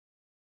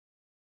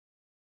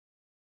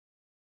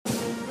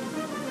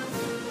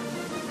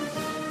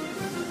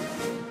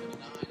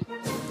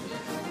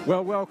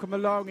Well, welcome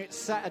along. It's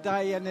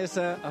Saturday and there's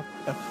a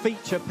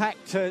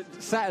feature-packed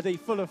Saturday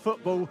full of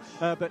football.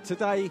 But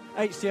today,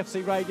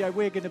 HTFC Radio,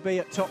 we're going to be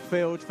at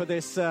Topfield for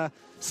this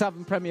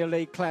Southern Premier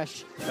League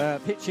clash.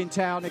 Hitchin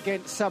Town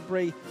against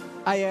Sudbury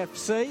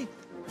AFC.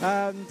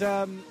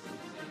 And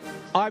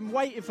I'm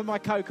waiting for my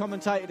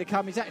co-commentator to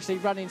come. He's actually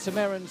running some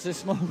errands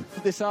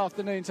this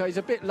afternoon, so he's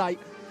a bit late.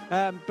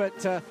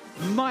 But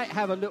might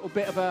have a little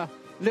bit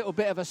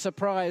of a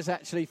surprise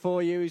actually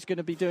for you. He's going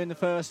to be doing the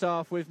first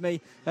half with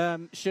me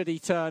should he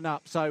turn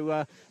up.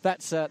 So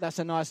that's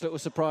a nice little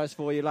surprise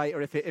for you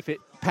later if it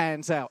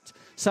pans out.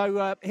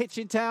 So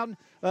Hitchin Town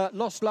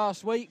lost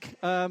last week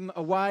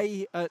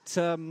away at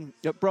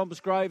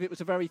Bromsgrove. It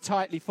was a very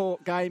tightly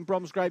fought game.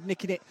 Bromsgrove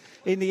nicking it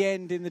in the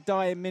end in the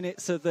dying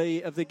minutes of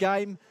the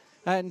game.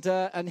 And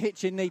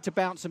Hitchin need to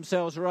bounce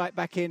themselves right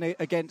back in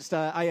against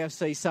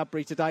AFC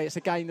Sudbury today. It's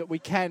a game that we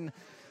can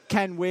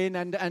win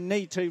and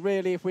need to,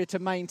 really, if we're to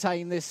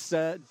maintain this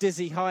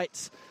dizzy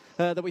heights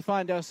that we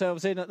find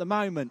ourselves in at the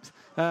moment.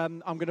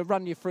 I'm going to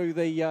run you through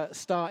the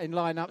starting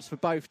lineups for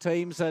both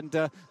teams, and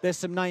there's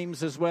some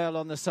names as well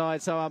on the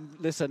side. So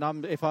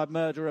if I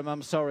murder them,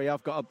 I'm sorry.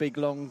 I've got a big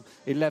long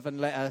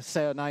 11-letter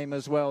surname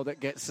as well that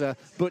gets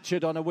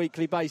butchered on a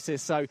weekly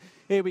basis. So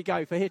here we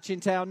go for Hitchin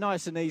Town,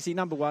 nice and easy.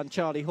 Number 1,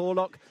 Charlie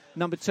Horlock.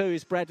 Number 2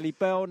 is Bradley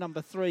Bell.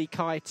 Number 3,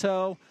 Kai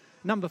Turl.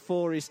 Number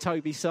 4 is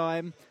Toby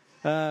Syme.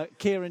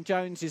 Kieran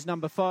Jones is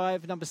number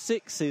 5. Number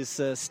 6 is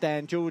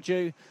Stan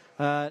Georgiou.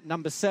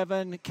 Number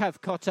 7,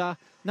 Cav Cotter.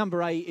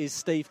 Number 8 is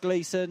Steve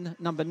Gleeson.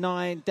 Number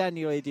 9,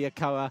 Daniel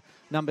Idiakoa.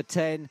 Number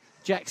 10,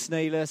 Jack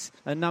Sneelis.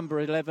 And number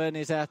 11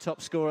 is our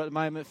top scorer at the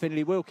moment,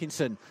 Finlay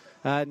Wilkinson.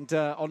 And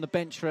on the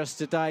bench for us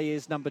today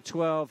is number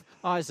 12,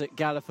 Isaac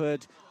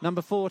Galliford.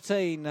 Number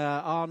 14,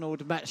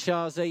 Arnold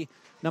Matshazi.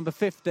 Number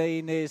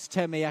 15 is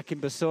Temi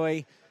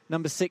Akinbasoy.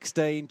 Number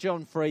 16,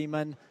 John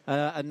Freeman.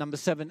 And number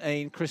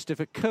 17,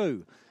 Christopher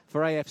Koo.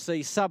 For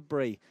AFC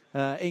Sudbury,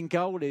 in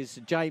goal is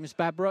James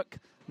Babrock.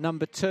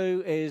 Number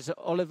 2 is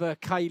Oliver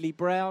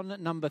Cayley-Brown.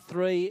 Number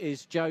 3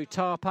 is Joe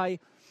Tarpe.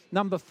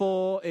 Number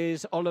 4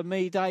 is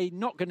Olamide.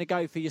 Not going to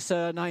go for your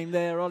surname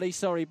there, Ollie.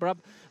 Sorry, brub.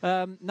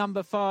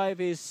 Number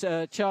 5 is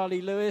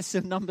Charlie Lewis.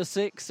 And number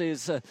 6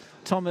 is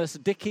Thomas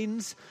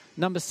Dickens.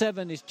 Number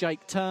 7 is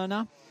Jake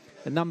Turner.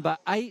 And number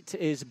 8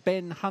 is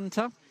Ben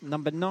Hunter.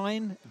 Number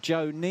 9,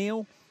 Joe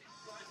Neal.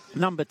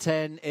 Number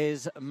 10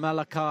 is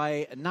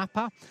Malachi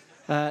Napa.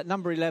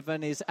 Number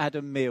 11 is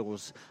Adam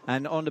Mills.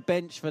 And on the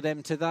bench for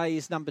them today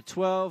is number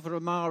 12,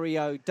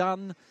 Romario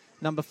Dunn.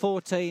 Number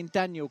 14,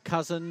 Daniel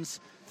Cousins.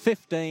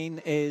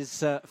 15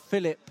 is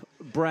Philip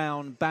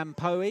Brown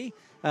Bampoe.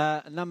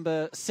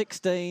 Number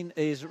 16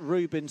 is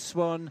Ruben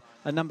Swan.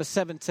 And number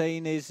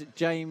 17 is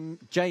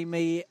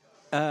Jamie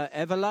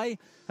Everley.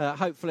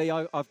 Hopefully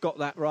I've got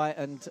that right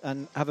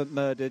and haven't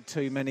murdered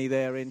too many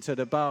there into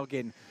the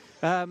bargain.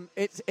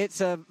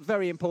 It's a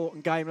very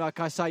important game,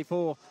 like I say,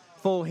 for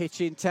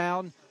Hitchin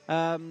Town.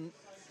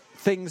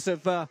 Things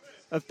have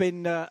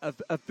been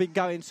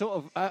going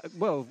sort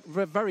of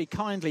very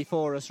kindly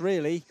for us,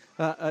 really.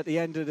 At the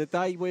end of the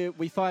day,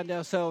 we find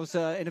ourselves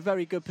in a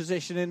very good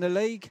position in the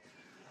league.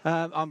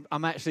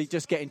 I'm actually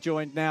just getting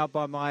joined now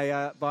by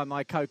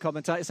my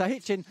co-commentator. So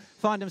Hitchin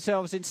find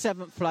themselves in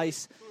 7th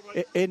place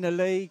in the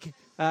league,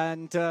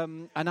 and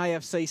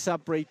AFC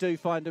Sudbury do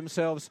find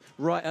themselves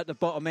right at the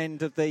bottom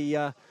end of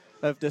the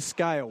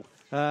scale.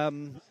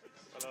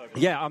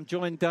 Yeah, I'm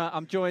joined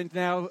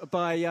now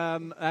by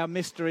our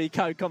mystery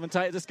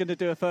co-commentator that's going to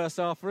do a first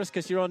half for us,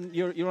 because you're on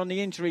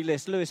the injury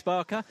list. Lewis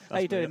Barker, how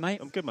you doing, mate?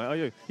 I'm good, mate. How are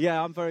you?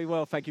 Yeah, I'm very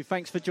well, thank you.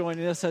 Thanks for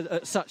joining us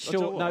at such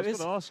short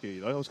notice. I was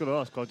going to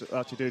ask. I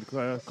actually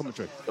do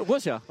commentary.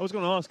 Was you? I was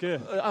going to ask, yeah.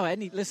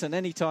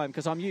 Any time,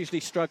 because I'm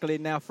usually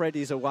struggling now.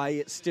 Freddie's away.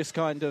 It's just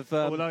kind of.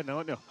 Alone now,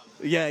 aren't you?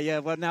 Yeah.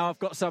 Well, now I've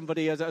got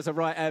somebody as a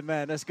right-hand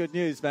man. That's good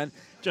news, man.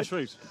 Jess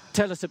Reeves.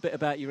 Tell us a bit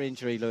about your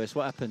injury, Lewis.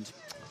 What happened?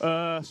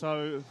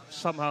 So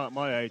somehow at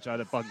my age I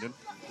had a bunion.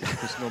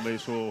 It's normally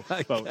for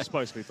it's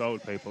supposed to be for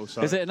old people.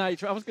 So is it an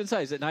age? I was going to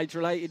say, is it an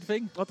age-related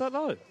thing? I don't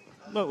know.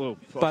 No, well,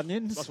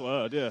 bunions. That's what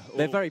I heard. Yeah,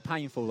 they're very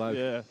painful though.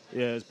 Yeah,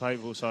 it's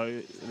painful.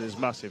 So it's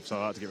massive. So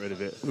I had to get rid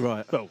of it.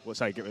 Right. Well,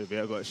 get rid of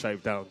it. I got it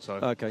shaved down. So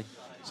okay.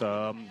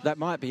 So that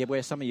might be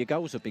where some of your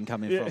goals have been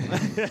coming from.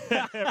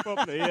 Yeah,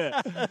 probably.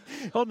 Yeah.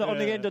 on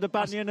the end of the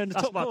bunion and the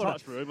top corner. That's my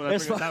touch room, and I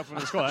bring it down from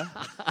the sky.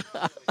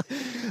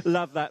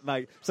 Love that,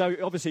 mate. So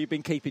obviously you've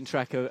been keeping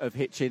track of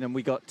Hitchin, and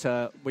we got.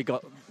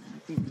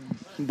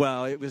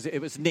 Well, it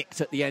was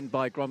nicked at the end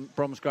by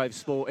Bromsgrove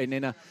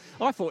Sporting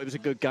I thought it was a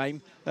good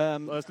game.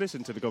 Let's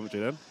listen to the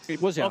commentary then. It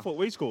was, yeah. I thought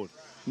we scored.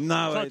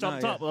 No, I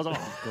jumped up. I was like,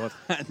 oh,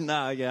 God.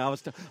 No, yeah,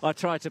 I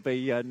try to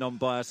be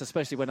non-biased,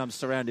 especially when I'm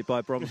surrounded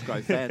by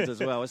Bromsgrove fans as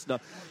well. It's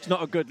not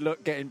a good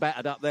look getting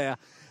battered up there.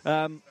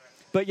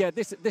 But yeah,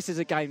 this is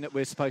a game that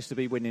we're supposed to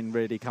be winning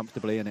really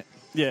comfortably, isn't it?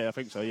 Yeah, I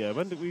think so. Yeah,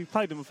 we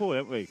played them before,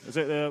 haven't we? Is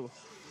it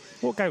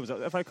what game was that?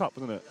 The FA Cup,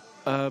 wasn't it?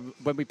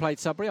 when we played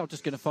Sudbury? I'm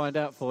just going to find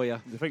out for you. I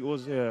think it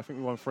was, I think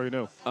we won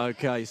 3-0.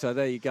 Okay, so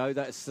there you go.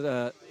 That's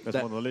my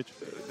knowledge.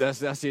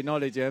 That's your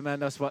knowledge, yeah, man.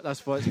 That's why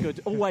it's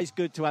good. Always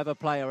good to have a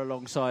player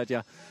alongside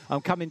you.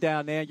 I'm coming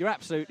down there. You're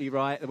absolutely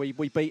right. We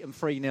beat them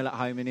 3-0 at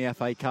home in the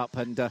FA Cup,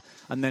 and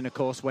then of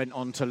course went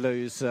on to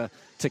lose to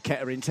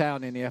Kettering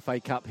Town in the FA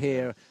Cup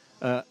here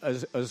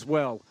as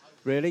well.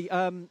 Really,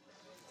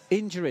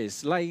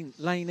 injuries. Lane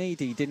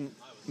Eady didn't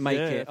make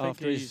it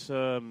after he's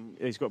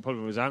got a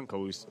problem with his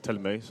ankle. He's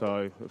telling me,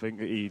 so I think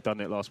he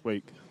done it last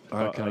week.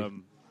 Okay. But,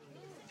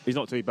 he's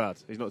not too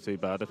bad.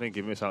 I think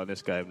he missed out on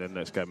this game. Then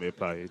next game he'll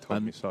play. He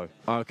told me so.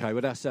 Okay,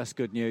 well that's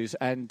good news.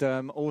 And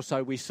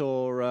also we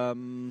saw.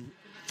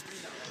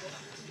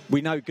 We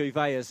know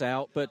Gouvea's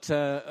out, but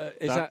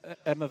is that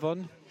Emma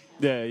Von?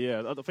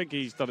 Yeah. I think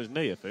he's done his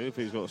knee. I think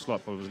he's got a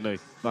slight problem with his knee.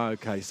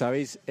 Okay, so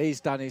he's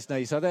done his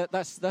knee. So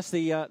that's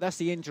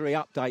the injury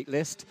update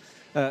list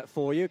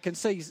for you. You can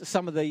see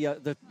some of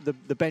the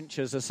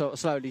benchers are sort of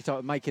slowly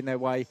making their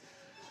way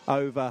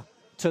over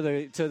to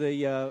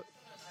the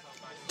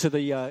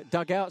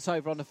dugouts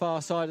over on the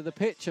far side of the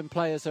pitch, and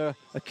players are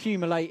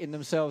accumulating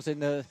themselves in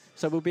the.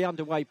 So we'll be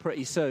underway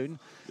pretty soon.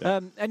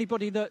 Yeah.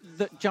 Anybody that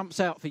jumps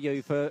out for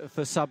you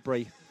for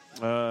Sudbury?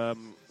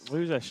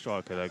 Who's their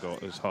striker they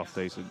got? Is half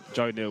decent.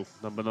 Joe Neal,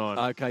 number 9.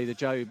 Okay, the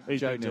Joe. He's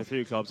Joe been to Neal. a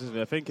few clubs, isn't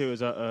he? I think he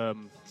was at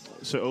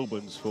St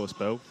Albans for a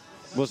spell.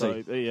 Was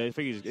he? Yeah, I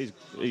think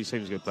he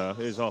seems a good player.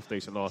 He was half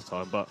decent last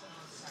time, but.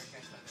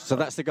 So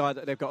that's the guy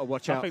that they've got to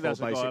watch out for. I think that's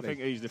the basically. guy. I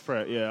think he's the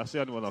threat. Yeah, that's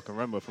the only one I can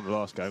remember from the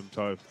last game.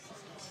 So.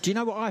 Do you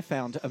know what I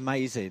found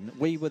amazing?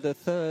 We were the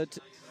third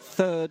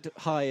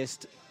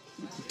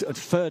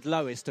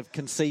lowest of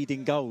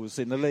conceding goals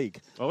in the league.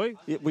 Are we?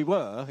 We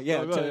were,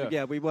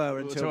 yeah. We were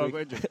until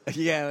we.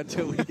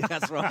 Until we.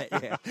 That's right.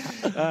 Yeah.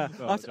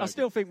 I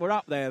still think we're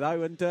up there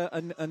though, and yeah,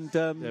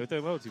 we're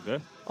doing well to be fair.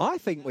 I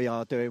think we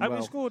are doing well. Have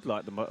we scored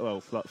like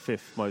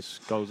fifth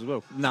most goals as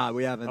well? No,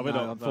 we haven't.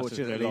 No,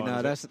 unfortunately,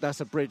 no.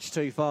 That's a bridge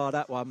too far.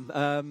 That one.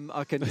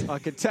 I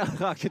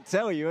can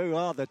tell you who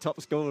are the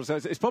top scorers. So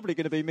it's probably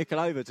going to be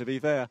Mikulova, to be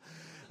fair.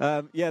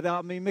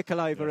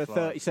 Mikulova are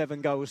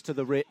 37 goals to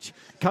the rich.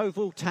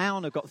 Coval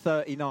Town have got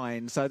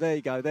 39, so there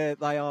you go.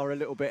 They are a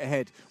little bit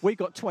ahead. We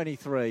got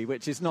 23,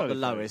 which is not the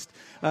lowest.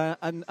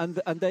 And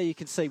there you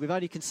can see we've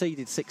only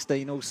conceded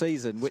 16 all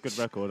season. It's a good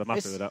record. I'm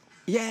happy with that.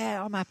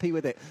 Yeah, I'm happy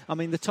with it. I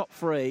mean, the top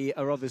 3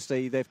 are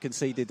obviously they've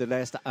conceded the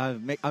less.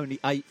 Only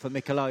 8 for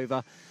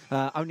Mikulova.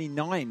 Only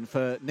 9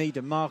 for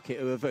Needham Market,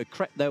 who have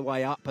crept their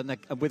way up and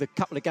with a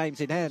couple of games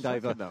in hand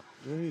over.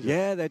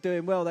 Yeah, they're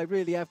doing well. They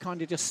really have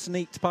kind of just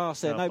sneaked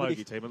past there.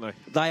 Bogey team, aren't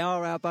they? They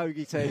are our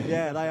bogey team.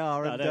 Yeah, they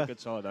are. They're a good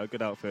side, though.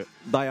 Good outfit.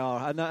 They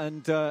are, and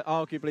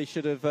arguably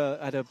should have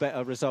had a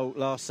better result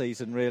last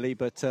season, really,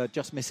 but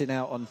just missing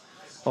out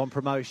on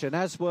promotion.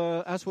 As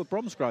were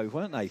Bromsgrove,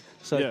 weren't they?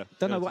 So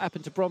don't know what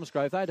happened to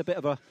Bromsgrove. They had a bit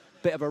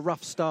of a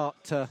rough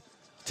start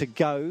to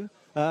go.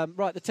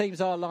 Right, the teams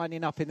are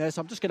lining up in there,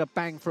 so I'm just going to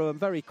bang through them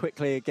very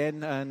quickly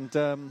again. And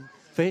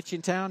for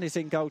Hitchin Town is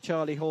in goal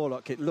Charlie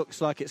Horlock. It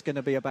looks like it's going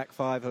to be a back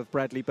 5 of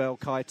Bradley Bell,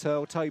 Kai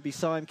Turl, Toby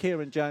Syme,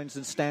 Kieran Jones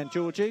and Stan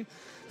Georgiou.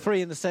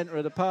 3 in the centre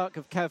of the park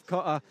of Cav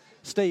Cotter,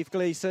 Steve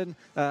Gleeson,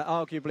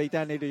 arguably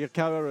Danny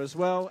Yakoa as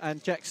well,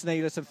 and Jack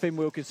Sneelis and Finn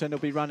Wilkinson will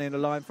be running the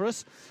line for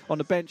us. On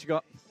the bench you've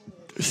got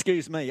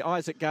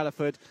Isaac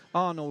Galliford,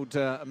 Arnold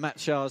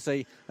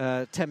Matshazi,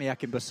 Temi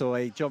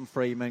Akinbasoy, John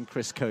Freeman,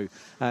 Chris Koo.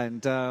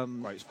 And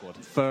great squad.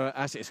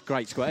 It's a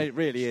great squad. It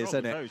really is,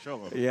 isn't it? Very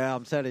strong. Yeah,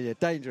 I'm telling you,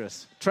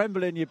 dangerous.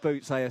 Tremble in your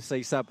boots,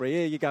 AFC Sudbury.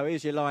 Here you go.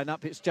 Here's your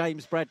lineup. It's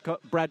James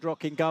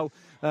Bradrock in goal,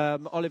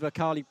 Oliver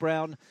Carley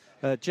Brown,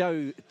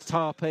 Joe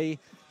Tarpey,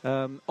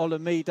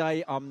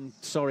 Olamide, I'm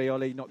sorry,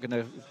 Ollie, not going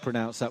to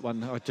pronounce that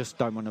one. I just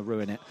don't want to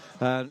ruin it.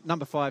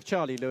 Number 5,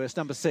 Charlie Lewis.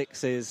 Number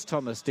 6 is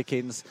Thomas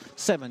Dickens.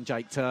 7,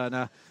 Jake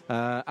Turner.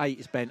 8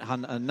 is Ben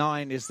Hunt. And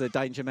 9 is the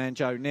danger man,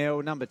 Joe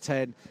Neal. Number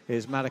 10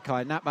 is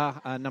Malachi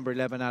Napa. And number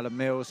 11, Alan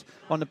Mills.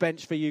 On the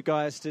bench for you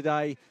guys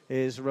today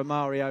is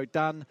Romario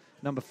Dunn.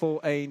 Number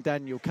 14,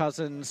 Daniel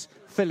Cousins.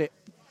 Philip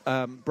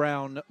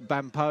Brown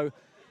Bampo.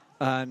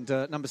 And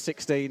number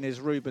 16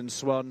 is Ruben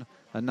Swan.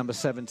 And number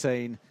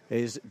 17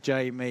 is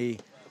Jamie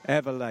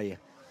Everley.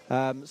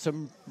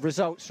 Some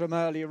results from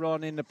earlier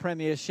on in the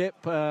Premiership.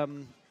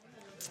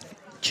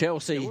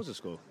 Chelsea. It was a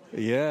score.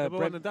 Yeah,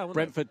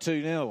 Brentford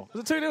 2-0.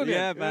 Was it 2-0?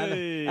 Yeah, man.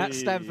 Hey. At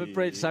Stamford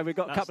Bridge. So we've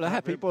got a couple of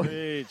happy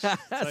boys.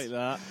 Take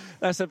that.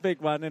 That's a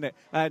big one, isn't it?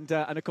 And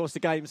of course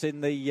the games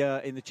in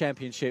the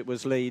Championship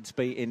was Leeds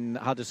beating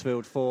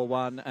Huddersfield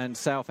 4-1 and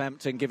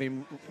Southampton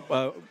giving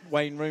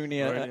Wayne Rooney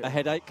a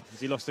headache.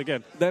 Has he lost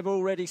again? They're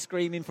already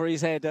screaming for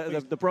his head.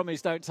 The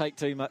Brummies don't take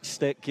too much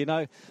stick, you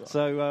know. Right.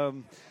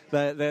 So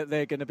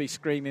they're going to be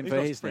screaming for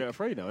his. He's lost 3 out of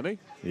 3 now, isn't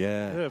he?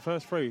 Yeah.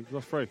 First 3,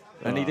 lost 3.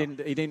 And he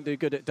didn't do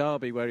good at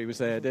Derby where he was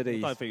there, did he? I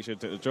don't think he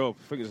should take the job.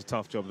 I think it's a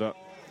tough job that.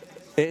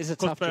 It is a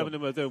tough job.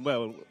 Birmingham were doing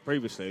well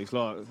previously. It's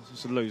like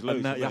it's a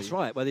lose-lose. That's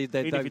right. Well,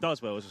 even if he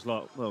does well, it's just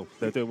like, well,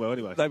 they're doing well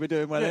anyway. They were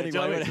doing well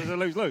anyway. It's a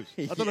lose-lose.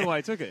 I don't know why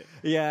he took it.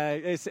 Yeah,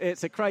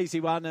 it's a crazy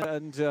one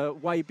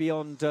and way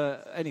beyond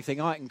anything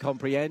I can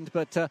comprehend.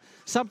 But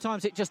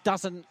sometimes it just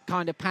doesn't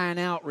kind of pan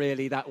out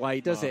really that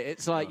way, does it?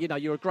 It's like,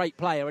 you're a great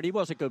player, and he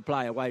was a good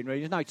player, Wayne Rooney.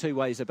 There's no two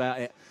ways about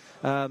it.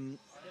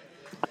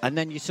 And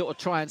then you sort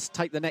of try and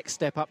take the next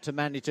step up to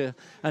manager,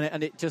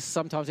 and it just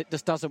sometimes it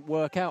just doesn't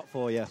work out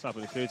for you. It's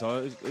happened a few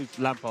times.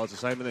 Lampard's the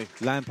same, isn't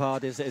he?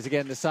 Lampard is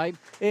again the same.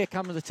 Here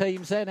come the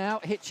teams then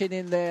out, Hitchin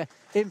in their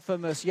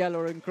infamous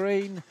yellow and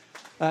green,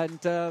 and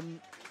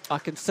I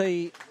can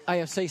see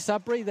AFC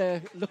Sudbury.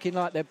 They're looking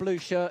like their blue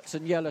shirts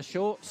and yellow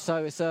shorts,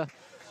 so it's a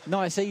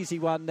nice easy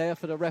one there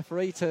for the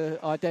referee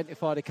to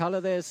identify the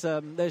colour. There's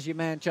your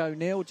man Joe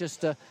Neal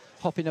just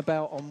hopping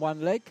about on one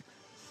leg.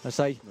 I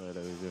say,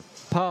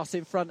 pass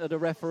in front of the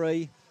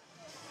referee.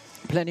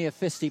 Plenty of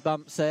fisty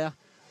bumps there.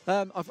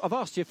 I've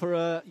asked you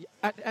for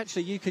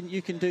actually you can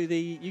do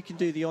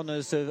the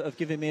honours of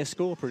giving me a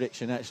score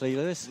prediction. Actually,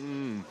 Lewis.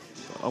 I'm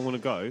going to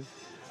go.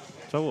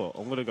 So what?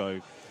 I'm going to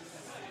go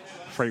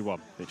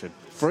 3-1 Hitchin.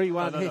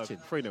 3-1 Hitchin.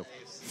 3-0.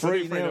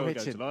 3-0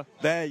 Hitchin.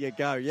 There you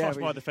go. Yeah. Trust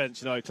my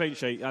defence, clean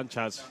sheet and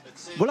Chaz.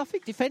 Well, I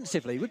think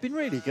defensively we've been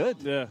really good.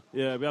 Yeah,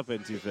 we have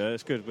been, to be fair.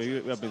 It's good. We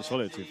have been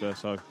solid, to be fair.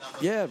 So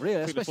yeah,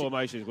 really. I think the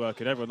formation's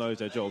working. Everyone knows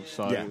their jobs.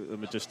 So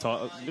we're just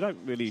tight. We don't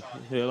really,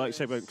 like you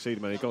said, we don't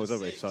concede many goals,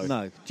 have we? So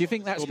no. Do you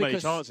think that's because many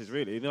chances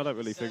really? I don't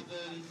really think.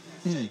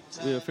 Yeah,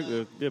 I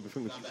think we're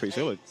pretty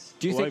solid.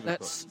 Do you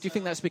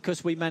think that's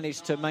because we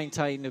managed to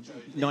maintain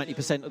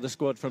 90% of the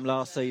squad from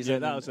last season? Yeah,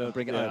 that was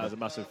that was a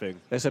massive thing.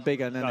 It's a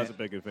big one, isn't it? That's a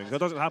bigger thing. That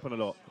doesn't happen a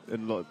lot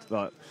in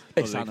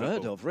it's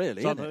unheard of,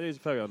 really. It's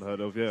very unheard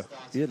of, yeah.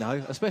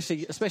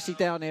 Especially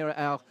down here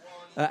at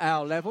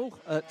our level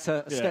at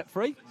Step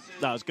 3.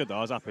 That was good though.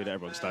 I was happy that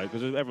everyone stayed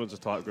because everyone's a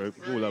tight group.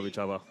 We all love each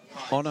other.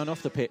 On and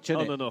off the pitch,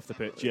 isn't it? On and off the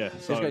pitch, yeah.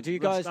 So do you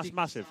guys? That's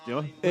massive,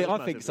 I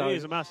massive. Think so.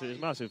 It's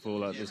massive for all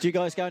that. Do you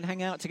guys go and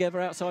hang out together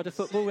outside of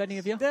football? Any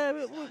of you? Yeah,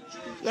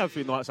 we have a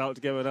few nights out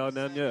together now and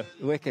then. Yeah.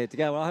 Wicked.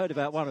 Yeah, well, I heard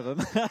about one of them.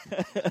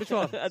 Which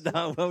one?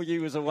 No, well,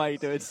 you was away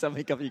doing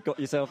something. You got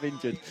yourself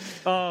injured.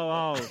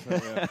 Oh.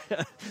 Yeah.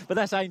 But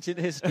that's ancient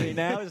history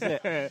now, isn't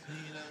it?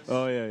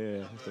 Oh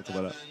yeah. Let's talk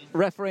about that.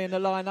 Referee in the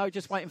line, though,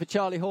 just waiting for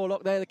Charlie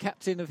Horlock there, the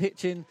captain of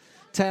Hitchin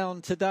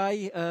Town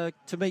today,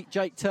 to meet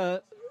Jake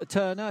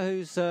Turner,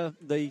 who's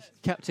the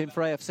captain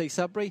for AFC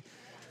Sudbury,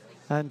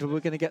 and we're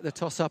going to get the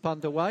toss-up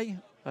underway.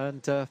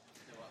 And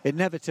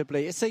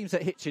inevitably, it seems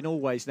that Hitchin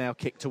always now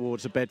kick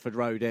towards the Bedford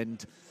Road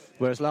end,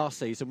 whereas last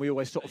season we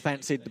always sort of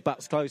fancied the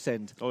Butts Close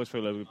end. I always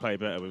feel like we play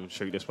better when we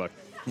shoot this way.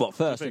 What,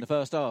 first in the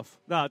first half?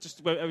 No,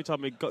 just every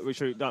time we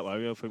shoot that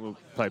way, I think we'll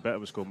play better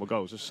and score more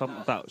goals. There's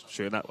something about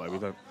shooting that way we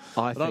don't.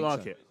 I don't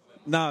like it.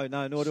 No,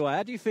 nor do I.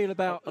 How do you feel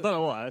about? I don't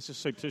know why. It's a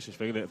superstitious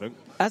thing, isn't it?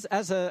 I think.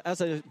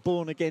 As a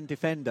born again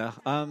defender,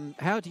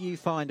 how do you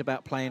find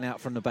about playing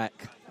out from the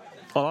back?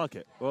 I like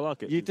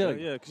it. You do?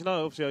 Yeah, because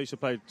obviously I used to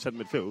play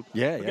centre midfield.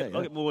 Yeah.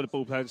 I get more with the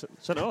ball playing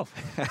centre off.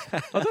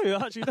 I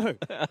actually do.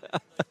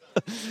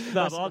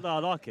 No, but I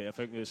like it. I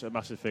think it's a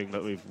massive thing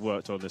that we've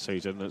worked on this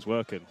season that's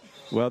working.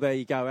 Well, there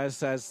you go.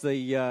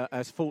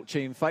 As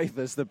fortune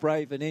favours the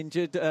brave and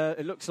injured,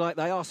 it looks like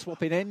they are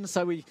swapping ends.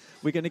 So we're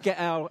going to get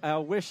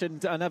our wish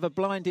and have a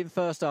blinding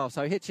first half.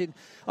 So Hitchin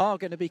are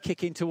going to be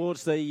kicking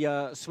towards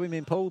the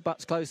swimming pool,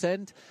 Butts Close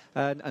end,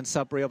 and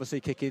Sudbury obviously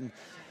kicking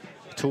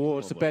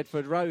towards the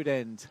Bedford Road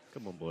end.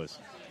 Come on, boys.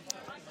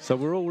 So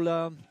we're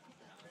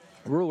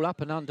all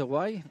up and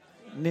underway,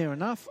 near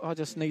enough. I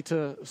just need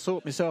to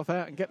sort myself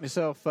out and get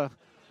myself a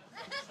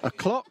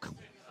clock.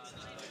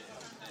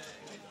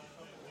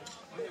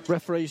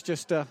 Referee's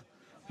just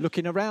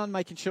looking around,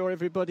 making sure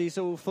everybody's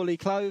all fully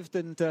clothed,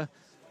 and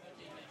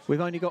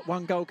we've only got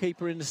one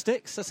goalkeeper in the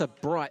sticks. That's a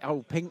bright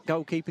old pink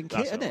goalkeeping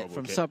kit, isn't it,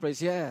 from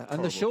Sudbury's? Yeah,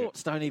 and the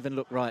shorts don't even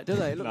look right, do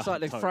they? It looks like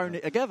they've thrown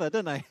it together,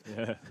 don't they?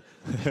 Yeah.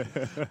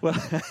 Well,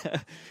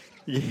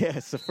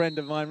 yes, a friend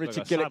of mine,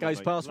 Richard Gillett,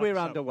 goes past. We're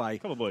underway.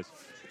 Come on, boys.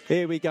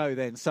 Here we go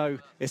then. So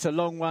it's a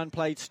long one,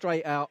 played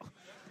straight out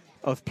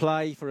of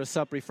play for a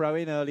Sudbury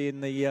throw-in early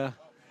in the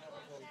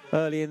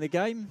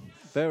game.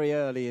 Very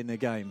early in the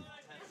game.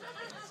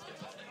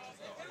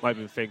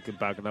 Maybe thinking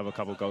back another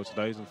couple of goals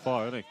today. He's on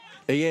fire, isn't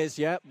he? He is,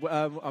 yeah.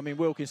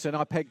 Wilkinson,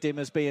 I pegged him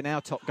as being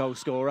our top goal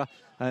scorer.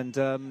 And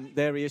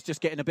there he is, just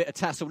getting a bit of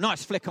tassel.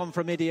 Nice flick on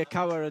from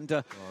Idiakawa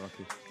and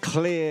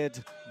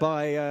cleared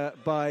by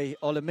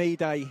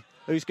Olamide,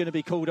 who's going to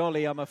be called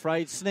Ollie, I'm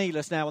afraid.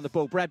 Sneeless now on the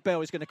ball. Brad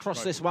Bell is going to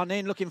cross this one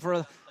in, looking for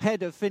a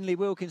head of Finlay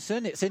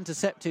Wilkinson. It's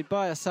intercepted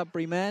by a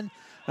Sudbury man.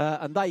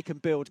 And they can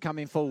build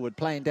coming forward,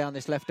 playing down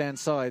this left-hand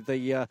side.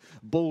 The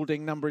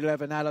balding number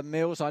 11, Alan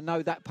Mills. I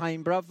know that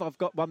pain, bruv. I've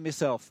got one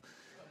myself.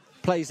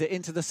 Plays it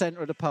into the centre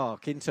of the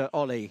park, into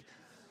Ollie,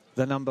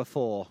 the number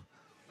 4.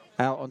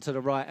 Out onto the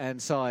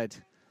right-hand side.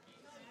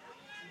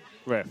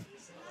 Ref.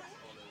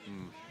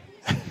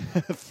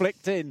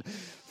 Flicked in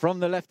from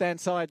the left-hand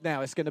side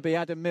now. It's going to be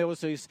Adam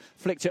Mills who's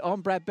flicked it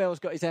on. Brad Bell's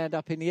got his hand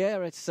up in the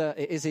air. It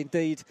is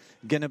indeed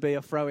going to be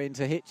a throw-in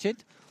to Hitchin.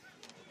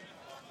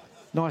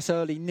 Nice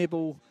early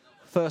nibble,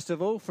 first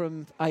of all,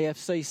 from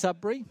AFC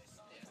Sudbury.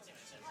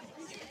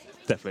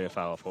 Definitely a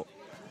foul, I thought.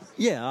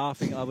 Yeah, I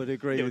think I would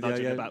agree with you.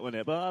 Yeah, back,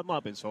 wouldn't it? But it might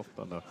have been soft,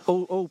 but no.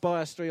 All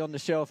biastry on the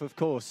shelf, of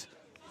course.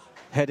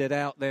 Headed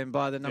out then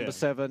by the number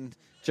 7,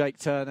 Jake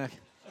Turner.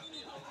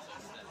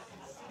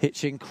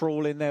 Hitchin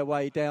crawling their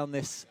way down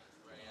this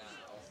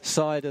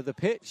side of the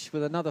pitch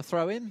with another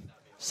throw in.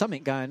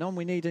 Something going on.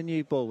 We need a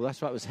new ball. That's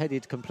right, it was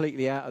headed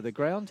completely out of the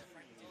ground.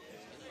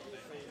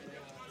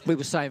 We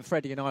were saying,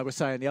 Freddie and I were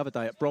saying the other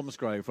day at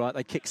Bromsgrove, right,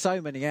 they kicked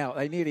so many out.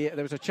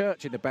 There was a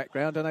church in the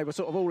background and they were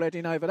sort of all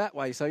heading over that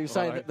way. So you're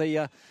saying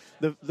that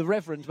the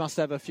Reverend must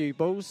have a few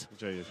balls.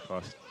 Jesus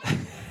Christ.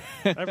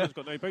 Everyone's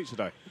got new boots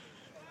today.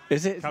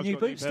 Is it Cav's new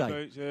got boots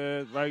new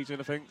day? Raging,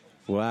 I think.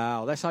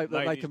 Wow, let's hope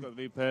that they can... He's got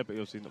a new pair, but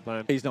he's not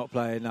playing. He's not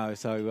playing, no.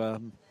 So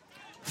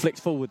flicked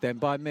forward then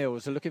by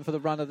Mills. They're looking for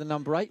the run of the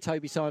number 8.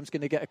 Toby Syme's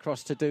going to get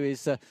across to do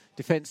his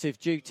defensive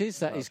duties.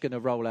 That is going to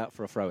roll out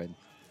for a throw-in.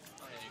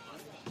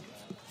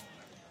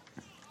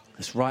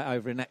 It's right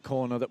over in that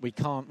corner that we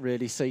can't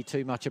really see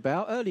too much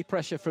about. Early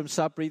pressure from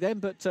Sudbury then,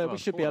 but we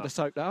should be able to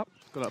soak that up.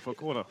 Got that for a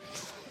corner.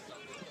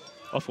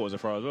 I thought it was a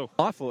throw as well.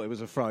 I thought it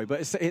was a throw, but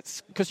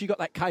it's because you've got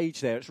that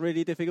cage there. It's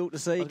really difficult to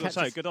see. I was going to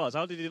say, good eyes.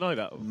 How did you know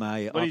that?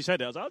 Mate, when you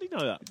said it, I was like, how did you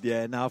know that?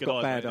 Yeah, no, I've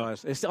got bad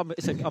eyes. I'm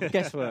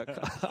guesswork.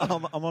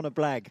 I'm on a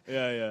blag.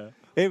 Yeah.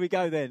 Here we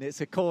go then.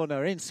 It's a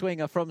corner in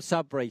swinger from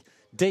Sudbury.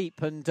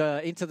 Deep and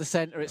into the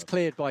centre. It's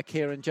cleared by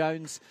Kieran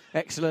Jones.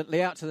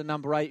 Excellently out to the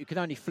number 8. You can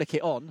only flick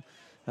it on.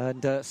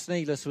 And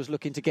Sneeless was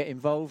looking to get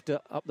involved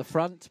up the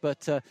front,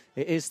 but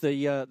it is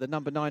the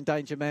number 9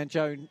 danger man,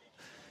 Joe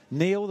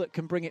Neal, that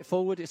can bring it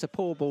forward. It's a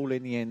poor ball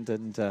in the end,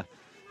 and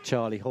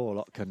Charlie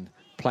Horlock can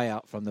play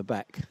out from the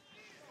back.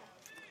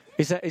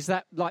 Is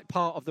that like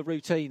part of the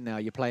routine now?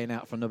 You're playing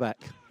out from the back?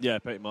 Yeah,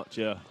 pretty much.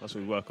 Yeah, that's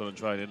what we work on in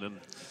training, and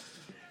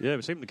yeah,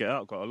 we seem to get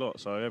out quite a lot,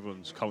 so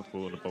everyone's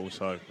comfortable on the ball,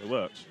 so it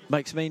works.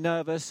 Makes me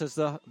nervous as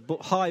the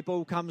high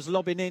ball comes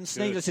lobbing in.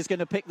 Sneeless is going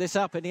to pick this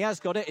up, and he has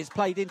got it. It's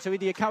played into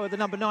Idiokoa. The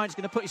number 9 is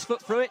going to put his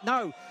foot through it.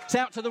 No, it's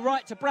out to the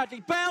right to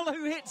Bradley Bell,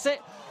 who hits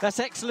it. That's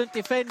excellent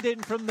defending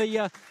from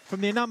the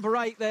number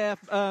 8 there,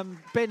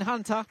 Ben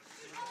Hunter.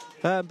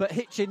 But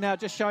Hitchin now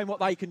just showing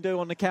what they can do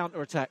on the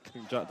counter-attack. I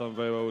think Jack done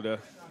very well there.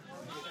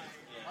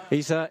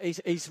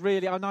 He's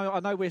really. I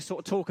know we're sort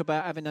of talk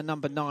about having a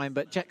number 9,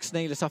 but Jack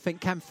Sneeless, I think,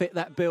 can fit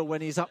that bill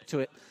when he's up to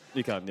it.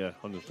 He can, yeah,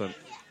 100%.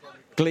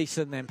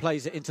 Gleeson then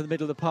plays it into the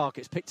middle of the park.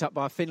 It's picked up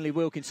by Finlay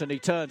Wilkinson, who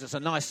turns. It's a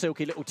nice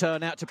silky little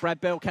turn out to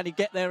Brad Bell. Can he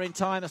get there in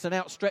time? That's an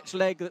outstretched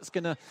leg that's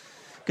going to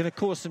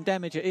cause some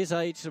damage at his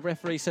age. The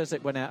referee says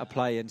it went out of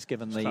play and it's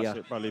given the...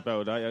 Classic Bradley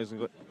Bell, he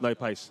hasn't got no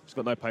pace. He's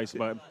got no pace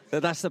about him.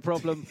 That's the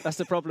problem. That's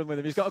the problem with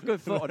him. He's got a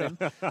good foot on him.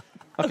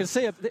 I can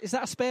see... Is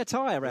that a spare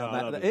tyre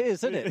around that? It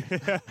is, isn't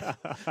it?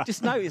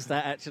 Just noticed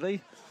that,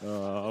 actually.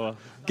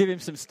 Give him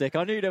some stick.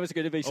 I knew there was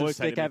going to be some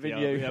stick, haven't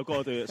you? Yeah, I've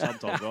got to do it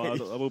sometimes. Right?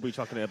 I will be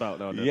chucking it about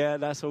now and then. Yeah,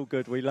 that's all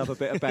good. We love a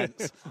bit of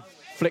bants.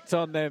 Flicked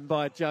on then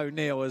by Joe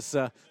Neal as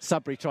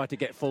Sudbury tried to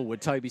get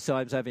forward. Toby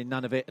Symes having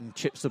none of it and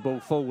chips the ball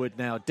forward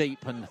now,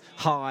 deep and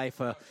high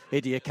for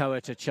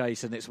Idiokoa to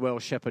chase, and it's well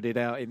shepherded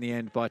out in the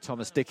end by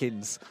Thomas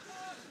Dickens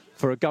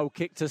for a goal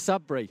kick to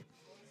Sudbury.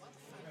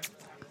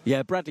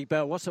 Yeah, Bradley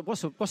Bell,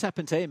 what's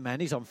happened to him, man?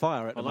 He's on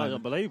fire at the moment.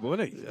 Unbelievable,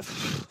 isn't he?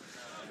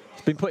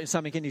 He's been putting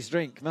something in his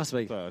drink, must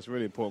be. Yeah, it's a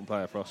really important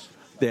player for us.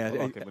 Yeah, I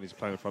like him when he's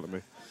playing in front of me.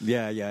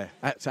 Yeah.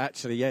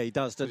 Actually, yeah, he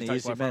does, doesn't he? He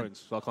takes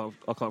so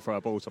I can't throw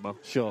a ball somehow.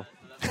 Sure.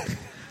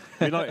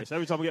 You notice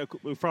every time we get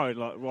a throw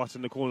like right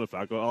in the corner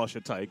flag, I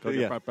should take. I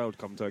get Brad Bell to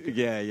come take it.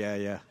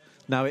 Yeah.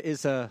 No, it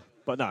is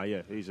But no,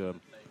 yeah, he's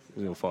on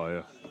fire.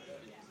 Yeah.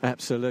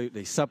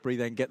 Absolutely. Sudbury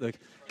then get the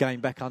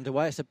game back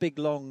underway. It's a big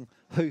long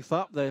hoof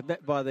up. They're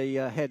met by the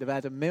head of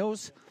Adam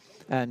Mills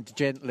and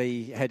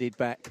gently headed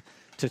back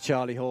to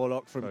Charlie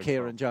Horlock from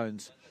Kieran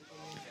Jones.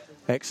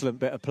 Excellent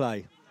bit of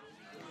play.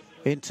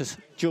 Into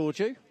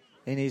Georgiou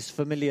in his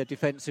familiar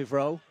defensive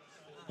role.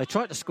 They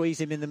tried to squeeze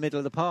him in the middle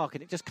of the park,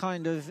 and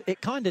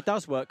it kind of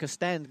does work because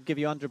Stan can give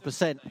you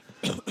 100%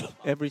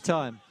 every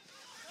time.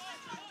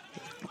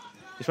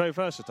 He's very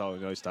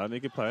versatile, Stan. He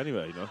can play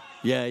anywhere,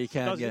 Yeah, he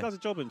can. He does a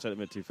job in centre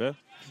mid, to be fair.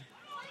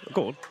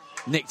 Go on.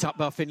 Nicked up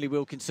by Finlay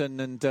Wilkinson,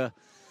 and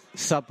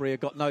Sudbury have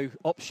got no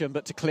option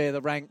but to clear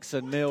the ranks,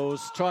 and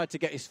Mills tried to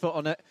get his foot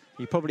on it.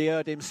 You probably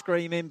heard him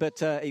screaming,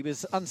 but he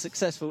was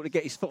unsuccessful to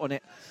get his foot on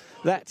it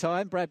that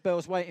time. Brad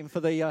Bell's waiting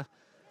for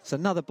it's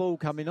another ball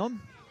coming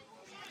on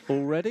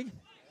already.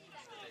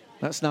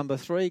 That's number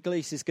 3.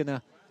 Glees is going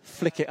to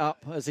flick it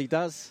up as he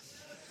does.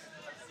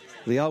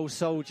 The old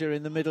soldier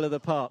in the middle of the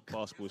park.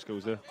 Basketball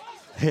skills there.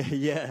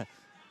 Yeah.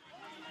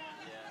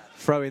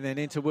 Throwing then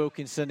into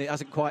Wilkinson. It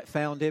hasn't quite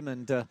found him,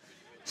 and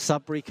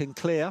Sudbury can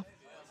clear.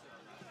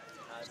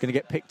 It's going to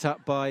get picked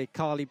up by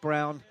Carly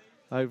Brown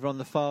over on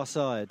the far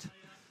side.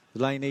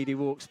 Lane Eady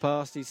walks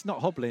past. He's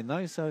not hobbling,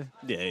 though, so...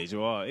 Yeah, he's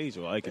all right. He's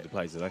all right. He could have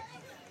played today.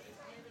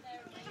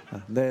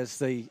 There's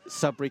the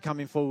Sudbury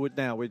coming forward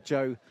now with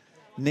Joe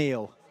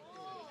Neal.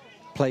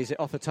 Plays it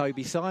off of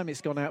Toby Syme.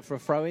 It's gone out for a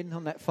throw-in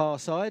on that far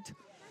side.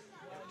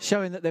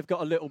 Showing that they've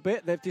got a little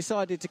bit. They've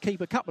decided to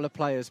keep a couple of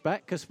players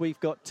back because we've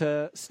got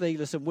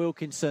Sneeless and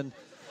Wilkinson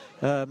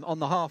on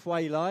the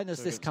halfway line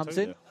as this comes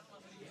in. Yeah.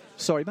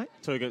 Sorry, mate?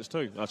 2 against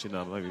 2. Actually,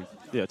 no, maybe.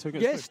 Yeah, 2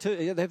 against 2. Yes,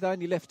 2. Yeah, they've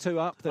only left 2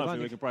 up. Hopefully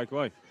we can break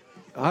away.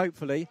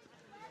 Hopefully.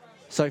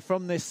 So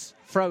from this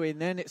throw-in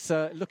then, it's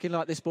looking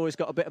like this boy's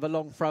got a bit of a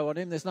long throw on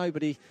him. There's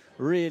nobody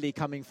really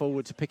coming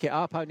forward to pick it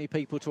up, only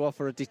people to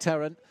offer a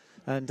deterrent.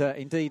 And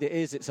indeed it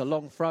is. It's a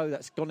long throw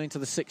that's gone into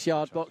the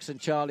 6-yard box, and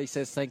Charlie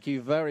says, thank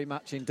you very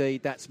much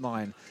indeed, that's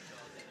mine.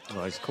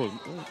 Oh, he's called.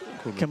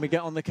 Can we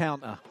get on the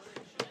counter?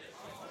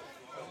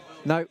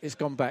 No, it's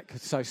gone back.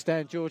 So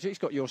Stan George, he's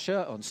got your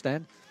shirt on,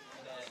 Stan.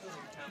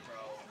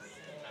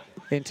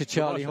 Into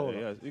Charlie Hall.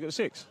 Yeah. He's got the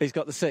 6? He's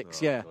got the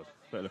 6, yeah.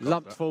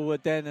 Lumped forward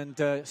then,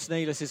 and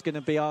Sneeless is going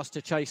to be asked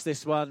to chase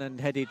this one,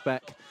 and headed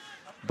back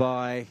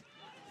by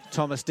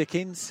Thomas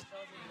Dickens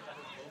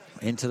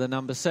into the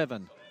number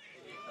 7.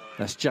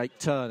 That's Jake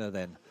Turner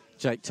then.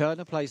 Jake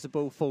Turner plays the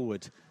ball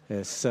forward.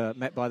 It's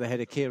met by the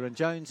header Kieran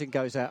Jones and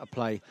goes out of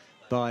play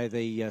by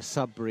the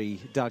Sudbury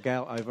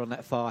dugout over on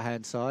that far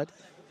hand side.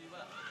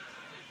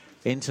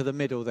 Into the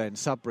middle then.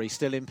 Sudbury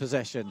still in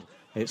possession.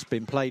 It's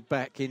been played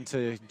back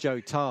into Joe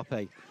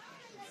Tarpey.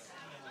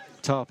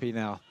 Tarpey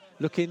now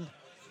looking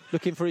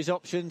for his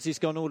options. He's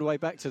gone all the way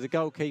back to the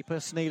goalkeeper.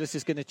 Sneeless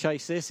is going to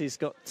chase this. He's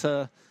got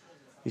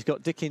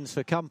Dickens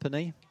for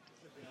company.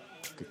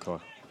 Good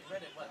call.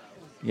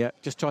 Yeah,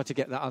 just try to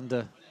get that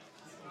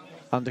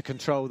under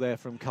control there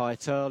from Kai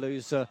Turl,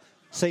 who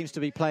seems to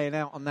be playing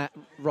out on that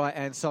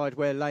right-hand side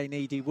where Lane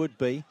Eady would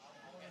be.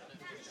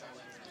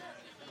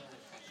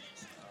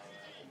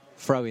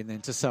 Throw in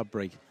then to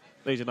Sudbury.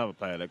 He's another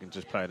player that can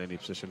just play in any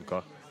position,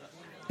 Kai.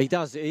 He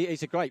does.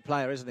 He's a great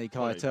player, isn't he,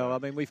 Kai Turl? I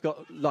mean, we've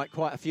got like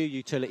quite a few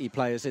utility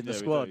players in the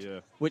squad,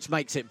 which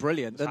makes it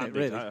brilliant, doesn't it,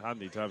 really?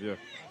 Handy to have, yeah.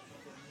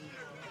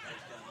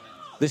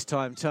 This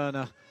time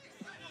Turner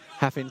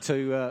having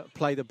to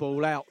play the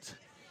ball out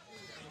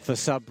for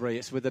Sudbury.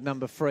 It's with the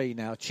number 3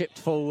 now, chipped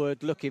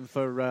forward, looking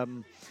for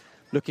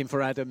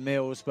Adam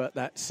Mills, but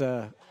that's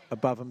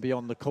above and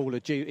beyond the call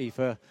of duty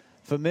for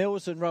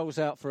Mills, and rolls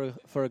out for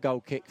a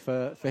goal kick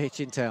for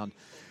Hitchin Town.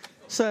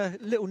 So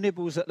little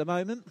nibbles at the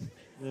moment.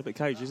 Yeah, a bit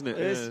cagey, isn't it?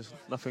 There's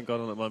nothing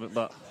going on at the moment,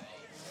 but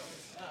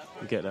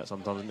you get that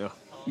sometimes, don't you?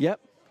 Yep.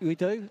 We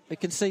do. We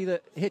can see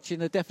that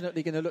Hitchin are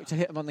definitely going to look to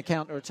hit them on the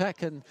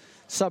counter-attack, and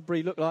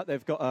Sudbury look like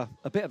they've got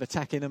a bit of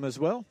attack in them as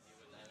well.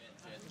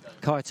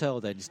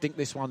 Keitel then, stink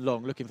this one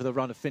long, looking for the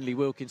run of Finley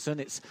Wilkinson.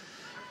 It's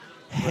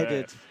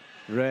headed.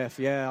 Ref,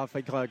 yeah, I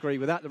think I agree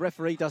with that. The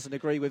referee doesn't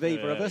agree with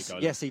either of us.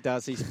 Yes, he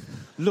does. He's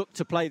looked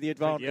to play the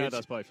advantage. Yeah,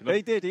 that's both. You know?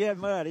 He did, yeah,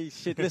 man. He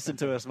should listen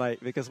to us, mate,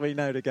 because we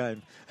know the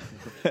game.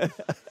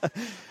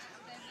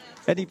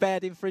 Any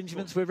bad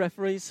infringements with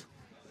referees?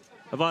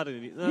 Have I had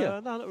any? No,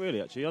 not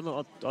really, actually.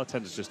 I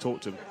tend to just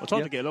talk to them. I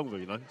try to get along with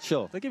them, you know.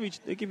 Sure. They give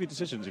you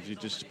decisions if you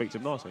just speak to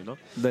them nicely, you know.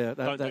 Yeah,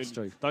 that's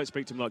true. Don't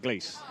speak to them like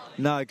Glees.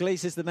 No,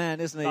 Glees is the man,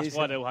 isn't he? That's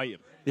why they'll hate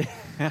him.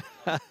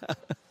 Yeah.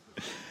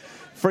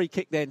 Free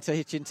kick then to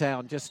Hitchin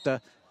Town, just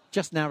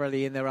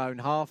narrowly in their own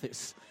half.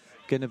 It's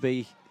going to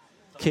be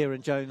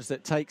Kieran Jones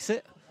that takes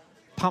it.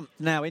 Pumped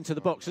now into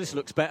the box. This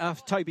looks better.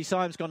 Toby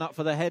Syme's gone up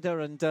for the header,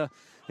 and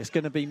it's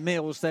going to be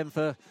Mills then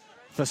for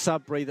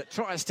Sudbury that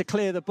tries to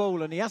clear the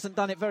ball, and he hasn't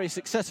done it very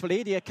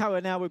successfully. Idi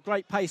Akoa now with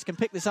great pace can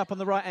pick this up on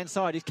the right-hand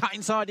side. He's cut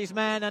inside his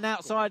man, and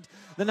outside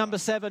the number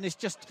 7 is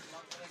just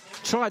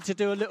tried to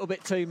do a little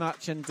bit too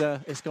much, and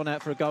it's gone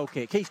out for a goal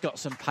kick. He's got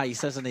some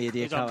pace, hasn't he, Idi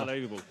Akoa? He's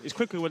unbelievable. He's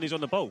quicker when he's on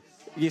the ball.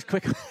 He's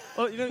quicker.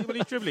 Oh, you know, when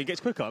he's dribbling, he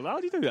gets quicker. How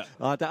do you do that?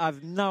 I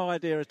have no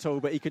idea at all,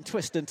 but he can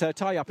twist and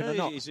tie up in the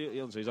knot.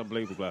 He's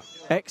unbelievable player.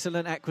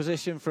 Excellent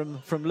acquisition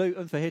from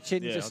Luton for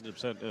Hitchin. Yeah,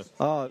 100%. Yeah.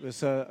 Oh, it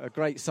was a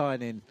great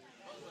signing.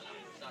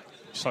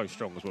 So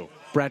strong as well.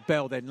 Brad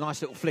Bell then,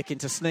 nice little flick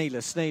into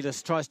Sneeless.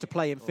 Sneeless tries to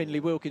play in Finley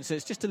Wilkinson.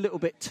 It's just a little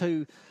bit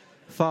too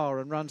far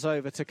and runs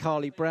over to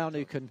Carly Brown,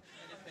 who can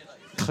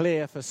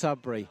clear for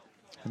Sudbury.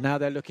 And now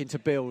they're looking to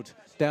build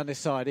down this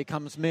side. Here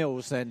comes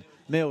Mills then.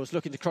 Mills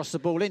looking to cross the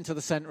ball into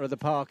the centre of the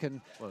park, and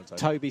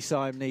Toby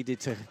Syme needed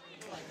to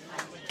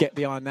get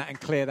behind that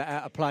and clear that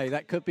out of play.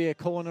 That could be a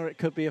corner, it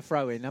could be a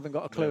throw-in. Haven't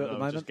got a clue at the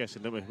moment. Just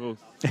guessing, don't we? Well,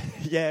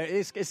 yeah,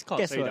 it's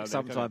guesswork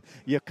sometimes.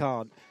 You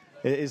can't.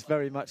 It is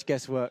very much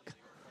guesswork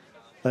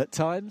at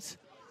times.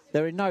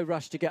 They're in no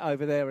rush to get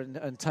over there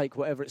and take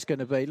whatever it's going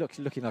to be.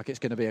 Looking like it's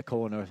going to be a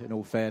corner, in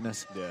all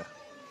fairness. Yeah.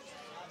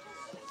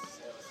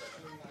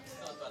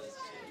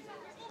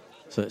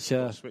 So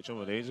it's switch on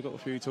with these. They've got a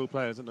few tall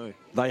players, haven't they?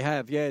 They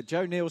have, yeah.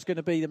 Joe Neal's going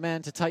to be the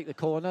man to take the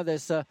corner.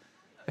 There's a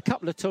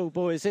couple of tall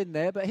boys in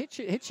there, but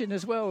Hitchin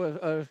as well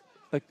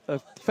are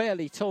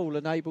fairly tall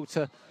and able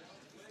to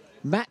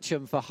match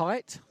them for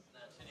height.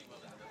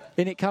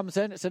 In it comes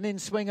then. It's an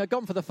in-swinger,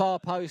 gone for the far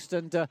post,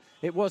 and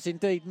it was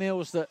indeed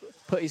Mills that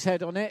put his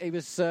head on it. He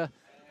was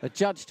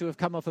adjudged to have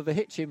come off of a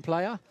Hitchin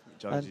player.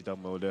 Jonesy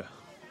done well there.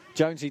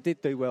 Jonesy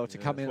did do well to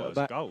come in at the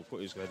back. Goal.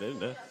 Put his head in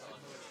there.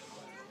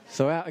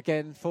 So out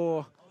again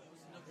for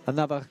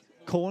another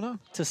corner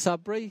to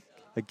Sudbury.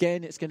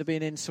 Again, it's going to be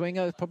an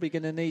in-swinger. Probably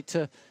going to need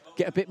to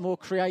get a bit more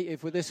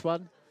creative with this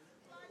one.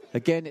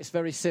 Again, it's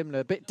very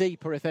similar, a bit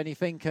deeper if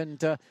anything,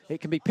 and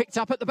it can be picked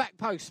up at the back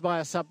post by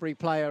a Sudbury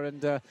player,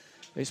 and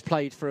it's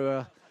played through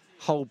a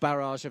whole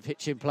barrage of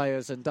Hitchin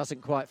players and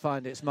doesn't quite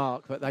find its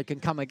mark, but they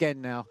can come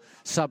again now.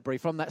 Sudbury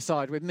from that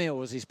side with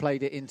Mills. He's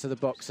played it into the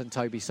box, and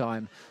Toby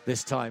Syme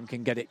this time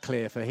can get it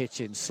clear for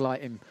Hitchin.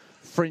 Slight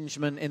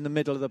infringement in the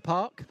middle of the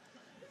park.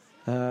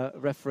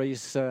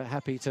 Referee's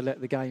happy to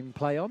let the game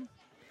play on,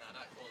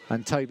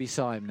 and Toby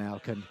Syme now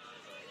can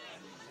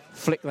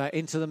flick that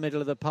into the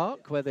middle of the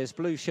park where there's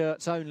blue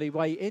shirts only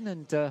waiting,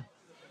 and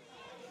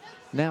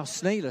now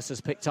Sneelis has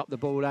picked up the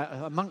ball out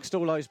amongst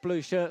all those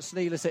blue shirts.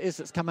 Sneelis it is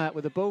that's come out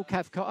with the ball.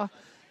 Cav Cotter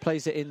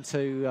plays it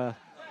into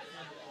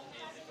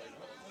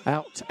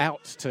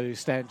out to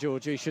Stan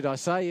Georgiou, should I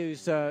say,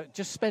 who's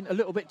just spent a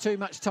little bit too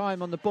much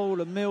time on the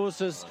ball, and Mills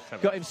has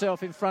got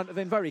himself in front of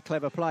him. Very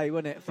clever play,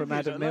 wasn't it, from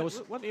Adam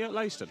Mills? Wasn't he at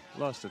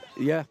Leiston?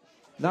 Yeah,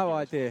 no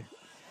idea.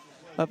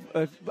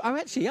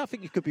 Actually, I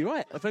think you could be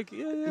right. I think,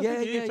 he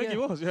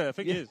was. Yeah, I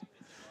think he is.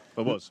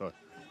 I was, sorry.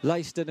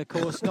 Leiston, of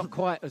course, not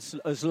quite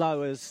as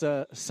low as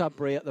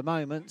Sudbury at the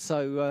moment,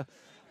 so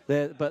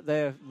but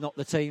they're not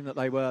the team that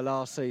they were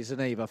last season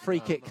either.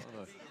 Free kick.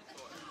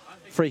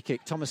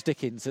 Thomas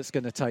Dickens that's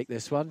going to take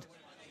this one.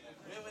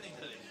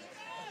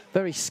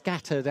 Very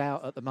scattered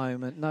out at the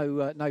moment.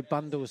 No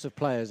bundles of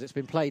players. It's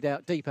been played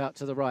out deep out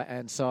to the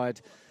right-hand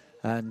side,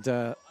 and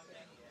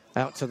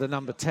out to the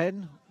number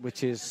 10,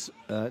 which is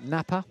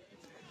Napa.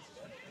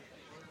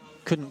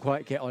 Couldn't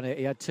quite get on it.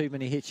 He had too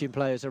many Hitchin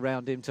players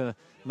around him to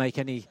make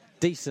any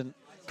decent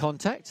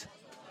contact.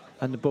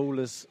 And the ball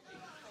has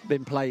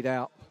been played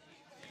out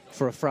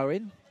for a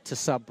throw-in to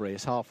Sudbury.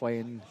 It's halfway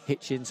in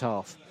Hitchin's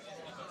half.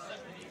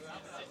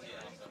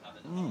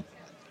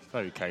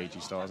 Very cagey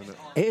style, isn't it?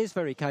 It is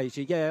very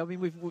cagey, yeah. I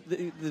mean,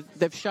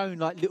 they've shown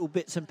like little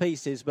bits and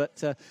pieces,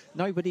 but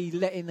nobody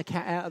letting the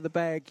cat out of the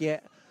bag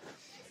yet.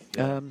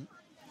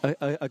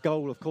 A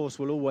goal, of course,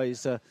 will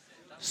always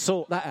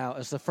sort that out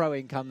as the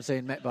throw-in comes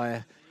in, met by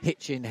a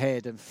Hitchin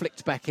head and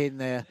flicked back in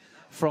there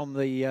from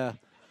the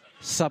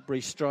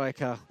Sudbury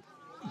striker,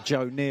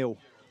 Joe Neal.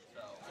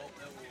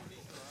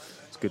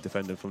 It's good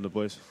defending from the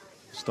boys.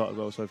 Started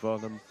well so far.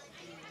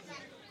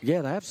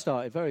 Yeah, they have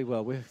started very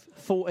well. We're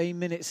 14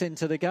 minutes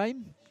into the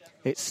game.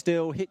 It's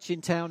still Hitchin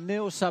Town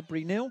 0,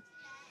 Sudbury 0.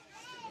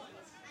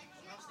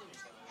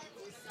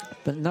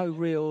 But no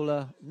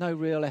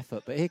real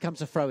effort. But here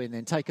comes a throw-in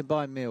then, taken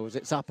by Mills.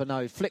 It's up and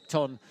over, flicked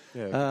on.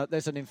 Yeah.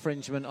 There's an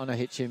infringement on a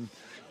Hitchin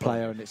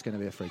player, and it's going to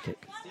be a free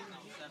kick.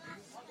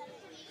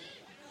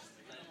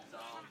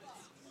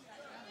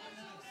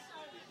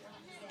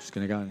 Just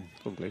going to go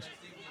and please.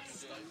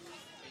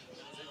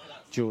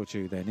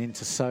 Georgiou then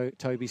into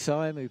Toby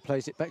Syme, who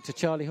plays it back to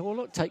Charlie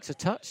Horlock, takes a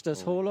touch,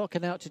 does Horlock,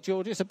 and out to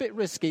Georgiou. It's a bit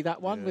risky,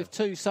 that one, with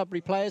two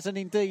Sudbury players, and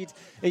indeed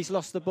he's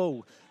lost the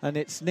ball. And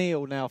it's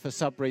Neal now for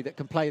Sudbury that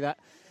can play that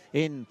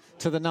in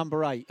to the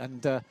number 8.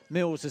 And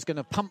Mills is going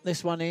to pump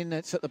this one in.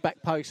 It's at the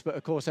back post, but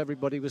of course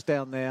everybody was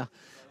down there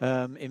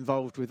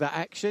involved with that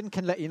action.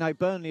 Can let you know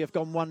Burnley have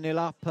gone 1-0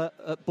 up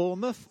at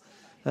Bournemouth.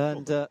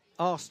 And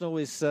Arsenal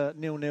is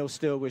 0-0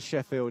 still with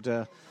Sheffield.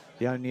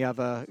 The only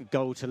other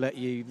goal to let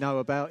you know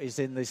about is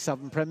in the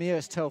Southern Premier.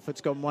 As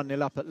Telford's gone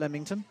 1-0 up at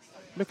Leamington.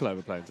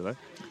 Mickleover playing today.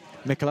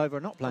 Mickleover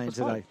are not playing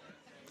today.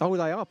 Oh,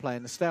 they are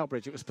playing the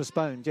Stourbridge. It was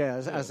postponed,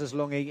 as is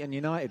Long Eaton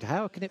United.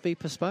 How can it be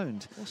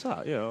postponed? What's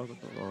that? Yeah,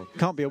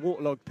 can't be a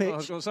waterlogged pitch. I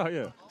was going to say,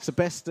 yeah. It's the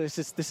best. This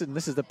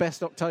is the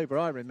best October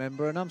I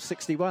remember, and I'm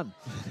 61.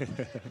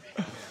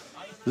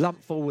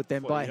 Lumped forward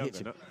then by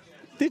Hitchin.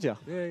 Did you?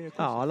 Yeah.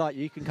 Oh, I like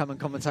you. You can come and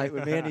commentate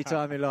with me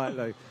anytime you like,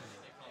 Lou.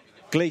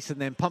 Gleeson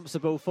then pumps the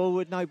ball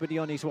forward, nobody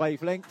on his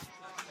wavelength.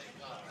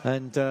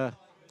 And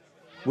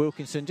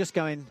Wilkinson just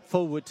going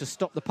forward to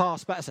stop the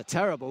pass, but it's a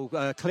terrible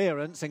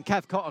clearance, and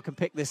Cav Cotter can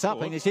pick this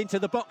up, and it's into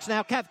the box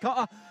now. Cav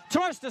Cotter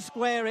tries to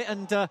square it,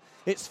 and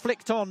it's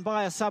flicked on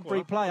by a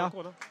Sudbury player.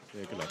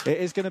 Yeah, good luck. It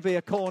is going to be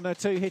a corner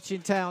to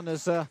Hitchin Town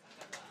as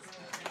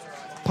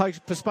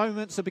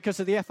postponements are because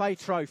of the FA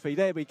Trophy.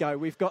 There we go.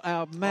 We've got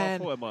our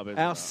man,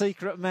 our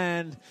secret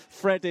man,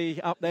 Freddie,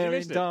 up there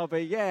in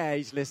Derby. Yeah,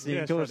 he's listening.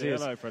 Yes, of course Freddie. he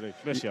is. Hello, Freddie.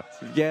 Miss you.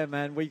 Yeah,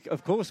 man.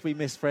 Of course we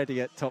miss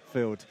Freddie at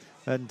Topfield.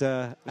 And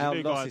our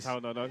new losses. guy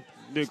in town, no.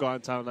 New guy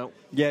in town now.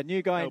 Yeah,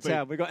 new guy LB. in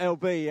town. We've got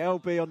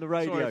LB on the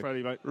radio. Sorry,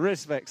 Freddie, mate.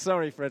 Respect.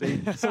 Sorry,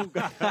 Freddie.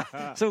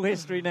 It's all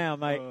history now,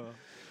 mate.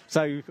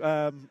 So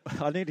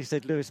I nearly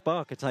said Lewis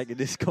Barker taking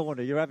this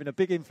corner. You're having a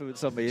big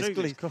influence on me.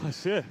 Jesus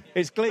Christ, yeah.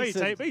 It's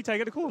Gleeson. Me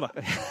taking the corner.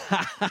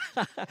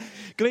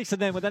 Gleeson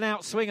then with an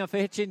outswinger for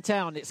Hitchin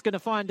Town. It's going to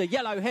find a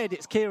yellow head.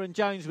 It's Kieran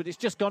Jones, but it's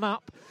just gone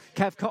up.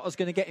 Cav Cotter's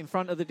going to get in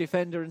front of the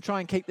defender and try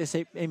and keep this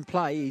in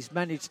play. He's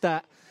managed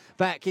that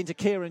back into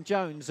Kieran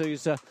Jones,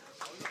 who's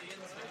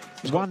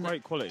one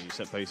great quality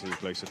set pieces,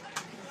 Gleeson.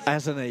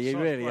 Hasn't he? He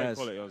really has.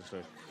 Quality, honestly.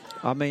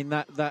 I mean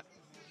that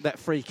that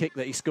free kick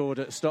that he scored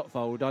at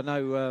Stotfold. I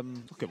know...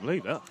 I couldn't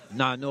believe that.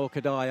 No, nor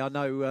could I. I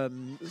know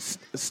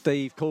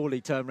Steve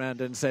Corley turned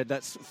around and said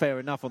that's fair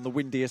enough on the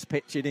windiest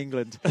pitch in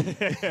England.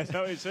 That's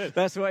what he said.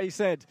 That's what he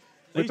said.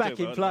 We're back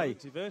in play.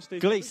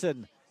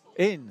 Gleeson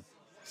in.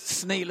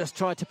 Sneeless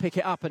tried to pick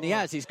it up, and he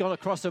has. He's gone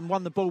across and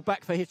won the ball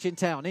back for Hitchin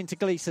Town. Into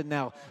Gleeson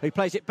now. He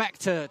plays it back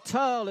to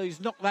Turl, who's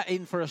knocked that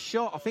in for a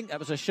shot. I think that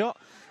was a shot.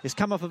 It's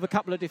come off of a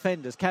couple of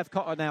defenders. Cav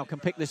Cotter now can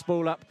pick this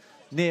ball up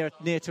near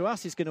to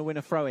us. He's going to win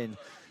a throw-in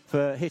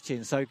for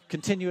Hitchin. So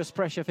continuous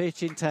pressure for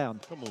Hitchin Town.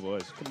 Come on,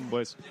 boys. Come on,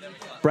 boys.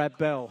 Brad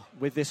Bell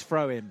with this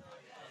throw-in.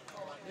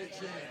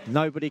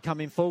 Nobody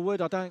coming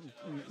forward. I don't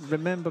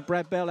remember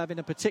Brad Bell having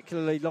a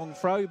particularly long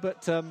throw,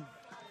 but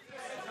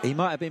he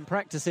might have been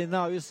practicing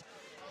those.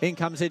 In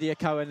comes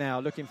Idiakoa now,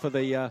 looking for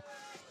the...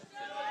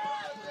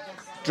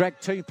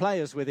 dragged 2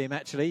 players with him,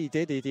 actually. He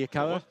did,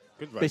 Idiakoa.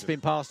 It's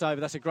been passed over.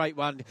 That's a great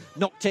one.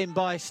 Knocked in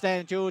by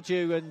Stan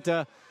Georgiou,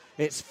 and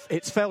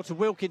it's fell to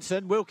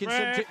Wilkinson.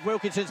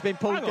 Wilkinson's been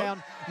pulled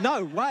down.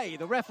 No way.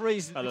 The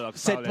referees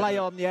said play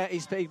on. Yeah,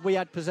 we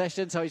had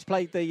possession, so he's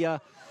played the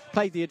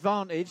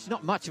advantage.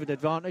 Not much of an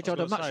advantage. I'd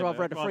have much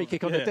rather had a free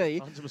kick on the D.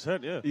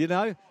 100%, yeah. You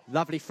know,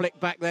 lovely flick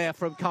back there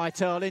from Kai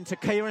Turl into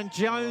Kieran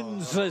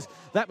Jones.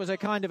 That was a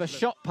kind of a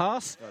shot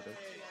pass.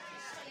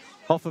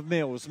 Off of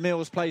Mills.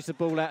 Mills plays the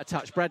ball out of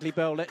touch. Bradley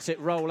Bell lets it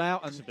roll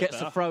out and gets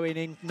the throw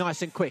in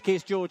nice and quick.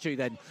 Here's Georgiou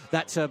then.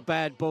 That's a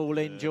bad ball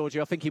in,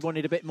 Georgiou. I think he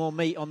wanted a bit more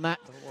meat on that.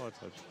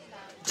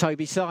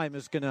 Toby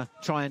Symon's going to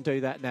try and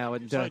do that now.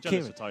 And so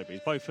jealous of Toby.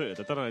 He's both-footed.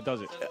 I don't know how he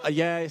does it.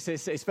 Yeah,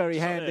 it's very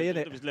handy, isn't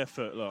it? With his left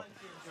foot, look.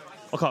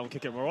 I can't even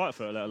kick it with my right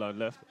foot, let alone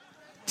left.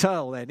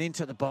 Turl then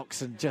into the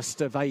box and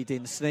just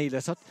evading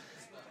Sneeless.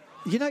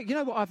 You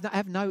know what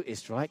I've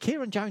noticed, right?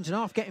 Kieran Jones and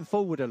half getting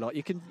forward a lot.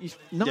 9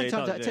 times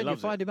out of 10 you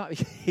find him up.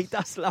 He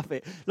does love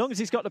it. As long as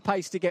he's got the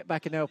pace to get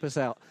back and help us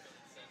out.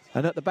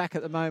 And at the back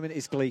at the moment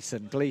is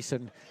Gleeson.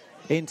 Gleeson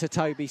into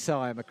Toby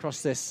Symon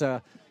across this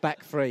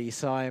back three.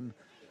 Symon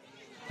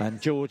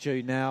and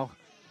Georgiou now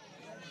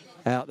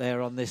out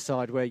there on this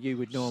side where you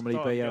would normally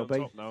be, LB.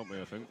 Top now, aren't we,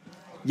 I think?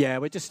 Yeah,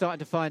 we're just starting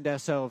to find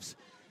ourselves.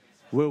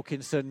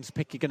 Wilkinson's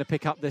going to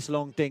pick up this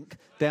long dink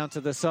down to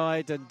the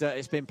side, and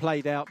it's been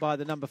played out by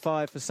the number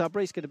 5 for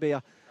Sudbury. It's going to be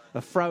a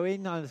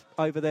throw-in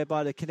over there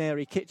by the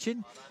Canary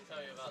Kitchen.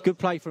 Good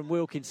play from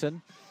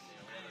Wilkinson.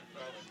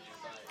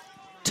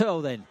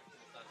 Turl then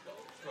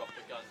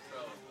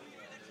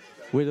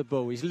with a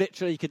ball.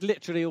 He could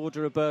literally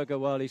order a burger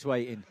while he's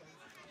waiting.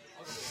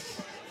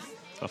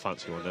 I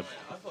fancy one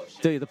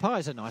then. The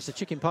pies are nice. The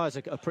chicken pies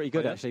are pretty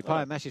good, actually.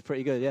 Pie and mash is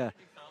pretty good, yeah.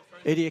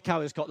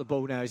 Idiakoa's got the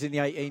ball now. He's in the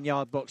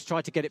 18-yard box.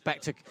 Tried to get it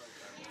back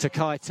to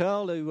Kai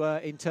Turl, who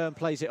in turn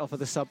plays it off of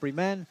the Sudbury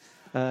man.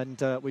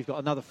 And we've got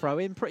another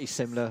throw-in. Pretty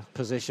similar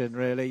position,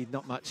 really.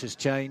 Not much has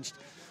changed.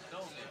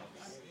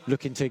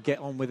 Looking to get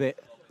on with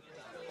it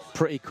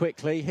pretty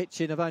quickly.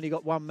 Hitchin have only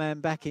got one man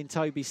back in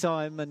Toby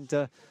Symon,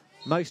 and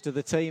most of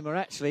the team are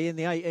actually in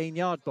the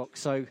 18-yard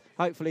box. So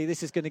hopefully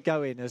this is going to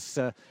go in as...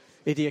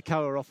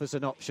 Idiakoa offers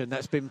an option.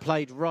 That's been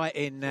played right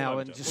in now,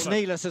 and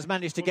Sneeless has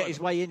managed to get his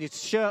way in. His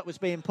shirt was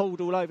being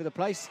pulled all over the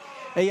place.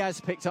 He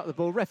has picked up the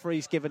ball.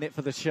 Referee's given it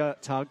for the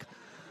shirt tug.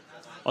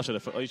 I should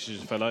have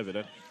just fell over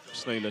then.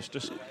 Sneeless,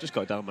 just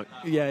go down, mate.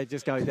 Yeah,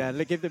 just go down.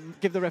 Give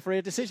the referee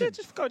a decision. Yeah,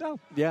 just go down.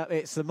 Yeah,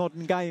 it's the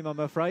modern game, I'm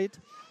afraid.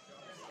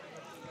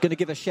 Going to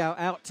give a shout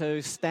out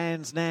to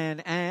Stan's Nan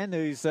Ann,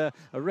 who's a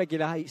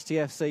regular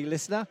HTFC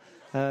listener,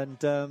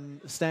 and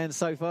Stan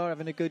so far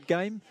having a good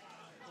game.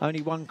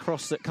 Only one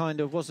cross that kind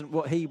of wasn't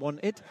what he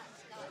wanted.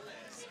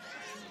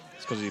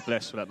 It's because he's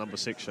blessed with that number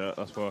 6 shirt,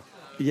 that's why.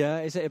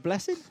 Yeah, is it a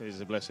blessing? It is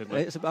a blessing,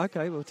 mate.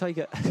 Okay, we'll take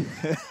it.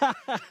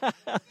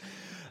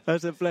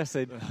 As a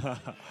blessing.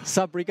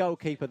 Sudbury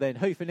goalkeeper then,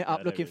 hoofing it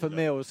up, looking for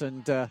Mills,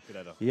 and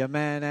your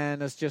man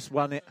Ann has just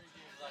won it.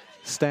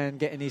 Stan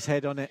getting his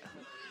head on it.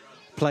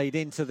 Played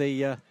into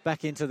the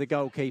back into the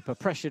goalkeeper,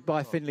 pressured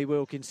by Finlay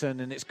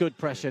Wilkinson, and it's good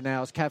pressure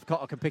now as Cav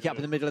Cotter can pick it up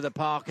in the middle of the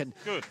park. And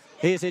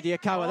here's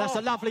Idiakoa. That's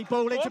a lovely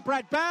ball into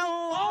Brad Bell.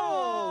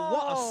 Oh,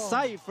 what a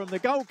save from the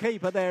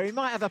goalkeeper there. He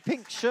might have a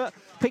pink shirt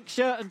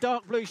and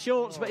dark blue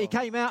shorts, but he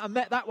came out and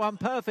met that one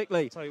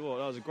perfectly. Tell you what,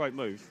 that was a great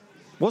move,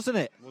 wasn't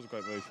it? It was a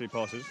great move. 3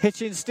 passes.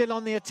 Hitchin still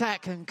on the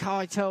attack, and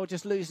Kai Turl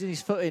just losing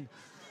his footing.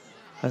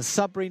 And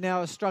Sudbury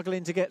now are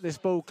struggling to get this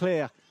ball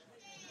clear.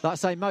 Like I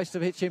say, most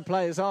of Hitchin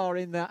players are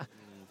in that.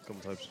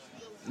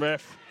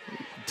 Ref.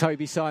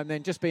 Toby Symon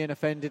then just being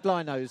offended.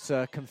 Lino's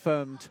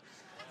confirmed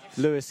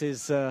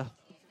Lewis's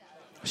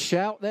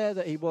shout there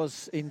that he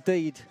was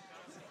indeed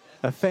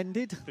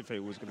offended. I didn't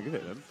think he was going to give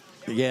it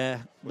then.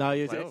 Yeah, no,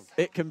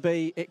 it can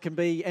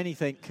be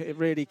anything. It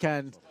really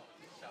can.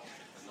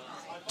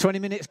 20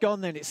 minutes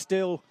gone then. It's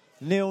still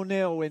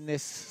 0-0 in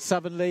this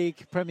Southern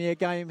League Premier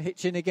game.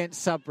 Hitchin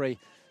against Sudbury.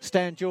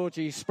 Stan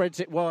Georgiou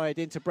spreads it wide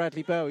into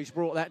Bradley Bell. He's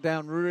brought that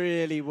down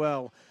really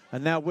well.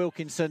 And now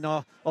Wilkinson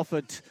are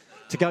offered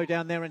to go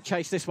down there and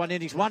chase this one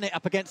in. He's won it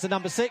up against the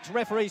number 6.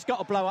 Referee's got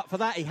to blow up for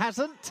that. He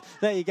hasn't.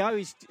 There you go.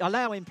 He's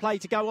allowing play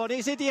to go on.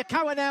 Here's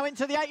Idiakawa now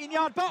into the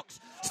 18-yard box.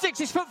 Sticks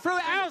his foot through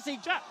it. How's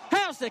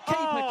the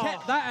keeper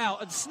kept that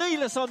out? And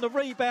Sneeless on the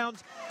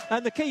rebound.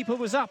 And the keeper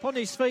was up on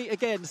his feet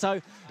again.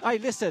 So, hey,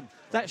 listen,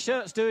 that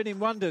shirt's doing him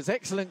wonders.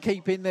 Excellent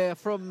keeping there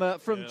from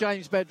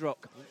James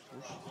Bedrock.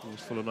 He's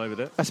falling over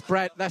there. That's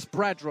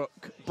Bradrook.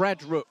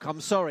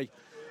 I'm sorry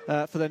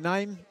for the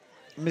name.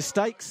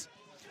 Mistakes.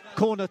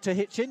 Corner to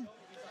Hitchin.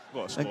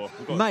 Got a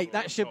score. Mate,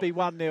 that should be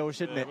 1-0,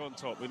 shouldn't it? We're on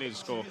top. We need a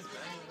score.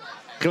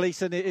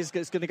 Gleeson is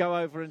going to go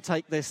over and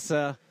take this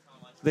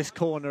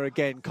corner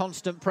again.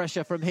 Constant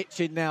pressure from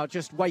Hitchin now,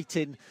 just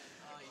waiting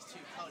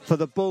for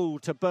the ball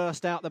to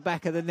burst out the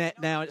back of the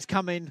net now. It's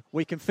coming.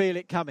 We can feel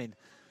it coming.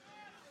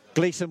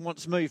 Gleeson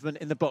wants movement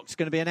in the box. It's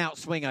going to be an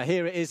outswinger.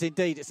 Here it is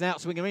indeed. It's an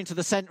outswinger into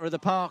the centre of the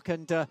park,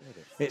 and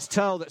it's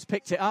Turl that's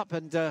picked it up,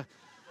 and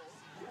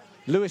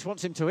Lewis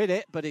wants him to hit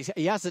it, but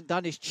he hasn't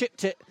done. He's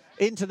chipped it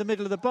into the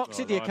middle of the box.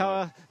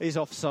 Idiakawa is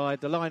offside.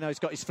 The lino's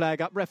got his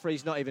flag up.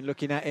 Referee's not even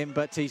looking at him,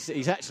 but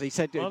he's actually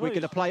said we're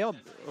going to play on.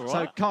 Right.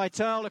 So Kai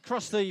Turl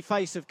across the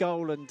face of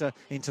goal and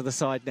into the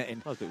side netting.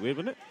 That was a bit weird,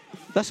 wasn't it?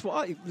 That's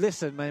what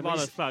listen, man.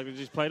 Lino's flag and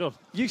just played on.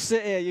 You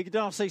sit here, you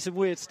can see some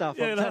weird stuff.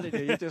 I'm telling you,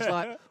 you're just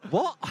like,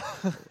 what?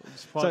 I'm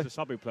surprised the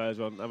Sudbury players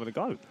weren't having a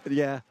go.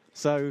 Yeah.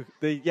 So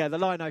the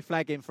lino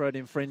flagging for an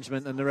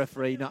infringement and the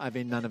referee not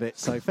having none of it.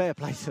 So fair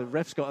play to the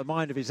ref's got a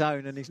mind of his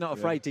own and he's not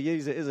afraid to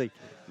use it, is he?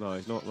 No,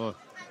 he's not. No.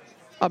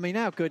 I mean,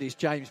 how good is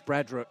James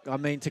Bradrook? I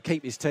mean, to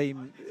keep his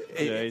team.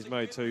 Yeah, he's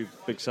made 2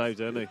 big saves,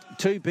 hasn't he?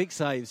 2 big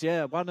saves,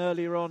 yeah. One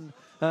earlier on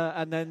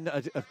and then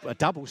a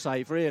double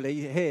save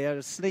really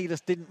here. Sneeless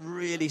didn't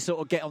really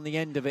sort of get on the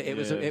end of it.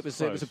 It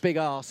was a big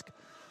ask.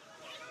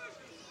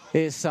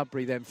 Here's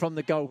Sudbury then from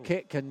the goal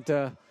kick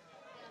and.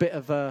 Bit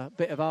of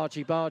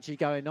argy-bargy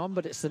going on,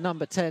 but it's the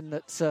number 10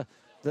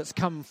 that's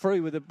come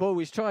through with the ball.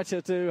 He's tried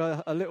to do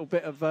a little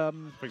bit of... I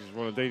think it's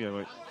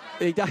Ronaldinho,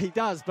 mate. He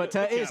does, but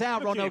here's our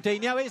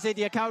Ronaldinho. Here's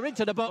Idiakawa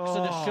into the box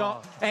and a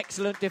shot.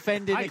 Excellent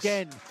defending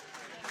again.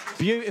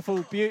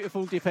 Beautiful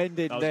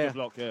defending that was there. A good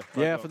block, yeah.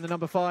 Yeah, from the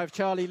number 5,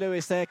 Charlie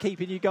Lewis there,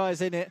 keeping you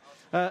guys in it.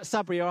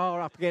 Sudbury are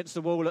up against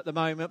the wall at the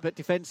moment, but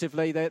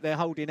defensively they're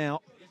holding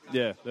out.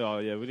 Yeah, they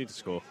are, yeah. We need to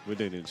score. We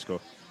do need to score.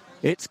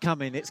 It's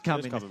coming, It's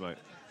coming, mate.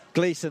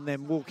 Gleeson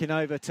then walking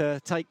over to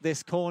take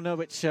this corner,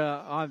 which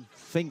I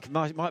think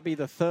might be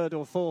the 3rd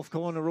or 4th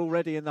corner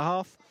already in the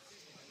half.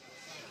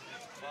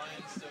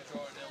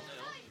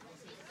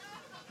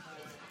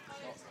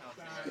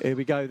 Here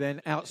we go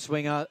then,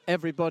 outswinger.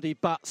 Everybody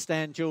but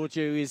Stan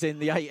Georgiou is in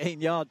the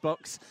 18-yard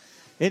box.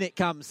 In it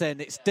comes then.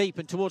 It's deep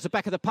and towards the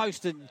back of the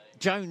post, and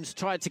Jones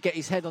tried to get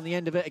his head on the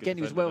end of it. Again,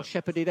 he was well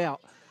shepherded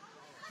out.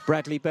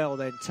 Bradley Bell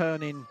then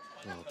turning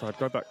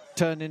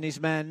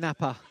his man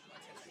Napper.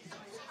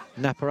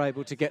 Napper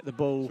able to get the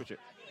ball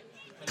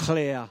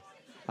clear,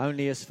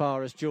 only as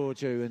far as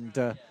Georgiou,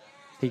 and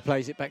he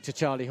plays it back to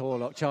Charlie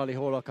Horlock. Charlie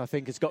Horlock, I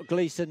think, has got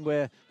Gleeson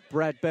where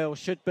Brad Bell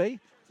should be.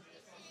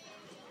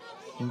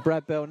 And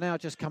Brad Bell now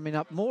just coming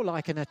up more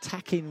like an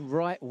attacking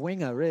right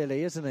winger,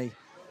 really, isn't he?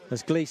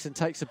 As Gleeson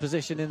takes a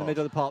position in the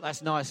middle of the park.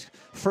 That's nice.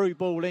 Through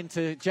ball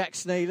into Jack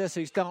Sneeless,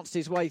 who's danced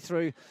his way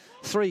through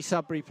 3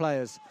 Sudbury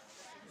players.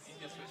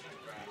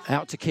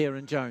 Out to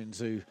Kieran Jones,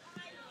 who,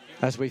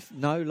 as we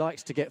know,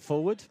 likes to get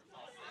forward.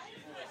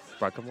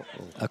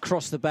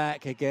 Across the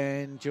back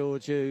again,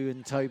 Georgiou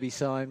and Toby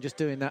Syme just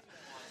doing that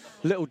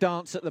little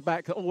dance at the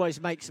back that always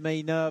makes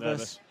me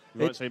nervous.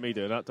 You won't see me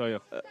doing that, do you?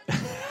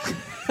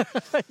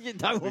 You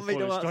don't want me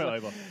to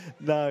answer.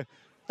 No.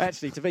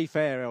 Actually, to be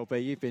fair,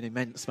 LB, you've been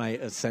immense,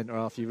 mate, as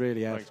centre-half. You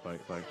really have.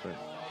 Thanks, mate.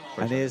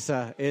 And here's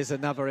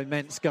another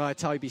immense guy,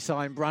 Toby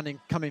Syme,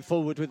 coming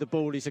forward with the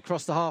ball. He's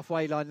across the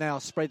halfway line now,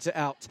 spreads it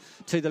out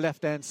to the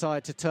left-hand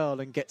side to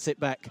Turl and gets it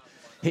back.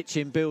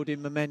 Hitchin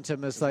building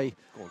momentum as they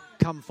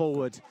come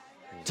forward.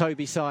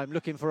 Toby Syme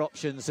looking for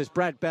options. There's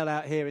Brad Bell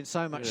out here in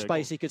so much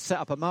space he could set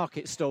up a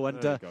market stall.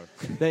 And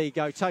there you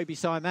go. Toby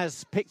Syme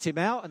has picked him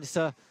out, and it's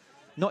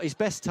not his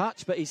best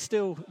touch, but he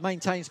still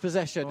maintains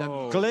possession.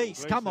 And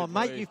Glees, come on,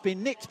 mate. You've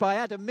been nicked by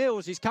Adam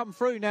Mills. He's come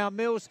through now,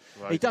 Mills.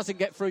 Right. He doesn't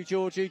get through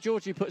Georgiou.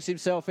 Georgiou puts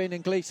himself in,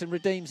 and Gleeson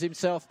redeems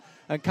himself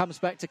and comes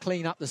back to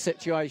clean up the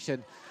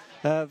situation.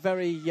 I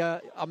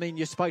mean,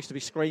 you're supposed to be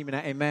screaming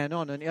at him, man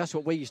on, and that's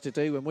what we used to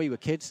do when we were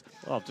kids.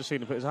 Oh, I've just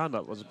seen him put his hand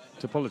up to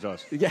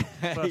apologise. Yeah.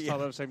 First time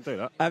I've ever seen him do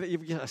that.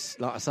 Yes,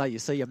 like I say, you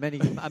see many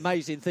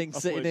amazing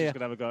things sitting there. I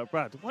thought he was just going to have a go at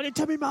Brad. Why didn't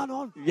you tell me man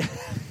on? Yeah.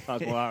 That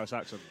was my Irish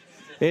accent.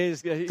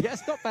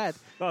 Yes, not bad.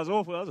 That was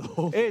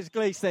awful. Here's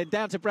Glees then,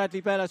 down to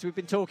Bradley Bell as we've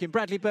been talking.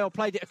 Bradley Bell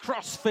played it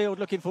across field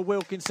looking for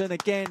Wilkinson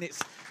again.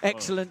 It's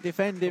excellent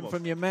defending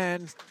from your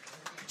man.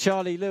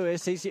 Charlie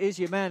Lewis is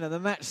your man of the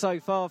match so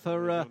far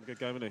for good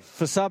game, isn't he?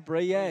 For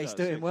Sudbury. Yeah, he's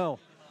doing well.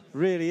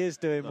 Really is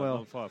doing well.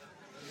 Number 5.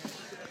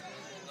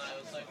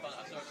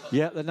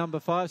 Yeah, the number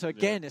 5. So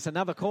again, it's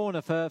another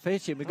corner for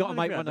Hitchin. We've got to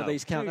make one of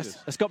these count.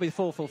 It's got to be the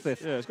 4th or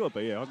 5th. Yeah, it's got to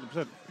be. Yeah,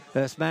 100%.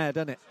 That's mad,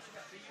 isn't it?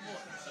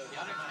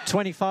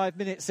 25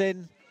 minutes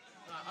in.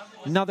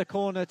 Another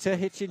corner to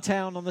Hitchin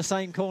Town on the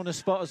same corner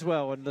spot as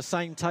well, and the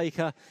same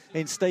taker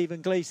in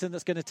Stephen Gleeson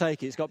that's going to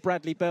take it. It's got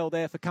Bradley Bell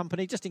there for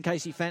company, just in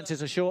case he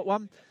fancies a short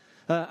one.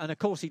 And of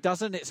course he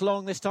doesn't. It's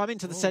long this time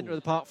into the centre of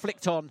the park,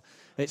 flicked on.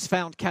 It's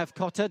found Cav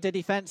Cotter. Did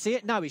he fancy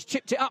it? No, he's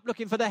chipped it up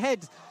looking for the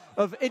head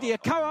of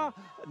Idiakoa.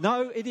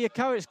 No,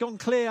 Idiakoa, it's gone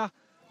clear.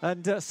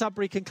 And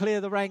Sudbury can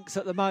clear the ranks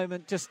at the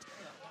moment. Just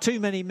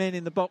too many men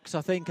in the box,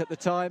 I think, at the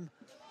time.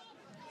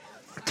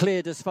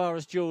 Cleared as far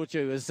as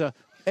Georgiou, as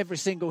every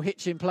single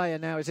Hitchin player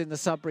now is in the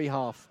Sudbury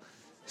half.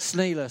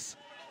 Sneeless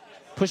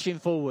pushing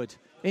forward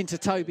into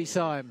Toby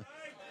Syme.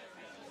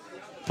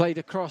 Played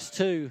across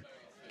to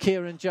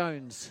Kieran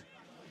Jones.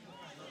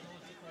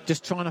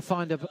 Just trying to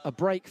find a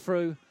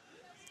breakthrough.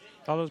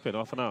 Oh, it's been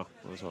half an hour.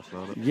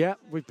 Yeah,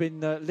 we've been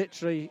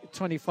literally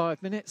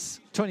 26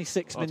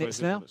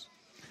 minutes now.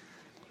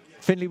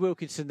 Finley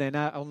Wilkinson then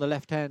out on the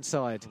left-hand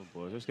side. Oh,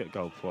 boy, let's get a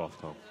goal before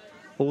half time.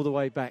 All the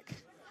way back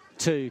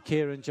to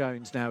Kieran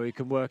Jones now, who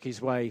can work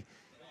his way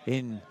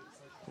in.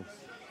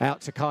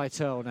 Out to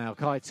Keitel now.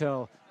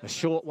 Keitel, a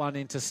short one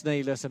into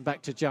Sneeless and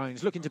back to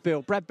Jones. Looking to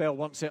Bill. Brad Bell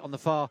wants it on the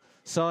far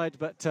side,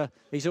 but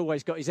he's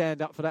always got his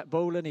hand up for that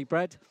ball, hasn't he,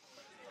 Brad?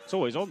 It's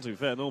always on, to be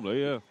fair,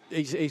 normally, yeah.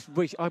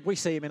 We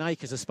see him in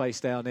acres of space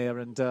down here,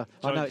 and I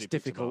know it's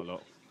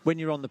difficult. When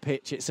you're on the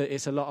pitch, it's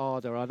a lot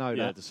harder, I know that.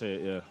 Yeah, to see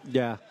it, yeah.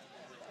 Yeah.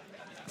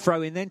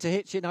 Throw in then to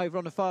Hitchin over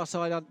on the far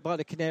side by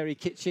the Canary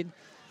Kitchen.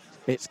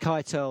 It's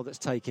Keitel that's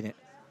taking it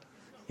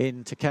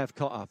into Cav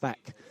Cotter,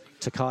 back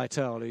to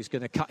Keitel, who's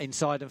going to cut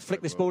inside and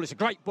flick this ball. It's a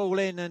great ball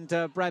in,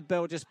 and Brad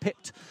Bell just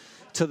pipped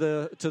to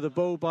the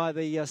ball by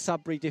the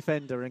Sudbury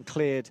defender and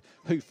cleared,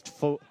 hoofed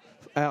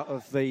out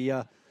of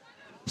the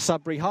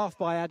Sudbury half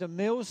by Adam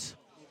Mills.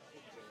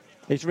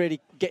 He's really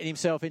getting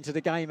himself into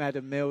the game,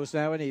 Adam Mills,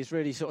 now, and he's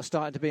really sort of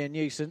starting to be a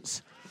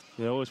nuisance.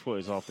 Yeah, I always thought he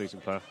was a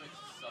half-decent player.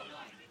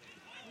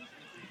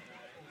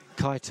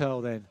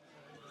 Keitel then,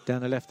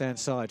 down the left-hand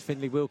side.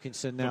 Finley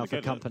Wilkinson now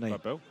for company.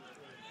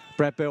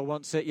 Brad Bell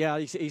wants it. Yeah,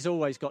 he's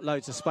always got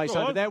loads of space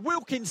over there.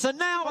 Wilkinson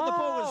now, and the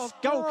ball.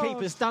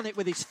 Goalkeeper's done it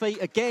with his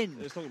feet again.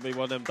 It's not going to be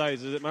one of them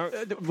days, is it,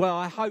 Marek? Well,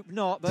 I hope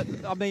not. But,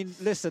 I mean,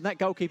 listen, that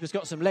goalkeeper's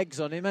got some legs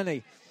on him, hasn't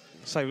he?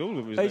 Saved all of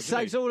them with his legs. He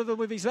saves all of them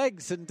with his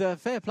legs, and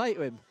fair play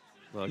to him.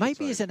 Well,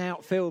 maybe he's an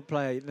outfield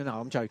player. No,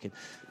 I'm joking.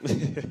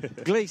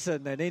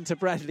 Gleeson then into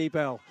Bradley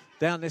Bell.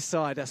 Down this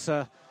side, that's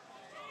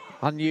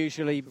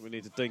unusually... We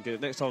need to dink it.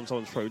 Next time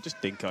someone's through,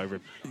 just dink over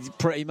him.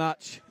 Pretty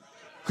much.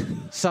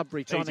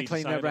 Sudbury trying to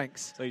clean their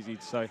ranks. It's easy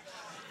to say.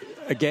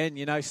 Again,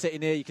 you know,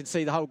 sitting here, you can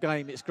see the whole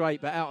game. It's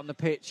great, but out on the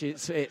pitch,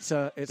 it's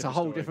a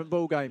whole different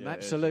ball game. Yeah,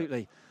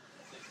 absolutely.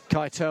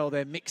 Keitel,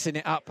 they're mixing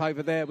it up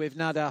over there with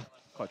Nada.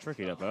 Quite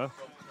tricky, that player.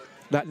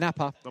 That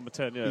Napa. Number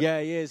 10, yeah.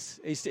 Yeah, he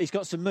is. He's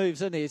got some moves,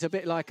 hasn't he? He's a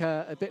bit like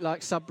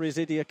Sudbury's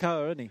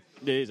Idiakoa, isn't he?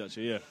 Yeah, he is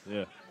actually.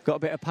 Yeah. Got a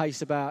bit of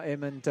pace about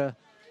him and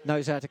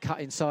knows how to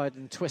cut inside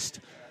and twist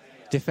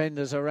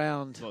defenders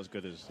around. Not as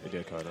good as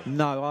Idiakoa, though.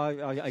 No,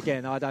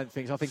 I don't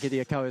think so. I think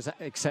Idiakoa is an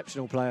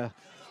exceptional player.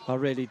 I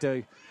really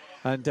do.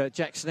 And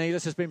Jack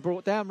Sneeless has been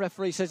brought down.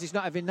 Referee says he's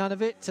not having none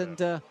of it,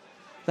 and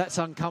that's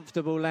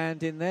uncomfortable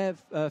landing there.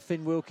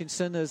 Finn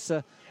Wilkinson has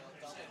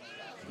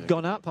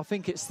gone up. I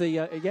think it's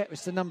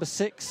it's the number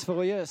 6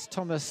 for you. It's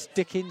Thomas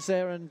Dickens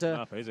there and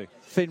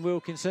Finn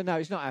Wilkinson. No,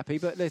 he's not happy,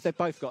 but they've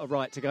both got a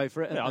right to go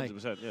for it. Yeah,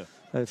 100%.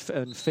 Yeah.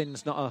 And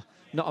Finn's not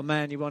a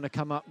man you want to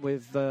come up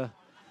with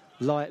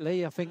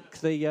lightly. I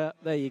think there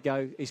you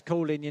go. He's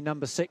calling your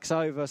number 6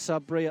 over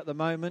Sudbury at the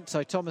moment.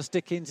 So Thomas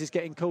Dickens is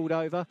getting called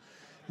over.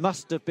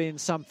 Must have been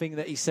something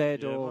that he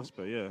said or must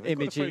be, yeah.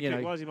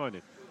 Imaging. Why is he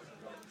minding?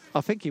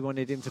 I think he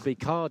wanted him to be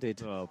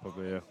carded. Oh,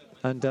 probably, yeah.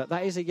 And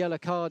that is a yellow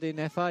card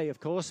in FA, of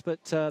course,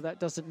 but that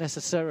doesn't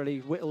necessarily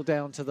whittle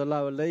down to the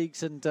lower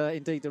leagues. And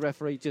indeed, the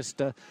referee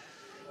just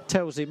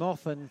tells him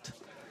off, and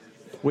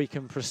we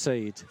can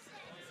proceed.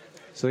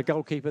 So the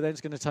goalkeeper then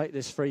is going to take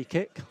this free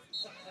kick.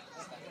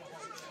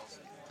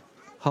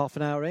 Half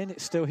an hour in,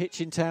 it's still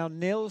Hitchin Town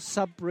 0,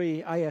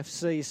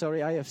 AFC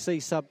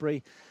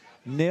Sudbury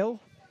 0.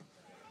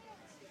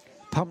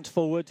 Pumped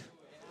forward.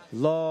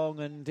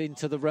 Long and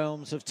into the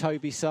realms of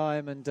Toby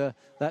Syme, and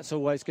that's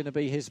always going to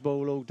be his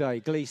ball all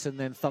day. Gleeson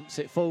then thumps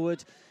it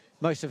forward.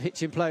 Most of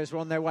Hitchin players were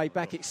on their way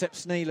back except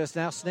Sneeless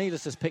now.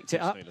 Sneeless has picked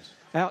it up.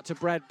 Out to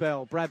Brad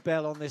Bell. Brad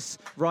Bell on this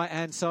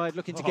right-hand side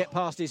looking to get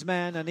past his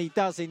man, and he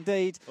does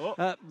indeed.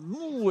 I'll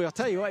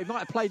tell you what, he might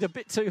have played a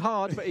bit too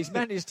hard, but he's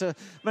managed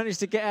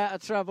to get out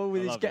of trouble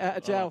with his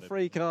get-out-of-jail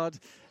free card.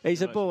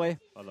 He's a boy.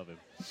 I love him.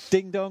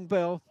 Ding Dong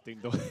Bell. Ding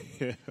Dong,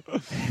 yeah.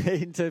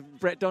 Into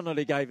Brett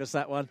Donnelly gave us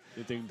that one.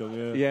 The Ding Dong,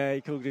 yeah. Yeah,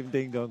 he called him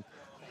Ding Dong.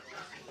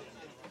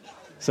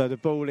 So the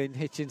ball in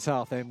Hitchin's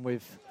half then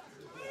with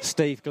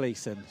Steve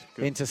Gleeson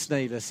into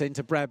Sneeless,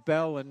 into Brad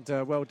Bell, and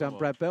well done,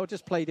 Brad Bell.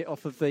 Just played it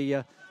off of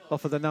the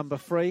number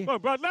 3. Oh,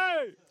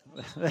 Bradley!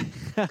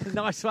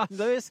 Nice one,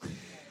 Lewis.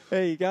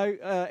 There you go,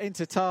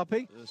 into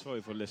Tarpey.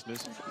 Sorry for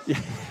listeners.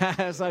 Yeah,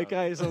 it's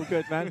okay. It's all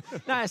good, man.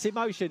 No, it's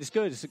emotion. It's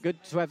good. It's good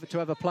to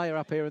have a player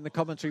up here in the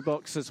commentary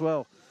box as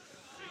well.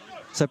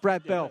 So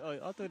Brad Bell.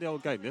 I'll do the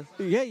old game, yeah.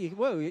 Yeah,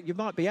 you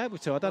might be able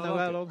to. I don't know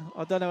how long.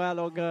 I don't know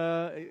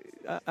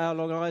how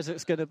long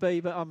Isaac's going to be,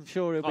 but I'm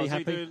sure he'll be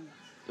happy.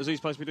 Is he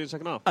supposed to be doing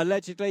second half?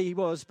 Allegedly he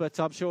was, but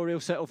I'm sure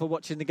he'll settle for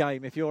watching the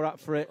game. If you're up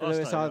for it,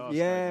 Lewis,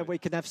 we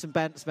can have some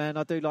bants, man.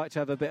 I do like to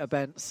have a bit of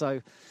bants,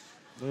 so.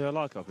 Yeah, I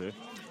like up here.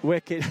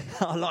 Wicked.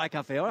 I like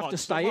up here. I have to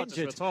stay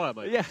injured. Just retire,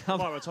 mate. Yeah, I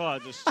might retire,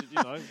 just,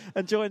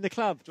 and join the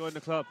club. Join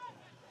the club.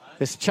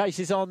 This chase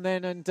is on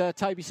then, and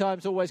Toby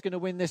Syme's always going to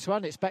win this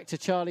one. It's back to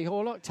Charlie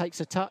Horlock, takes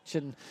a touch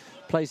and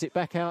plays it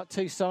back out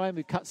to Syme,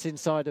 who cuts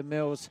inside and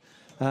Mills.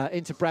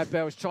 Into Brad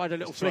Bell's, tried a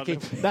little flicking.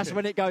 That's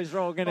when it goes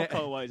wrong, isn't it? I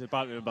can't wait to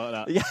banter him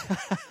about that.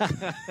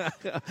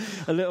 Yeah,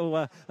 a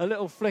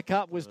little flick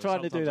up was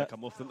trying to do that. They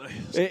come off, don't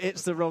they?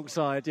 It's the wrong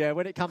side. Yeah,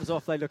 when it comes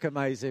off, they look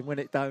amazing. When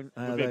it don't,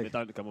 they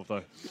don't come off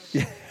though.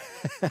 Yeah,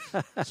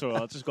 sorry,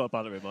 I just got to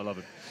banter him. I love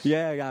him.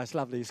 Yeah, it's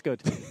lovely. It's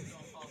good.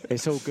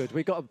 It's all good.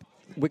 We got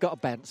a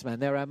bants, man.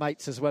 They're our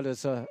mates as well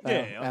as our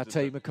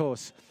team, of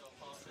course.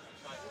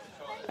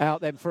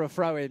 Out then for a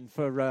throw-in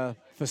for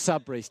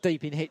Sudbury. It's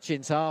deep in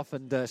Hitchin's half,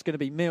 and it's going to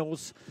be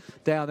Mills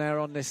down there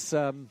on this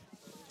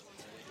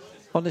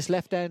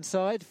left-hand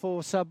side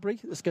for Sudbury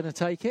that's going to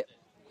take it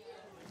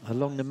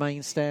along the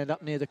main stand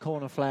up near the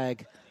corner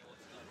flag.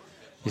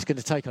 He's going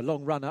to take a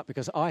long run up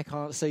because I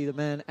can't see the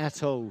man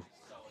at all,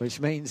 which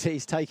means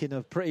he's taking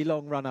a pretty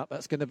long run up.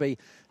 That's going to be,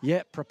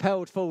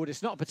 propelled forward.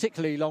 It's not a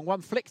particularly long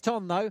one. Flicked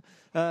on, though,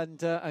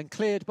 and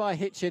cleared by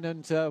Hitchin,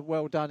 and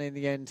well done in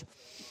the end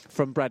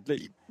from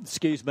Bradley.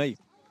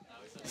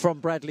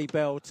 From Bradley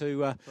Bell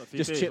to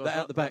just chip that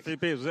out the back. A few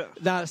beers, was it?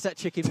 No, it's that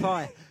chicken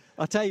pie.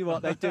 I'll tell you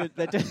what,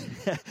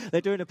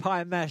 they're doing a pie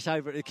and mash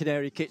over at the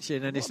Canary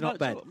Kitchen, and it's not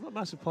bad. I'm not a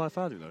massive pie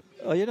fan, you know.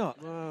 Oh, you're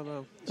not?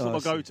 No. It's not my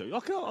go-to.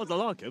 I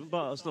like him,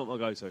 but it's not my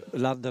go-to.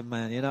 London,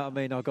 man, you know what I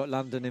mean? I've got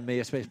London in me,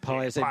 especially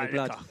pie is in my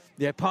blood.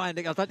 Yeah, pie and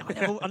liquor.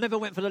 I never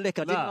went for the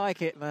liquor. I didn't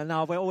like it, man.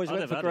 No, I always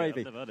went for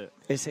gravy. I've never had it.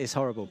 It's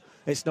horrible.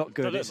 It's not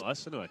good. It's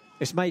nice, anyway.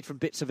 It's made from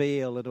bits of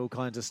eel and all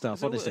kinds of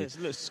stuff, honestly. It's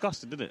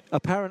disgusting, isn't it?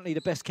 Apparently,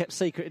 the best-kept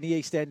secret in the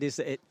East End is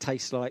that it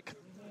tastes like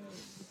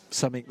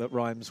something that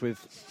rhymes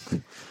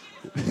with...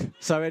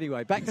 So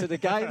anyway, back to the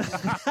game.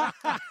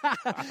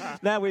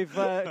 Now we've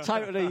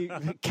totally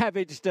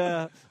cabbaged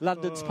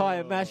London's pie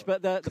and mash,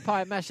 but the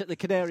pie and mash at the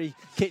Canary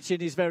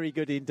Kitchen is very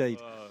good indeed.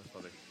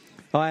 Funny.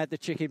 I had the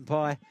chicken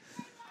pie.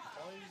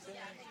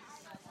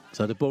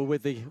 So the ball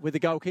with the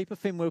goalkeeper.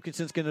 Finn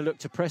Wilkinson's going to look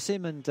to press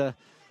him and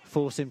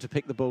force him to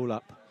pick the ball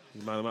up.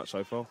 He's man of the match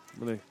so far,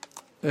 isn't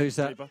he? Who's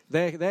that? Keeper.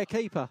 Their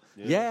keeper.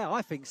 Yeah,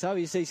 I think so.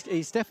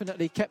 He's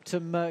definitely kept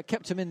him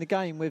in the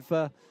game with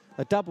a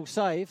double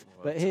save.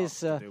 But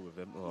here's deal with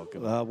him.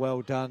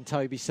 well done,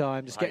 Toby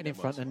Syme, just getting in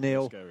front of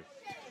Neil.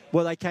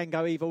 Well, they can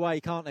go either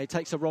way, can't they? It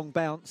takes a wrong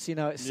bounce, you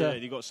know. It's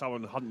you got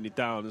someone hunting you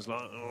down. It's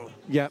like,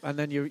 yeah, and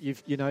then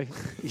you've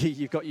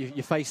got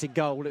you're facing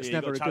goal. It's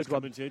never a good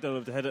one. You don't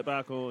have to head it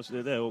back, or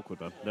they're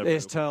awkward, man.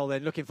 There's Turl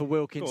then looking for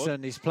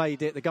Wilkinson. He's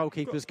played it. The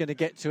goalkeeper's going to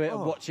get to it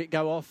and watch it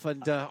go off.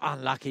 And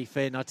unlucky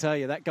Finn, I tell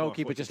you, that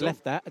goalkeeper just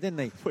left that, didn't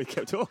he? He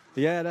kept it off.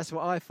 Yeah, that's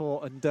what I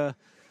thought. And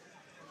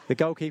the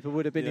goalkeeper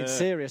would have been in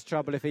serious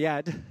trouble if he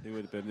had. He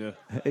would have been,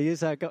 yeah. He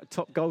is our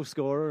top goal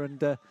scorer,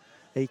 and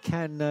he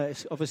can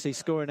obviously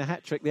scoring a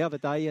hat-trick the other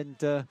day,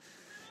 and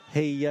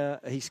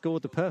he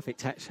scored the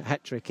perfect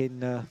hat-trick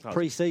in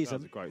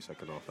pre-season. That was a great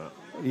second half, that.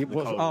 It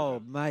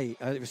was, mate,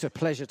 it was a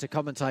pleasure to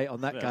commentate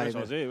on that game. I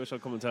was here. I wish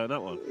I'd commentated on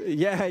that one.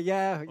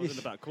 Yeah. I was in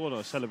the back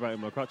corner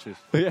celebrating my crutches.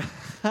 Yeah.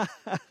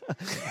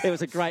 It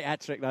was a great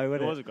hat-trick, though,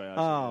 wasn't it? It was a great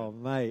hat-trick. Oh,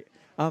 mate,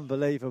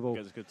 unbelievable.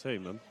 It's a good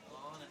team, man.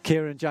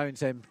 Kieran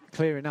Jones then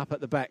clearing up at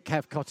the back.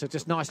 Cav Cotter,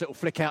 just nice little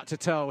flick out to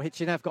Turl.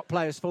 Hitchin have got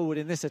players forward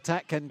in this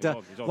attack, and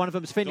one of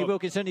them's Finley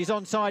Wilkinson. He's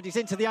onside. He's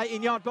into the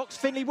 18-yard box.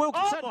 Finley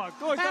Wilkinson. Oh, my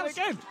God, he's done it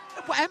again.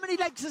 How many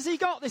legs has he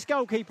got, this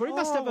goalkeeper? He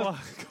must have a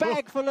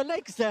bag full of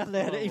legs down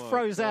there that he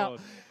throws out.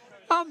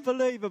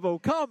 Unbelievable.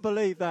 Can't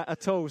believe that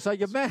at all. So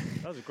your man...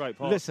 That was a great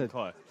pass. Listen,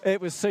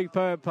 it was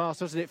superb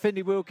pass, wasn't it?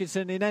 Finley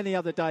Wilkinson in any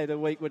other day of the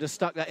week would have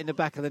stuck that in the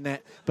back of the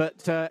net,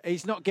 but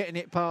he's not getting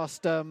it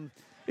past...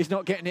 he's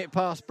not getting it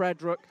past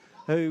Bradrook,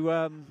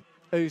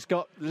 who's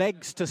got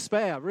legs to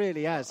spare,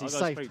 really has. He's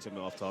safe. I'll go speak to him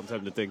at half-time, tell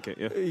him to dink it,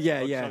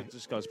 yeah?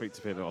 Just go speak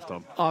to him at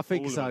half-time. I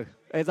think so.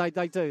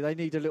 They do. They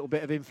need a little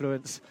bit of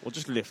influence. Or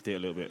just lift it a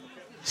little bit.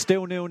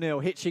 Still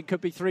 0-0. Hitchin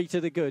could be 3 to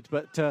the good,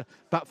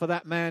 but for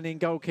that man in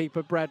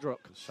goalkeeper, Bradrook.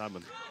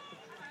 Salmon.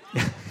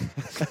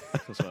 That's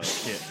like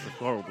a kit. A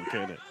horrible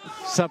kit, isn't it?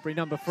 Sudbury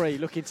number 3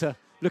 looking to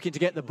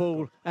get the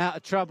ball out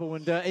of trouble,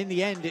 and in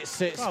the end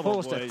it's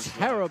forced a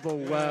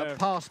terrible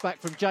pass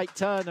back from Jake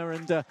Turner,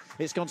 and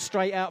it's gone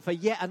straight out for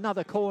yet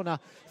another corner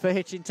for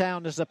Hitchin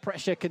Town as the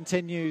pressure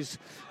continues,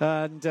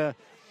 and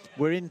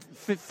we're in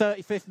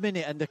 35th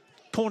minute and the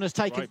corner's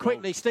taken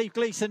quickly. Steve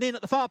Gleeson in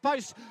at the far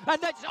post, and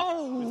that's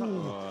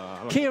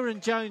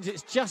Kieran Jones.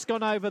 It's just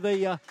gone over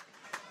the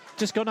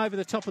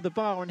top of the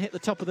bar and hit the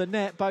top of the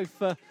net.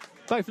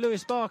 Both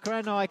Lewis Barker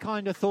and I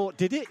kind of thought,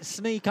 did it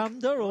sneak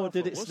under or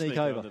did it sneak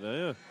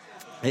over?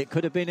 It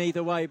could have been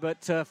either way,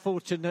 but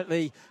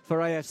fortunately for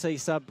AFC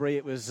Sudbury,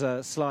 it was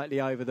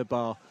slightly over the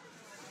bar.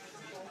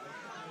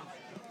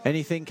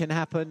 Anything can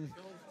happen.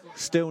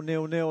 Still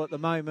 0-0 at the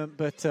moment,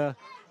 but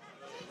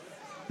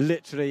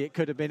literally it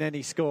could have been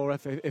any score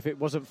if it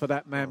wasn't for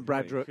that man,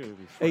 Bradbrook.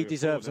 He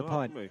deserves a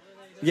pint.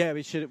 Yeah,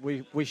 we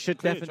should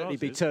definitely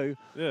be 2.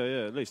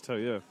 Yeah, at least 2,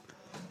 yeah.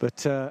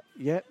 But,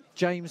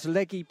 James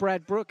Leggy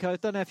Bradbrook. I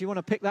don't know if you want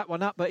to pick that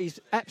one up, but he's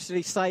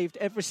actually saved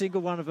every single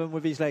one of them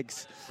with his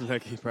legs.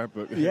 Leggy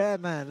Bradbrook. Yeah,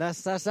 man,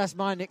 that's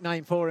my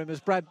nickname for him,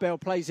 as Brad Bell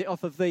plays it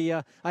off of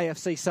the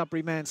AFC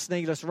Sudbury man,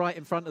 Sneelis, right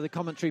in front of the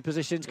commentary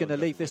position. He's going to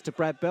leave this to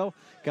Brad Bell.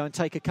 Go and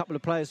take a couple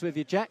of players with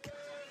you, Jack.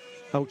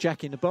 Oh,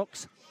 Jack in the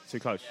box. Too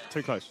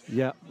close.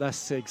 Yeah,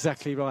 that's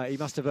exactly right. He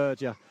must have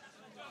heard you.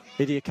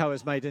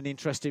 Idiakoa's made an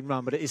interesting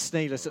run, but it is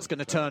Sneelis that's going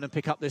to turn and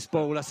pick up this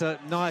ball. That's a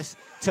nice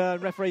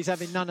turn. Referee's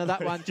having none of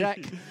that one, Jack.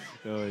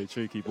 Oh, you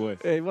cheeky boy.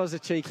 He was a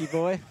cheeky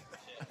boy.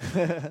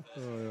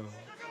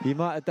 You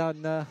might have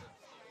done... I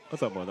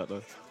don't mind that,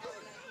 though.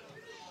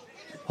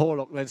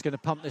 Horlock then's going to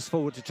pump this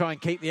forward to try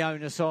and keep the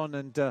onus on.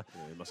 And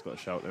he must have got a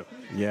shout there.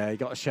 Yeah, he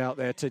got a shout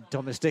there to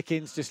Thomas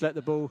Dickens. Just let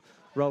the ball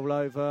roll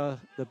over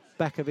the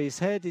back of his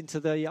head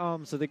into the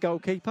arms of the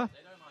goalkeeper.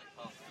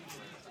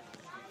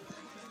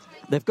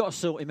 They've got to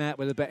sort him out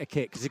with a better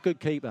kick. He's a good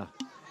keeper.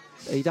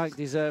 He don't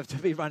deserve to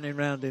be running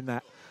around in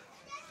that.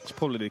 It's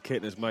probably the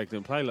kit that's making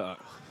him play like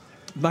that.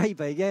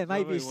 Maybe, yeah.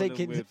 Maybe he's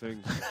thinking...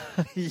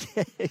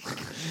 Yeah,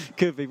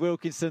 could be.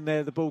 Wilkinson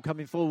there, the ball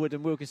coming forward,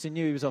 and Wilkinson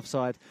knew he was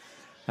offside.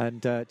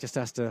 And just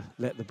has to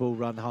let the ball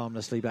run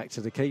harmlessly back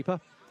to the keeper.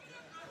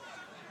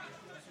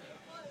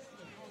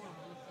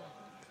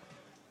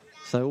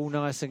 So all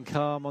nice and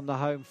calm on the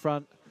home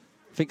front.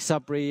 I think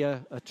Sudbury are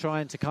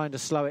trying to kind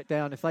of slow it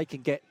down. If they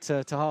can get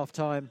to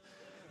half-time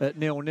at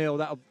 0-0,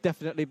 that'll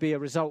definitely be a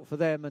result for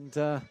them. And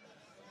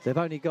they've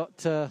only got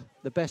the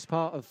best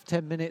part of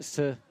 10 minutes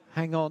to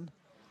hang on.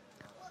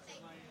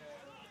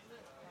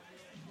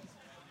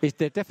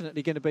 They're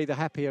definitely going to be the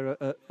happier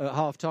at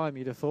half-time,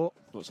 you'd have thought.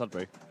 What,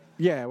 Sudbury?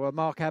 Yeah, well,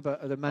 Mark Abbott,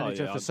 the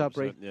manager for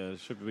Sudbury. Yeah,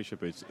 we should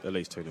be at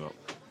least 2-0 up.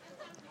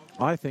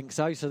 I think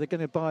so. So they're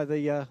going to buy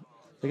they're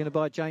going to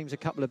buy James a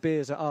couple of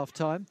beers at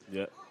half-time.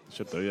 Yeah.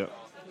 Should do, yeah.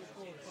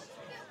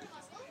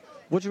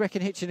 What do you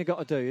reckon Hitchin have got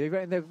to do? You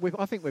reckon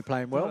I think we're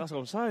playing well. That's what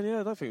I'm saying, yeah.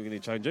 I don't think we're going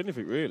to change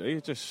anything,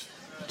 really. Just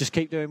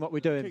keep doing what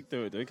we're doing. Keep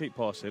doing it, keep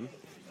passing.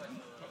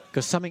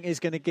 Because something is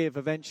going to give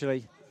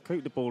eventually.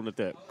 Keep the ball in the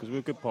depth, because we're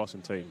a good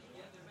passing team.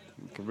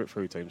 We can rip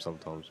through teams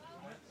sometimes.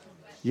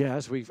 Yeah,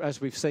 as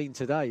we've seen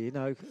today, you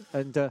know.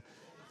 And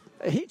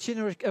Hitchin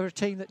are a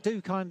team that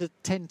do kind of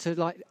tend to,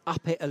 like,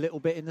 up it a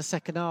little bit in the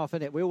second half,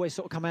 innit? We always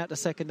sort of come out the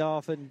second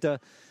half and...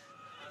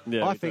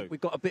 Yeah, I think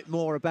we've got a bit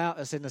more about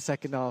us in the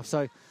second half.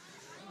 So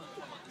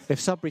if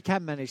Sudbury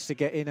can manage to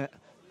get in at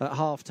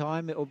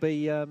half-time, it'll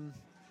be a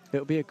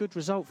good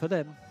result for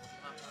them.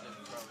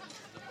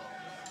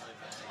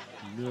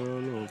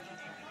 No.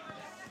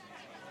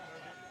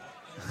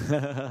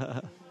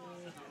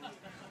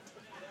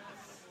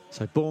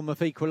 So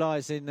Bournemouth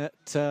equalising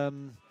at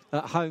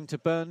home to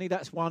Burnley.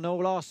 That's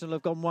 1-1. Arsenal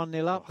have gone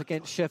 1-0 up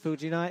against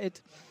Sheffield United.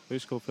 Who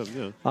scored for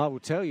them? Yeah. I will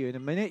tell you in a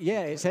minute.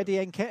 Yeah, it's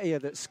Eddie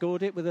Nketiah that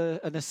scored it with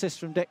an assist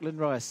from Declan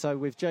Rice. So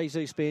with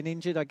Jesus being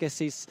injured, I guess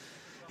he's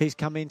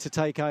come in to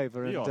take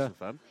over. Are you Arsenal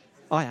fan?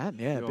 I am,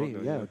 yeah.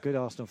 A good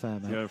Arsenal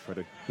fan, man. Yeah,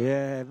 Freddie.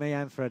 Yeah, me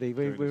and Freddie.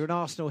 We're an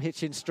Arsenal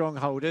Hitchin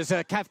strongholders.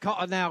 Cav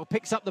Cotter now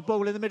picks up the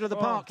ball in the middle of the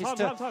park. Time.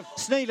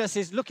 Sneelis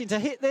is looking to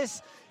hit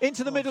this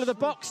into the middle of the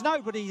box.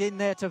 Nobody in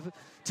there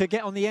to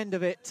get on the end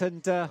of it.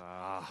 And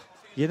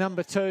your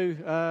number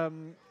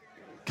 2,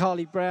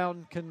 Carly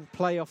Brown, can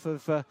play off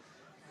of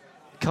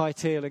Kai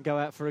Teal and go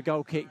out for a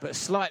goal kick, but a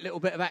slight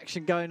little bit of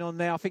action going on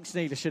there. I think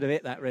Sneelis should have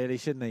hit that, really,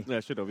 shouldn't he? Yeah,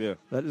 should have, yeah.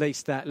 At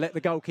least that. Let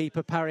the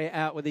goalkeeper parry it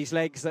out with his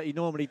legs that he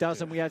normally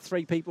does, and we had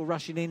 3 people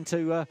rushing in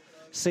to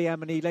see how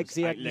many legs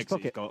he had in his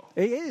pocket.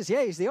 He is,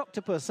 yeah, he's the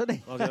octopus, isn't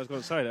he? I was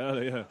going to say that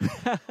earlier,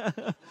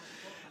 yeah.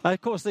 Of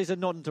course, these are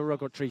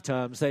non-derogatory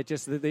terms. They're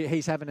just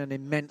he's having an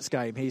immense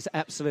game. He's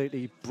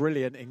absolutely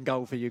brilliant in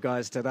goal for you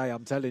guys today,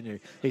 I'm telling you.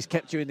 He's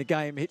kept you in the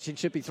game. Hitchin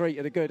should be 3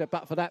 to the good,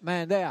 but for that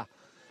man there.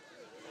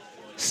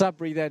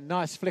 Sudbury then,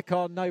 nice flick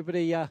on.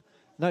 Nobody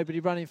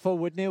running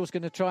forward. Neil's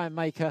going to try and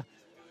make a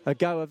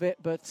go of it,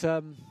 but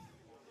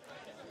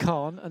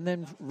can't, and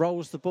then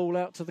rolls the ball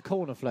out to the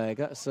corner flag.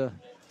 That's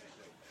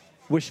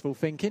wishful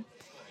thinking.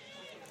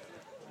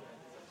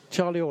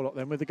 Charlie Orlock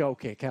then with the goal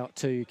kick out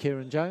to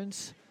Kieran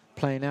Jones,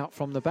 playing out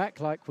from the back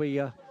like we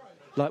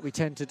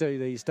tend to do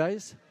these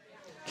days.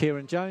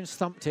 Kieran Jones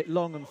thumped it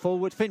long and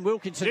forward. Finn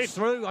Wilkinson's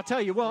through. I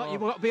tell you what,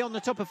 you've got to be on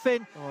the top of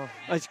Finn.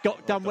 He's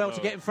done well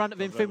to get in front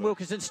of him. Finn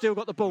Wilkinson's still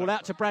got the ball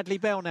out to Bradley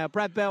Bell now.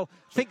 Brad Bell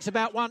thinks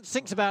about once,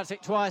 thinks about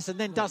it twice, and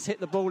then does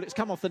hit the ball. It's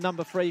come off the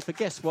number 3 for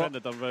guess what?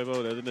 Fender done very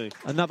well there, didn't he?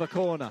 Another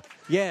corner.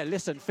 Yeah,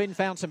 listen, Finn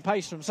found some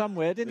pace from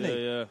somewhere, didn't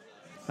he? Yeah.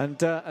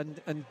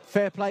 And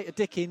fair play to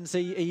Dickens.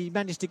 He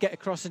managed to get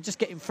across and just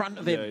get in front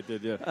of him. Yeah, he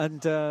did, yeah.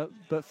 And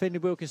but Finlay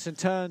Wilkinson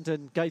turned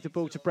and gave the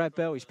ball to Brad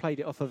Bell. He's played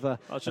it off of a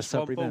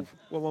Sudbury man.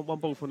 One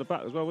ball from the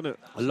back as well, wasn't it?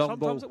 A long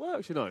Sometimes ball. it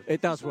works, you know.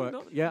 It does work.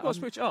 Yeah, You've got to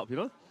switch it up, you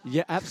know.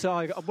 Yeah,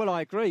 absolutely. Well,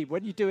 I agree.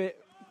 When you do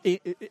it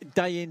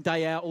day in,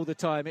 day out, all the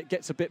time, it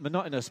gets a bit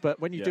monotonous. But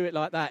when you do it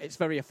like that, it's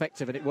very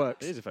effective and it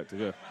works. It is effective,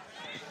 yeah.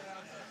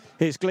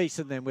 Here's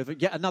Gleeson then with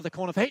yet another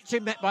corner for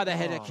Hitchin, met by the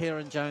header,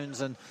 Kieran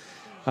Jones, and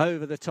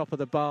over the top of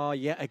the bar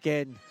yet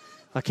again.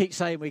 I keep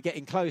saying we're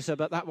getting closer,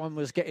 but that one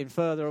was getting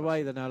further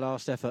away than our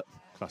last effort.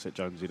 Classic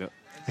Jones, isn't it?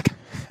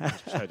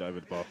 Head over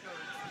the bar.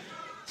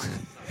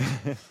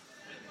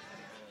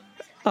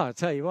 I'll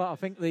tell you what, I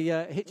think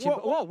the Hitchin...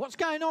 Whoa, what's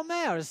going on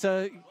there?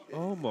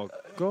 Oh, my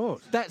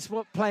God. That's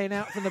what playing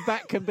out from the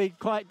back can be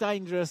quite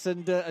dangerous,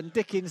 and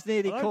Dickens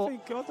nearly caught... I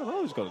don't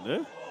know who's got in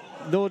there.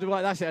 Nor do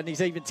I. That's it. And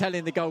he's even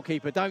telling the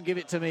goalkeeper, don't give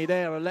it to me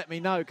there or let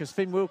me know, because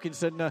Finn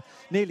Wilkinson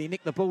nearly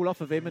nicked the ball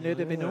off of him and he'd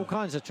have been in all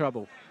kinds of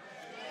trouble.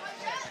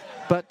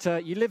 But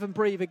you live and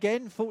breathe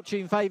again.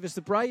 Fortune favours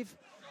the brave.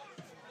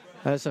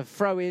 As a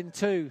throw in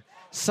to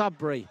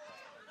Sudbury.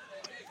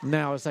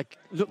 Now as they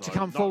look to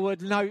come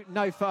forward,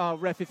 no foul.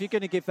 Ref, if you're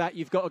going to give that,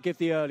 you've got to give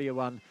the earlier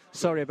one.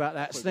 Sorry about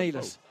that.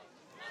 Sneeless.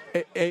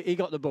 He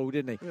got the ball,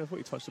 didn't he? Yeah, I thought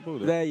he touched the ball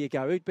there. There you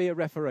go. Who'd be a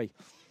referee?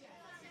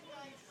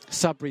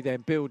 Sudbury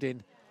then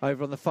building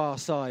over on the far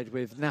side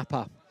with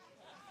Napa.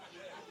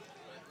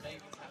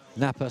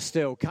 Napa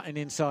still cutting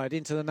inside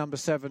into the number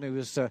 7 who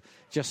was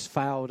just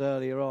fouled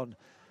earlier on.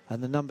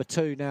 And the number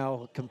 2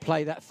 now can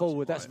play that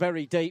forward. That's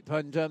very deep,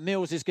 and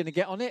Mills is going to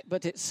get on it,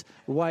 but it's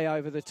way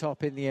over the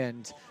top in the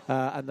end.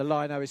 And the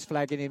lino is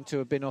flagging him to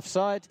have been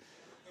offside.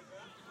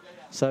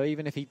 So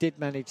even if he did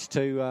manage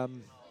to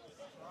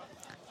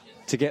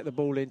get the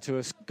ball into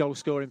a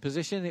goal-scoring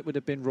position, it would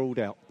have been ruled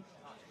out.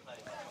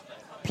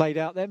 Played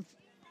out then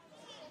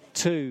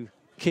to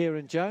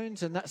Kieran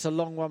Jones, and that's a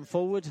long one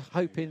forward,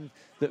 hoping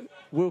that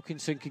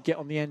Wilkinson could get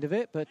on the end of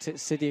it, but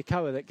it's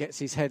Sidiakoa that gets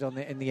his head on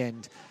it in the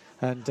end.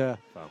 And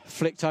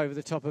flicked over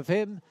the top of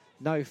him.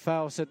 No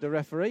foul, said the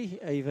referee,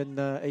 even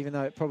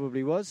though it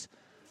probably was.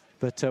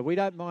 But we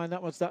don't mind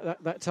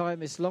that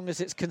time as long as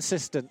it's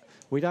consistent.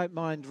 We don't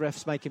mind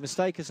refs making a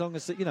mistake as long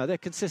as they're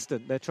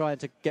consistent. They're trying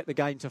to get the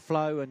game to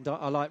flow, and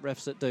I like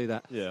refs that do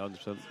that. Yeah, 100%.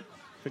 I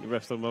think the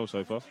refs done well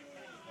so far.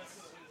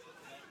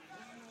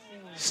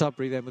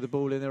 Sudbury then with the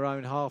ball in their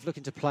own half,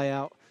 looking to play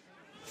out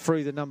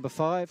through the number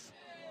 5.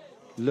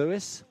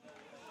 Lewis,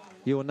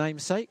 your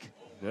namesake.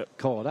 Yep.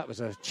 God, that was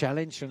a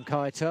challenge from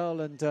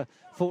Keitel, and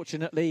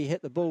fortunately he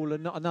hit the ball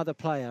and not another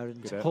player,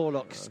 and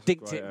Horlock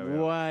stinked it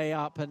way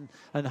up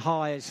and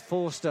high, as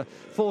forced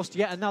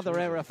yet another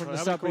error from the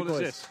Sudbury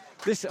boys.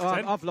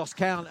 I've lost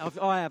count.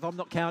 I'm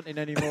not counting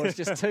anymore. It's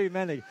just too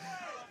many.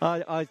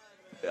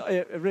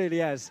 It really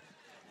has.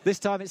 This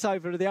time it's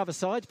over to the other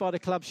side by the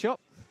club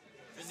shop.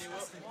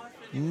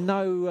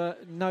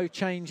 No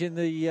change in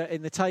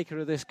the taker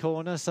of this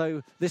corner,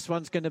 so this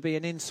one's going to be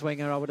an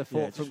in-swinger, I would have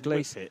thought, from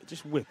Gleeson.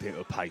 Just whip it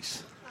at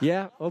pace.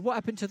 Yeah, well, what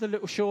happened to the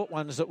little short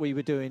ones that we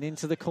were doing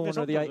into the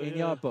corner of the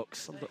 18-yard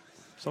box?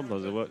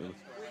 Sometimes they're working.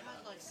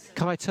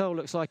 Keitel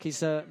looks like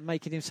he's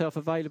making himself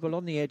available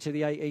on the edge of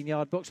the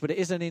 18-yard box, but it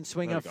is an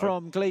in-swinger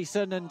from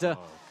Gleeson, and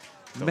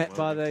met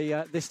by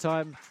this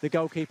time the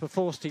goalkeeper,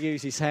 forced to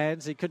use his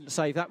hands. He couldn't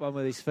save that one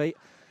with his feet,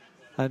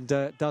 and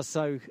does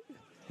so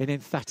in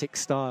emphatic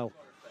style.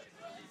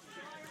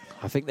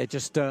 I think they're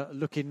just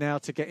looking now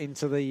to get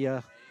into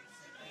the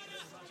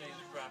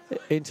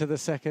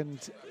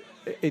second,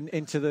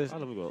 into the. How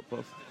long have we got,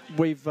 Bob?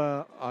 We've.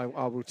 I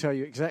will tell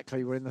you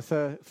exactly. We're in the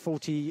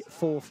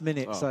 44th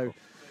minute, so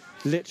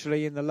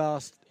literally in the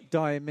last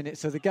dying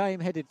minutes of the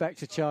game. Headed back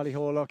to Charlie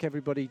Horlock.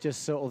 Everybody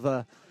just sort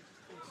of.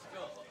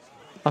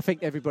 I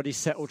think everybody's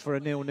settled for a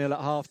 0-0 at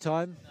half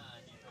time.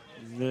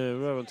 Yeah,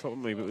 we're on top of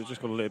me, but we've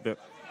just got a little bit.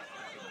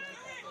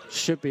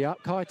 Should be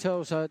up.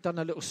 Keitel's done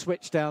a little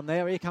switch down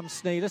there. Here comes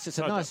Sneeless. It's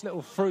a nice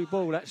little through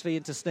ball actually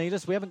into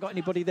Sneeless. We haven't got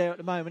anybody there at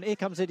the moment. Here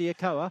comes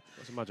Idiakoa.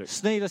 That's magic.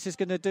 Sneeless is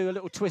going to do a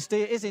little twist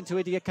here. It is into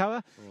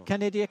Idiakoa. Can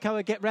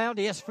Idiakoa get round?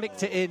 He has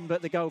flicked it in,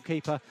 but the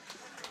goalkeeper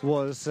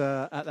was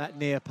at that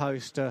near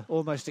post,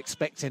 almost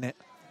expecting it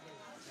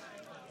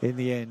in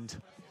the end.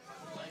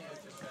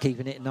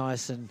 Keeping it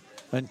nice and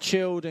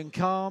chilled and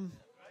calm.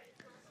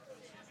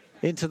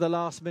 Into the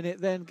last minute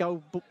then,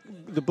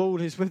 the ball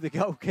is with the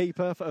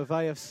goalkeeper of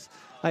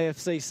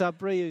AFC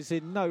Sudbury, who's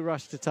in no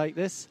rush to take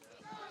this.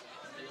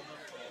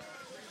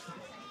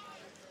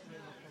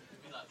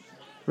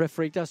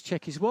 Referee does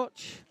check his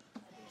watch,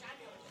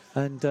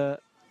 and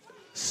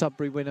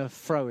Sudbury win a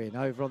throw-in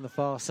over on the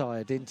far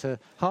side,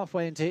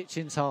 halfway into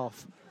Hitchin's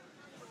half.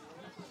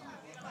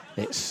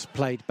 It's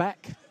played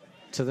back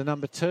to the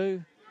number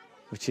 2,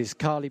 which is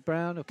Kaylee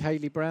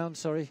Brown,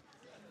 sorry,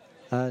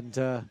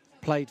 and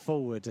played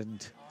forward,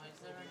 and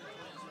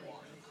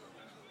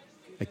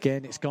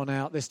again it's gone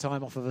out, this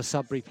time off of a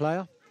Sudbury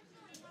player.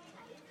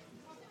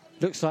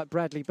 Looks like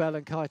Bradley Bell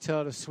and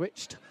Keitel have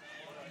switched,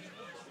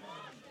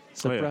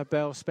 so Brad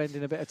Bell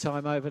spending a bit of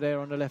time over there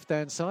on the left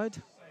hand side.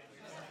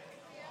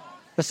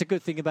 That's a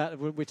good thing about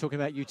when we're talking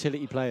about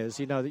utility players.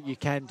 You know that you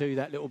can do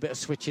that little bit of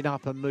switching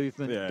up and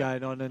movement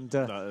going on. And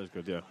no, that was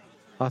good, yeah.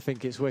 I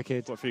think it's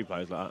wicked. Got a few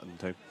players like that in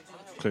the team,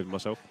 including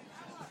myself.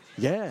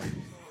 Yeah.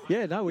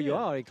 Yeah, no, well, you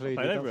are included.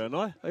 I played everywhere,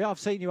 haven't I? Yeah, I've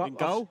seen you up in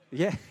goal.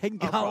 Yeah, in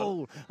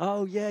goal.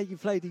 Oh, yeah, you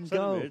played in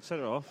goal.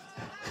 Centre off.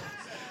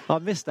 I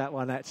missed that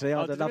one, actually.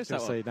 I'd have loved to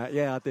have seen that.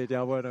 Yeah, I did.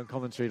 Yeah, I weren't on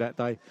commentary that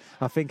day.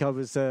 I think I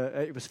was.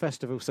 It was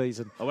festival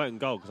season. I went in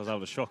goal because I was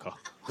having a shocker.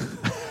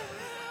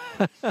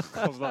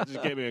 I was like,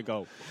 just get me a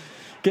goal.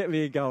 Get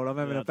me in goal. I'm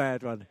having a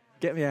bad one.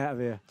 Get me out of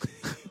here.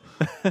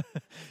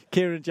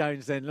 Kieran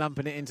Jones then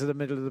lumping it into the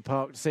middle of the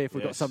park to see if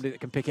we've got somebody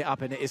that can pick it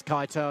up, and it is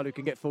Kai Turl who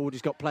can get forward.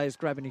 He's got players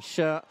grabbing his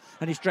shirt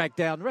and he's dragged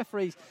down. The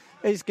referee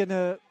is going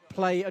to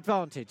play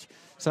advantage.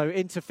 So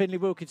into Finley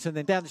Wilkinson,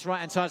 then down this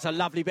right-hand side. It's a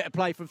lovely bit of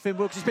play from Finn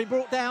Wilkinson. It's been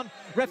brought down.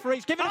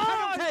 Referee's giving a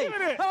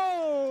penalty.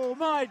 Oh,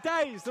 my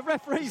days. The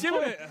referee's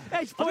giving it.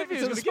 I didn't think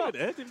he was going to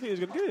give it. Didn't think he was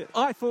going to give it.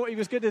 I thought he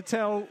was going to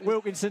tell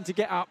Wilkinson to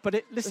get up,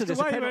 but listen, the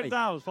way he went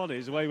down was funny.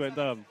 It's the way he went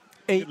down.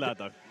 Good lad,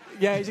 though.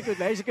 Yeah, he's a good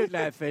lad. He's a good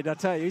lad, Finn. I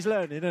tell you, he's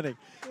learning, isn't he?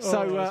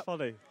 That's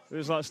funny. It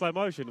was like slow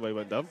motion the way he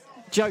went down.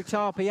 Joe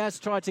Tarpey has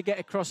tried to get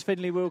across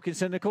Finley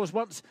Wilkinson. Of course,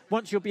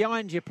 once you're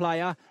behind your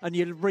player and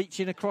you're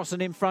reaching across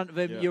and in front of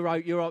him, you're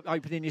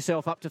opening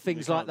yourself up to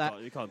things like that.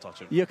 You can't touch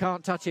him. You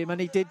can't touch him, and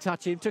he did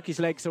touch him, took his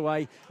legs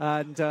away,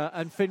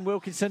 and Finn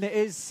Wilkinson it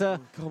is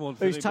come on,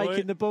 who's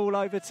taking the ball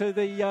over to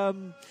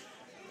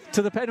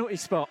the penalty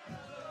spot.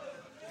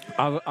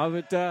 I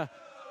would.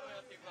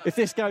 If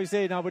this goes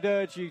in, I would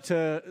urge you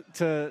to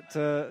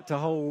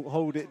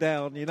hold it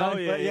down. You know,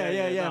 No,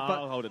 but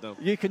I'll hold it down.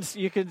 You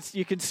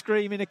can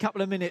scream in a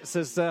couple of minutes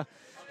as the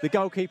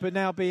goalkeeper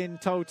now being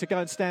told to go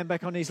and stand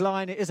back on his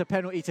line. It is a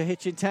penalty to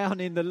Hitchin Town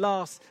in the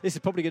last. This is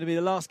probably going to be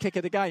the last kick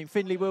of the game.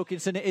 Finley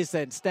Wilkinson, it is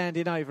then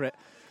standing over it.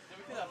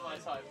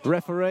 The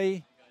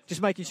referee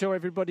just making sure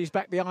everybody's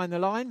back behind the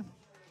line.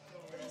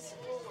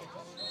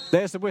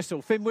 There's the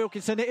whistle. Finn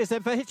Wilkinson, it is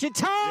then for Hitchin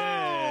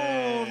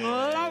Town.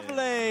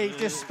 Lovely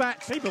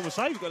dispatch. Keeper was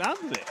safe, got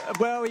handled it.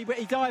 Well, he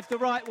dived the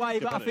right way,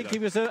 but I think he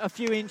was a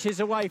few inches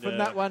away from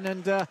that one,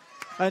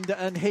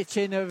 and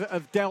Hitchin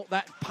have dealt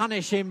that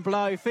punishing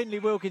blow. Finley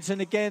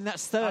Wilkinson again,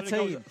 that's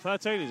 13.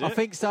 13, is it? I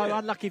think so. Yeah.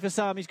 Unlucky for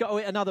some. He's got to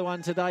hit another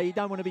one today. You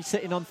don't want to be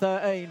sitting on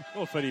 13.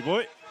 Oh, Finny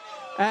boy.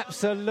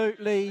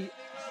 Absolutely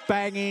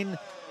banging.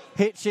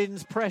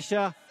 Hitchin's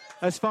pressure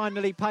has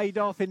finally paid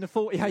off in the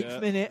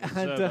 48th minute.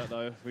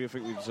 And we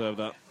think we deserve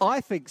that. I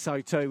think so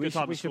too. We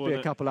should be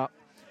a couple up.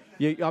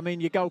 Your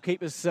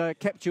goalkeeper's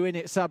kept you in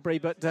it, Sudbury,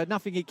 but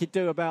nothing he could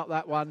do about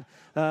that one.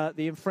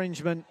 The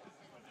infringement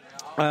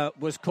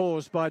was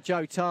caused by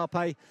Joe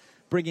Tarpey,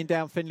 bringing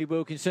down Finley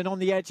Wilkinson on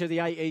the edge of the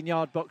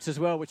 18-yard box as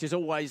well, which is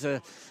always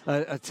a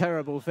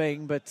terrible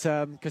thing, but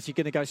because you're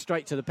going to go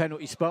straight to the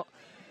penalty spot.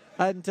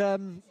 And,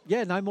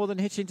 no more than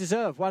Hitchin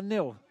deserve.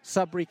 1-0.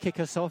 Sudbury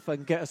kick us off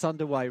and get us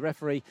underway.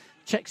 Referee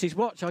checks his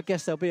watch. I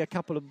guess there'll be a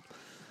couple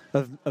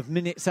of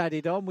minutes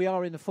added on. We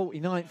are in the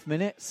 49th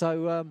minute,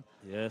 so...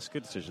 it's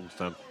good decision,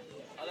 Stan.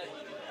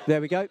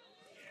 There we go.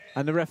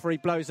 And the referee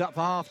blows up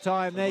for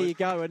half-time. There you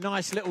go. A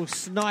nice little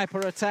sniper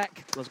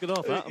attack. That was a good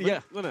half, that,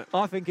 wasn't it?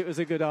 I think it was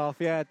a good half,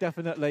 yeah,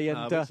 definitely.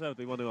 And we deserved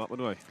to be 1-0 up,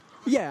 anyway.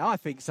 Yeah, I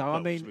think so. Well, I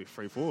mean... we should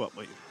be 3-4 up,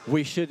 mate.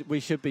 We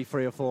should be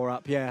 3 or 4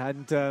 up, yeah.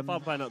 And if I'm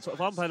playing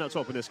that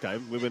top in this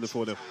game, we win the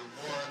 4-0.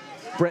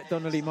 Brett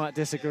Donnelly might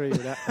disagree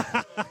with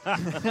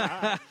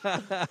that.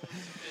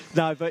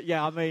 No, but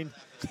yeah, I mean,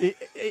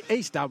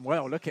 he's done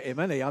well. Look at him,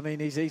 isn't he? I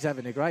mean, he's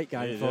having a great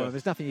game for him.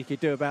 There's nothing you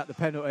could do about the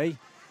penalty.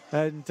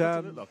 And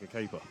doesn't look like a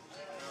keeper.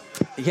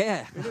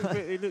 Yeah.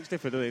 He looks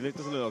different, doesn't he? He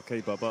doesn't look like a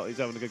keeper, but he's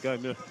having a good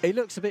game, yeah. He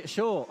looks a bit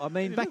short. I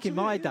mean, back in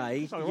my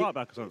day...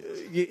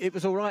 it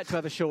was all right to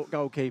have a short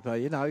goalkeeper,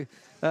 you know.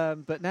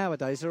 But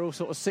nowadays, they're all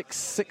sort of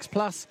 6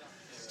 plus.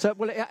 So,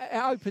 well, it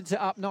opens it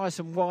up nice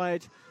and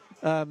wide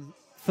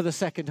for the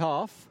second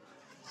half.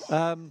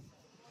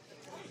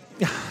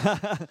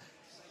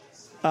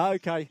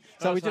 Okay,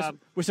 so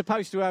we're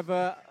supposed to have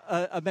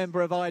a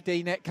member of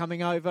IDNet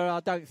coming over. I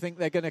don't think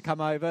they're going to come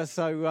over.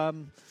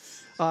 So,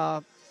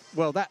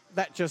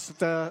 that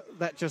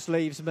just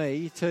leaves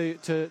me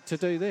to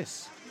do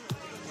this.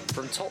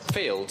 From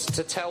Topfield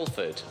to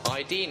Telford,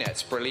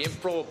 IDNet's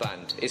brilliant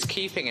broadband is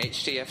keeping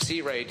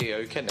HTFC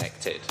Radio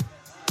connected.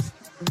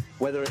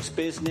 Whether it's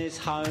business,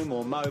 home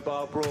or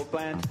mobile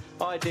broadband,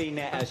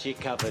 IDNet has you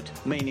covered,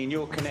 meaning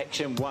your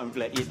connection won't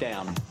let you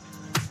down.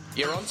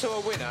 You're onto a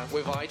winner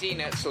with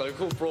IDNet's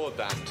local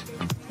broadband.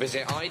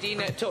 Visit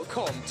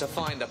idnet.com to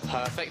find the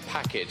perfect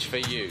package for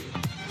you.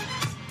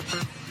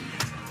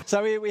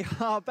 So here we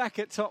are back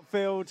at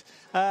Topfield,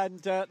 and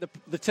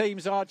the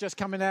teams are just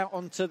coming out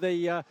onto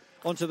the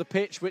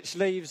pitch, which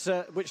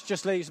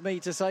just leaves me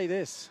to say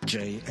this: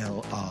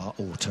 JLR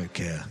Auto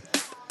Care,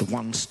 the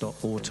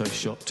one-stop auto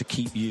shop to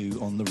keep you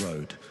on the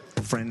road.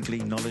 Friendly,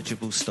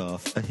 knowledgeable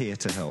staff are here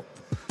to help.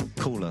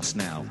 Call us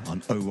now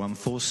on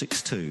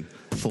 01462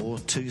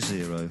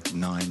 420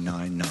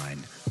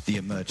 999, the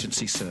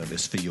emergency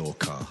service for your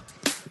car.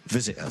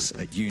 Visit us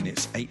at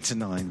Units 8 to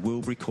 9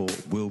 Wilbury Court,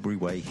 Wilbury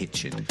Way,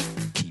 Hitchin,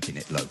 keeping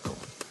it local.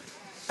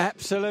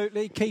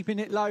 Absolutely, keeping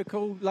it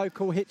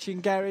local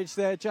Hitchin garage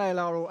there.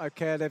 JLR Auto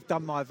Care, they've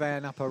done my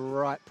van up a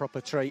right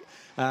proper treat.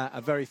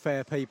 A very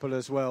fair people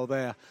as well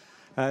there.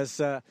 As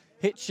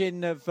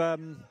Hitchin have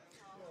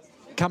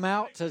come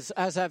out,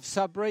 as have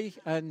Sudbury,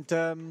 and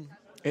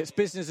it's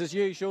business as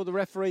usual. The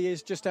referee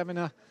is just having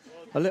a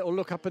little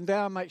look up and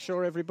down, make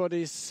sure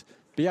everybody's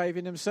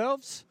behaving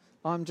themselves.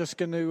 I'm just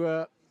going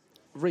to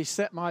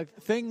reset my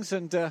things,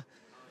 and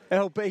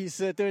LB's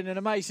doing an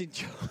amazing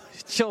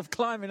job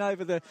climbing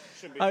over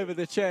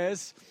the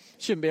chairs.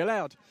 Shouldn't be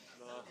allowed.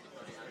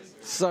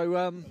 So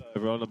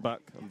everyone, I'm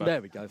back.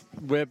 There we go.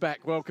 We're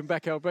back. Welcome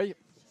back, LB.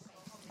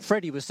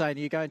 Freddie was saying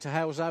you're going to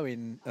Halzo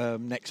in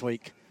next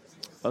week.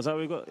 Is that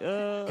what we got?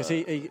 Because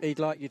he'd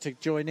like you to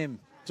join him.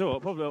 So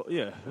what? Probably,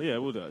 yeah,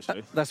 we'll do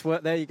actually. That's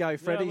what. There you go,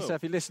 Freddie. Yeah, so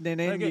if you're listening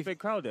in, they get a big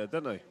crowd there,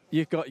 don't they?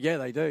 You've got, yeah,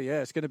 they do.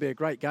 Yeah, it's going to be a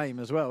great game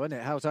as well, isn't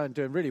it? Halzo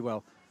doing really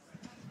well.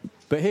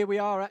 But here we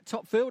are at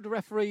Topfield. The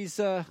referee's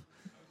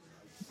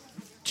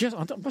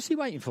what's he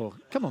waiting for?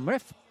 Come on,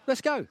 ref.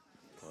 Let's go.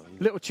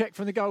 Little check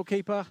from the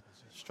goalkeeper.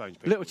 Strange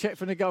people. Little check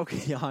from the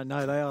goalkeeper. Yeah, I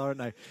know they are, aren't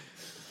they?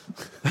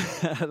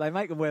 They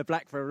make them wear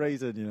black for a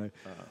reason, you know.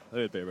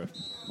 There'd be a ref.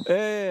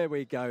 There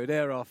we go.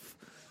 They're off.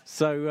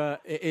 So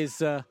it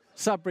is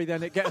Sudbury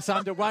then. It gets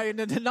underway, and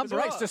then the number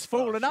 8's just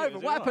fallen over.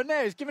 What happened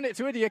there? He's given it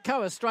to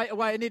Idiakoa straight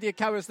away, and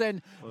Idiakoa's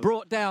then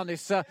brought down.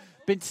 It's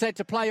been said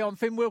to play on.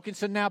 Finn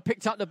Wilkinson now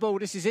picked up the ball.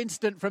 This is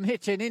instant from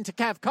Hitchin into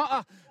Cav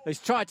Cotter. He's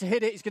tried to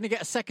hit it. He's going to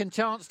get a second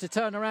chance to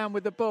turn around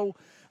with the ball.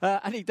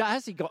 And he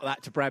got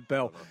that to Brad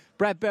Bell.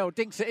 Brad Bell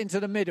dinks it into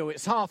the middle.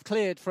 It's half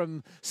cleared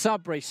from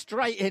Sudbury.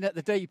 Straight in at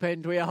the deep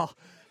end we are.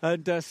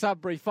 And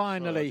Sudbury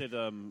finally... I did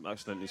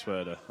accidentally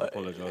swear there. I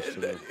apologise to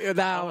them.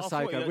 No, I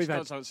thought he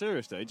done something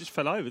serious there. He just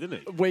fell over,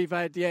 didn't he?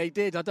 Yeah, he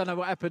did. I don't know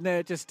what happened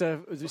there. Just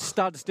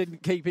studs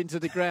didn't keep into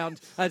the ground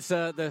as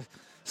the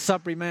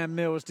Sudbury man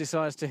Mills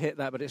decides to hit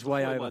that, but it's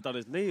way over. He might have done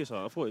his knee or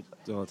something. I thought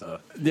I don't know.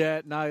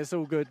 Yeah, no, it's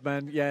all good,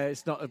 man. Yeah,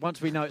 it's not.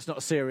 Once we know it's not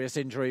a serious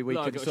injury, we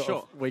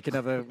can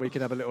have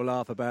a little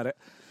laugh about it.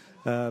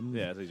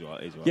 Yeah, he's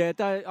right. Yeah,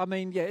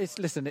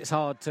 it's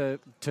hard to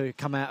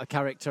come out of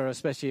character,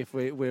 especially if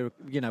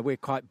we're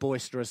quite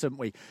boisterous, aren't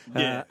we?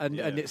 And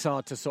it's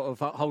hard to sort of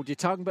hold your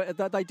tongue,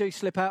 but they do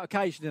slip out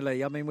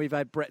occasionally. I mean, we've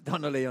had Brett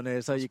Donnelly on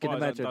here, so you can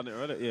imagine. Done it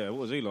already. Yeah,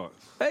 what was he like?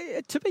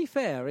 To be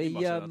fair, he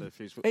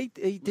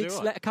did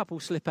let a couple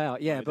slip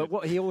out. Yeah, but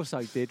what he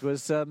also did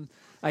was, hang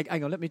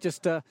on, let me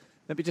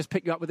just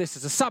pick you up with this.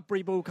 As a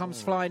Sudbury ball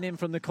comes flying in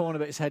from the corner,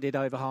 but it's headed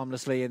over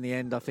harmlessly in the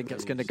end. I think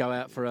it's going to go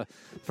out for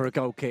a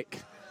goal kick.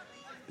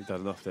 He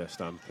done enough there,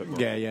 Stan.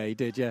 Yeah, he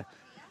did, yeah.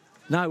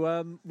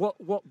 No,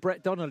 what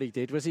Brett Donnelly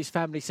did was his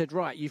family said,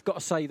 right, you've got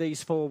to say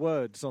these 4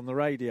 words on the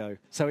radio.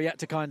 So he had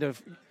to kind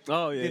of,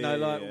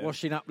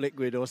 washing up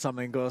liquid or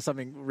something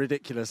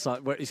ridiculous.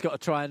 Like where he's got to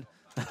try and...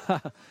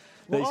 I've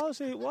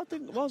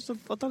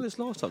done this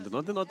last time, didn't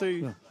I? Didn't I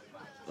do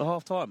a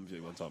half-time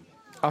one time?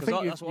 I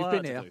think you've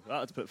been here. I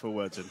had to put 4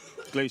 words in.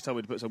 Glee's told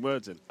me to put some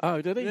words in.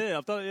 Oh, did he? Yeah,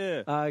 I've done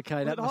it, yeah.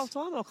 Okay. Was it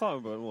half-time? I can't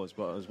remember what it was,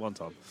 but it was one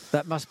time.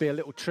 That must be a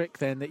little trick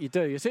then that you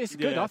do. It's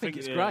good. I think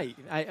it's great.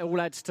 It all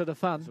adds to the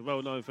fun. It's a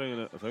well-known thing,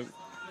 isn't it, I think?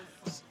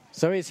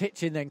 So here's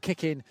Hitchin then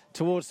kicking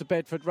towards the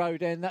Bedford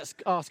Road end. That's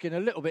asking a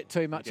little bit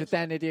too much of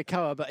Dan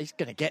Idiakoa, but he's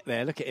going to get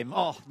there. Look at him.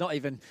 Oh, not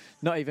even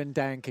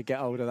Dan could get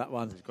hold of that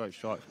one. It's a great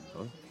strike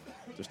from him,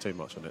 just too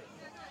much on it.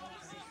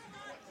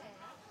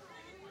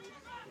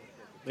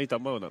 He's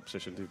done well in that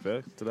position, to be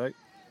fair, today.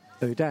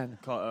 Who, Dan?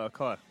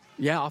 Kai.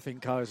 Yeah, I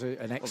think Kai's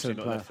an excellent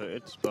player. Obviously not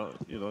left-footed, but,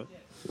 you know.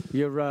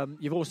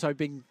 You've also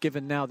been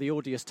given now the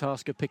odious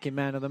task of picking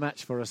man of the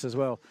match for us as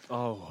well.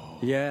 Oh.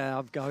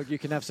 Yeah, you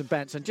can have some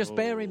bants. And just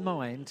bear in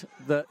mind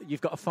that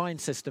you've got a fine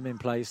system in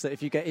place that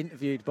if you get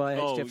interviewed by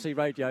HFC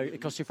Radio, it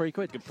costs you £3.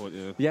 Good point,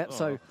 yeah. Yeah,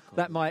 so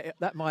that might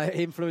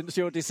influence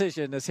your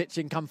decision as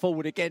Hitchin come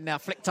forward again now,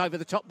 flicked over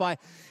the top by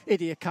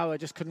Idiakoa,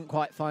 just couldn't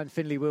quite find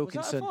Finley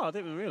Wilkinson. Was that far? I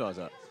didn't even realise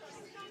that.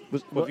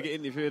 If you get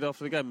interviewed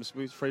after the game, it's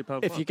 £3 fine.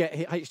 If you get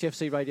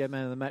HDFC Radio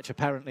Man of the Match,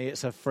 apparently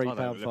it's a £3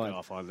 fine.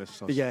 I'll find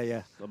this.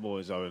 Yeah. I'm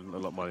always owing a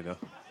lot of money now.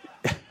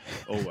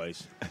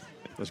 Always.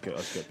 Let's get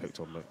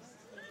picked on, mate.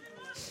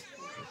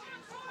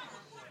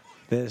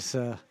 There's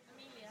the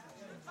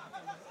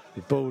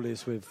ball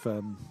is with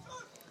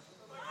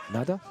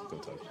Napa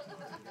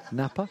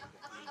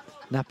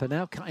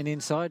now cutting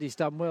inside. He's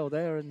done well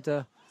there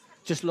and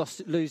just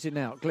losing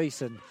out.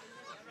 Gleeson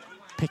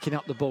picking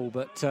up the ball,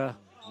 but.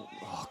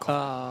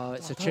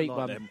 It's a cheap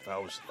one.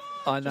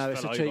 I know,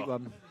 it's a cheap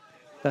one.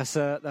 That's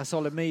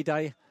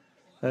Olamide,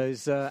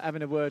 who's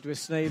having a word with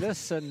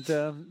Sneeless, and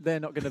they're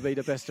not going to be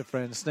the best of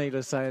friends.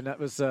 Sneeless saying that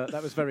was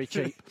very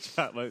cheap.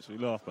 Jack makes me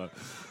laugh, man.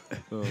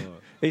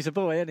 He's a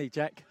boy, isn't he,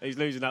 Jack? He's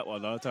losing that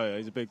one, I'll tell you.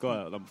 He's a big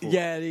guy at number 4.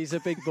 Yeah, he's a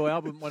big boy. I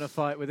wouldn't want to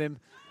fight with him.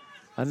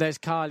 And there's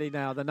Kylie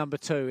now, the number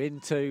 2,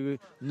 into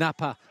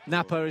Napa.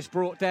 Napa is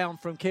brought down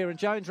from Kieran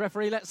Jones.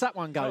 Referee lets that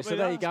one go. So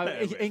there you go.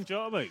 Do you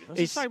know what I mean?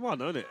 It's the same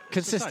one, isn't it?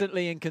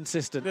 Consistently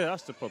inconsistent. Yeah,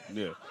 that's the problem,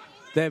 yeah.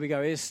 There we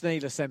go. Here's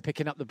Sneeless then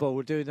picking up the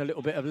ball, doing a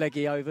little bit of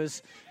leggy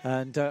overs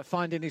and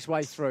finding his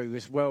way through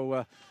as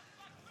well.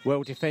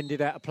 Well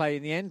defended out of play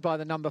in the end by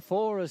the number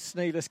 4 as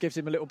Sneeless gives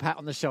him a little pat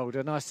on the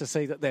shoulder. Nice to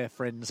see that they're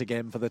friends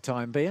again for the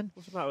time being.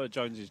 What's the matter with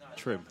Jones's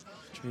trim?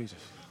 Jesus.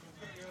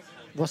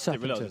 What's I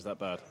happened didn't realise to it was that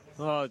bad.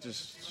 Oh,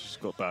 just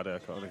got a bad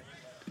haircut, hasn't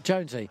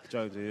Jonesy? he?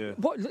 Jonesy, yeah.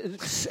 What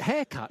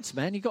haircuts,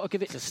 man? You've got to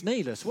give it to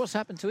Sneeless. What's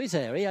happened to his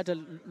hair? He had a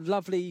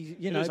lovely,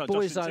 He looks like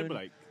boy's Justin own...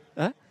 Timberlake.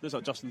 Huh? Looks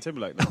like Justin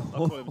Timberlake now. I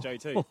call him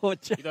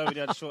JT. You know when he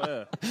had short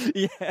hair?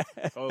 Yeah.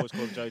 I always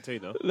call him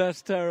JT now.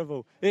 That's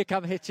terrible. Here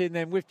come Hitchin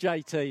then with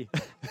JT.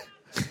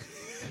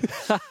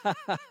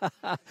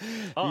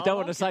 You don't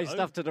want to say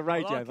stuff to the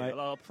radio, mate.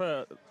 I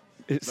prefer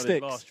It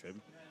sticks. last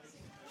trim.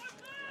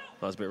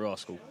 That was a bit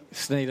rascal.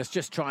 Sneeless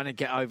just trying to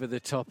get over the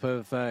top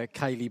of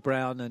Kaylee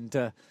Brown,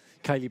 and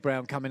Kaylee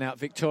Brown coming out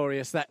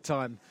victorious that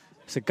time.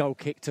 It's a goal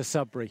kick to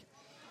Sudbury.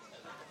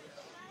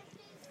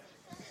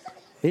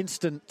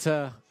 Instant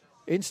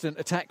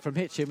attack from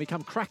Hitchin. We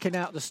come cracking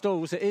out the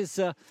stalls. It is,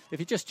 if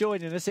you're just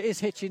joining us, it is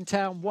Hitchin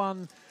Town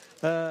 1,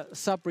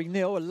 Sudbury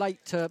 0. A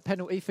late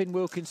penalty. Finn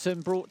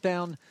Wilkinson brought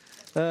down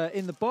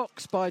in the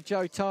box by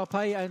Joe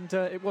Tarpe, and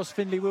it was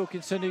Finley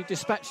Wilkinson who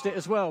dispatched it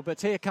as well. But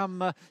here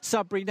come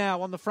Sudbury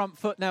now on the front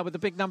foot now with the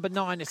big number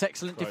 9. It's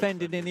excellent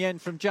defending in the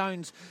end from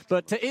Jones.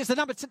 But here's the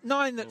number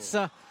 9 that's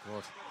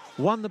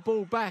won the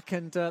ball back,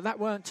 and that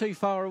weren't too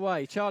far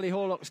away. Charlie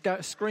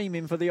Horlock's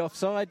screaming for the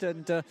offside,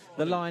 and the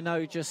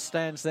lino just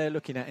stands there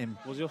looking at him.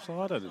 Was he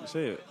offside? I didn't see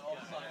it.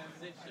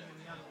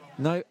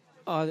 No,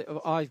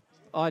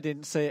 I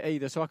didn't see it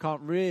either, so I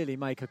can't really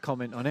make a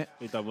comment on it.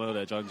 He done well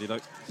there, Jonesy.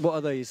 Like, what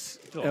are these,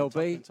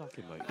 LB?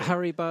 tucking,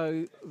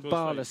 Haribo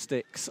Barla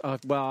sticks.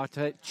 Well,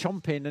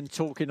 chomping and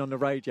talking on the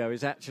radio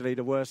is actually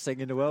the worst thing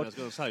in the world. I was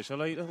going to say,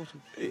 shall I eat them?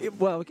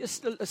 Well,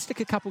 just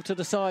stick a couple to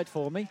the side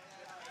for me.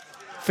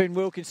 Finn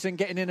Wilkinson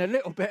getting in a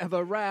little bit of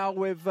a row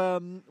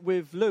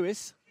with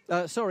Lewis.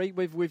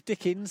 With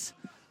Dickens.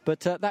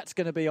 But that's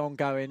going to be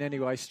ongoing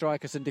anyway.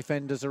 Strikers and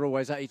defenders are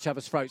always at each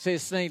other's throats.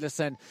 Here's Sneeless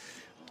then,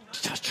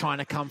 just trying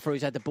to come through.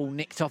 He's had the ball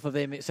nicked off of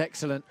him. It's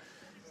excellent.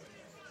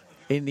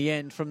 In the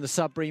end, from the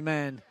Sudbury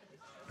man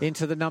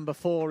into the number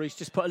 4. He's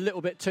just put a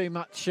little bit too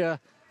much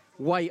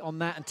weight on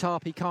that, and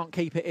Tarpe can't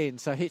keep it in.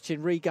 So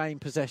Hitchin regain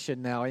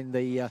possession now in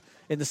the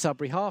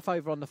Sudbury half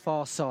over on the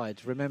far side.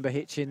 Remember,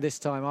 Hitchin this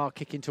time are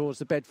kicking towards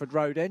the Bedford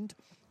Road end,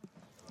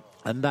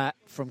 and that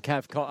from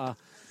Cav Cotter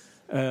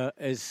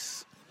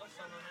is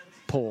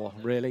poor,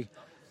 really.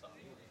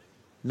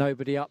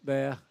 Nobody up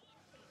there.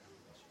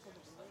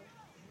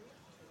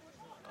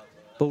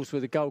 Balls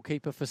with the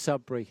goalkeeper for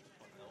Sudbury.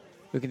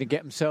 Looking to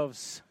get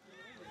themselves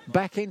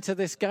back into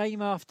this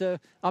game after...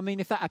 I mean,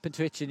 if that happened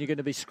to Hitchin, you're going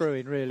to be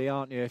screwing, really,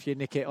 aren't you? If you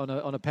nick it on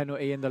a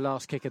penalty in the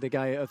last kick of the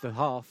game of the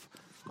half.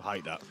 I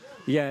hate that.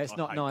 Yeah, it's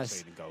not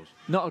nice. Goals.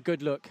 Not a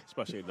good look.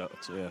 Especially in that,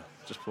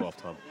 just before half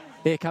time.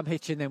 Here come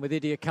Hitchin then with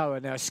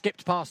Idiakoa now.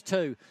 Skipped past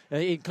 2,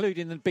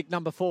 including the big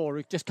number 4,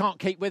 who just can't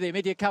keep with him.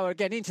 Idiakoa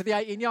again into the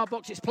 18-yard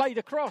box. It's played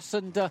across,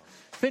 and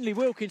Finley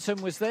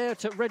Wilkinson was there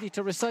ready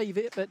to receive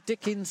it, but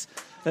Dickens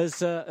has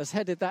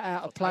headed that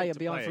out of play and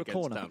behind for a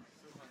corner. Dan.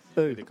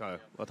 Who?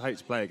 I'd hate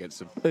to play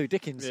against him. Who,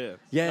 Dickens?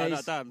 Yeah.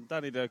 No,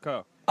 Danny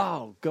Idiakoa.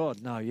 Oh,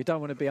 God, no. You don't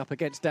want to be up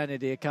against Danny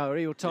Idiakoa.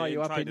 He'll tie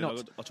you up in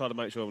knots. I'll try to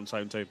make sure I'm on the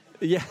same team.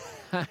 Yeah,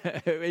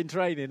 in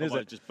training, is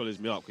it? It just bullies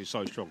me up because he's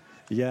so strong.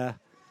 Yeah,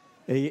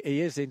 he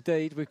is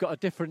indeed. We've got a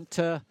different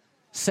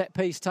set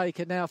piece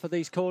taker now for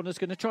these corners.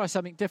 Going to try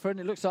something different.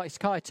 It looks like it's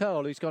Kai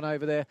Turl who's gone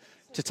over there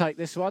to take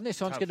this one. This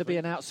one's going to be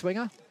an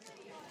outswinger.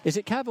 Is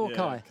it Cav or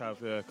Kai? Cav,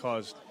 yeah.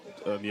 Kai's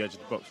on the edge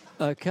of the box.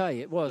 Okay,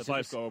 it was. They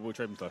both got horrible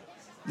trims, though.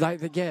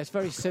 Yeah, it's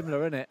very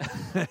similar, isn't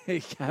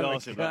it?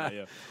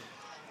 Yeah.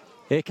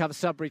 Here comes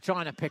Sudbury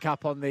trying to pick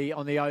up on the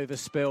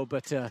overspill,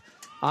 but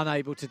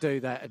unable to do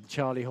that. And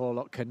Charlie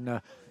Horlock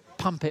can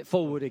pump it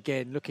forward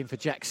again, looking for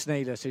Jack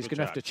Sneeless, who's going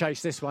to have to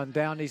chase this one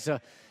down. He's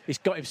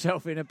got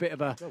himself in a bit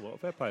of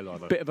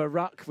a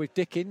ruck with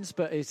Dickens,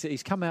 but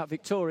he's come out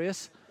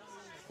victorious.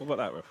 What about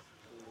that, ref?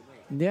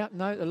 Yeah,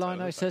 no, the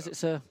lino says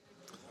it's a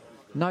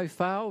no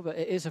foul, but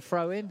it is a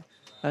throw-in.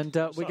 And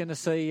we're going to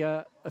see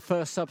a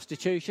first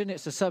substitution.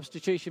 It's a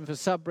substitution for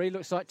Sudbury.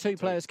 Looks like 2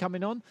 players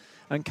coming on.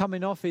 And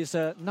coming off is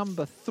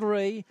number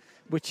 3,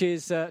 which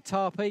is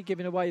Tarpe,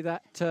 giving away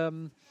that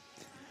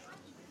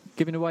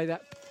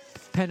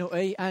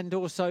penalty. And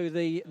also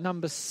the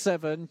number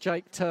 7,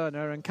 Jake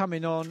Turner. And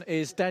coming on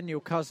is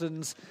Daniel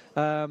Cousins.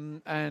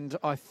 And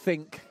I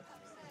think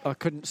I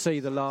couldn't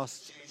see the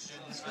last.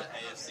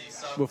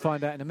 We'll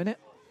find out in a minute.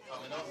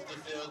 Coming off the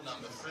field,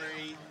 number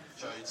 3,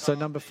 Joe Tarpe. So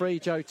number 3,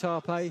 Joe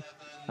Tarpe.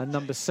 And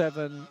number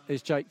 7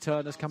 is Jake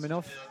Turner's coming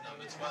off.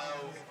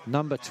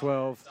 Number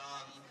 12,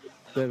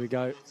 there we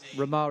go,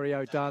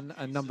 Romario Dunn.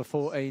 And number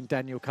 14,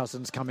 Daniel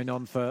Cousins coming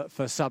on for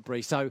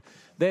Sudbury. So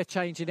they're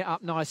changing it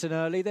up nice and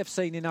early. They've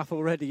seen enough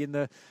already in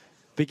the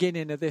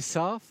beginning of this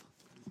half.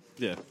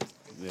 Yeah.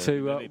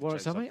 To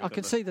warrant something. I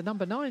can see the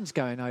number 9's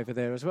going over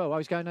there as well. I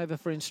was going over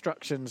for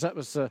instructions. That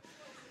was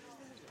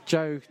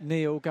Joe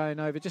Neal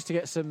going over just to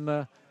get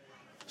some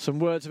Some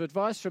words of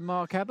advice from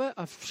Mark Abbott.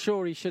 I'm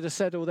sure he should have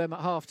said all them at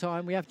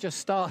half-time. We have just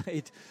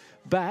started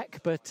back,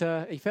 but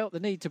he felt the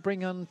need to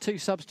bring on 2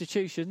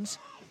 substitutions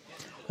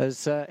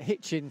as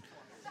Hitchin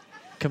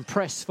can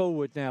press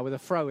forward now with a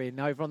throw-in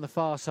over on the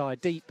far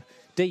side,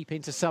 deep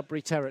into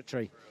Sudbury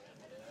territory.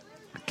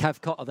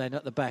 Cav Cotter then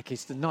at the back.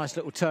 It's a nice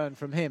little turn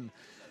from him.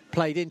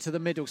 Played into the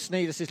middle.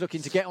 Sneedus is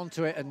looking to get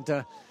onto it,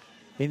 and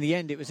in the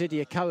end, it was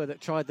Idiakoa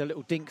that tried the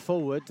little dink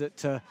forward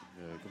that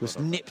was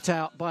nipped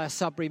out by a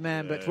Sudbury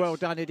man, but well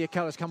done.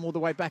 Idiakoa's come all the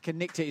way back and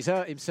nicked it. He's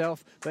hurt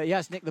himself, but he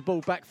has nicked the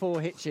ball back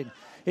for Hitchin.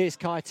 Here's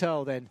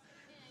Keitel then.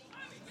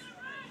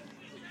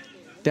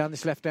 Down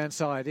this left-hand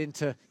side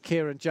into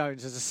Kieran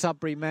Jones as a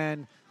Sudbury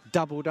man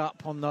doubled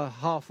up on the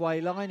halfway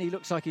line. He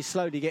looks like he's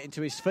slowly getting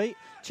to his feet.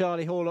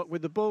 Charlie Horlock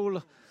with the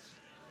ball.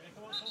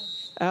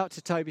 Out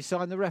to Toby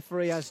Sign. The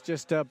referee has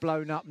just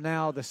blown up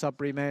now. The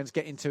Sudbury man's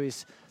getting to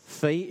his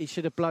feet. He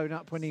should have blown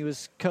up when he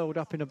was curled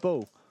up in a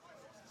ball.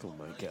 Come on,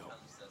 mate, get up.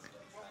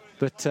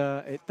 But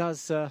it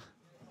does...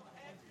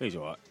 He's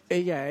all right.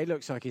 Yeah, it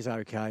looks like he's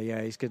okay.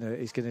 Yeah, he's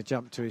gonna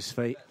jump to his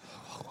feet.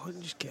 Why didn't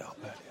you just get up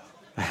earlier?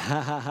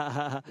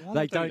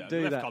 They don't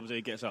do the that. ref comes in,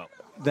 he gets up.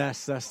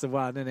 That's the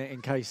one, isn't it?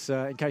 In case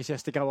he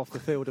has to go off the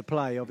field of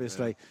play,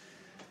 obviously.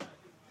 Yeah.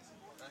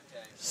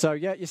 So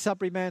yeah, your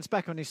Sudbury man's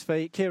back on his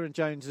feet. Kieran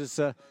Jones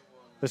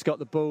has got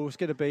the ball. It's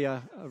going to be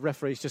a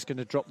referee's just going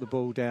to drop the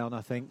ball down,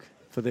 I think,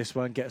 for this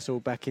one. Get us all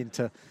back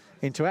into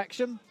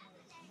action.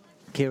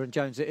 Kieran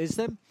Jones it is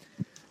then.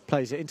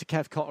 Plays it into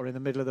Cav Cotter in the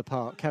middle of the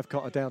park. Cav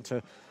Cotter down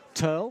to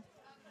Turl.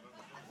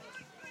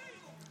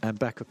 And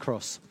back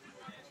across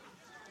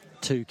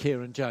to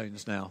Kieran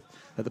Jones now.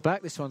 At the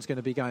back, this one's going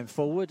to be going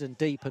forward and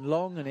deep and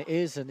long, and it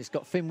is, and it's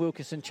got Finn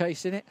Wilkinson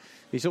chasing it.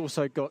 He's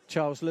also got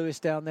Charles Lewis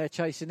down there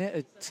chasing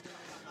it.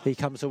 He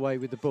comes away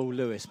with the ball,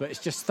 Lewis, but it's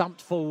just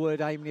thumped forward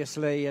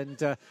aimlessly,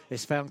 and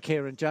it's found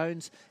Kieran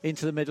Jones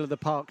into the middle of the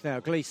park now.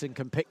 Gleeson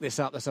can pick this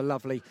up. That's a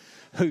lovely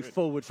hoof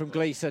forward from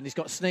Gleeson. He's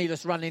got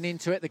Sneedus running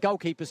into it. The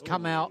goalkeeper's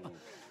come out.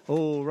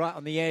 Oh, right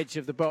on the edge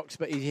of the box,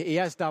 but he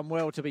has done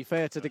well, to be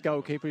fair to the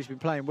goalkeeper. He's been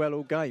playing well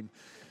all game.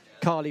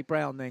 Carly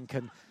Brown then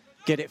can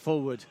get it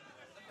forward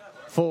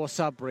for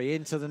Sudbury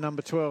into the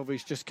number 12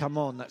 who's just come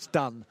on. That's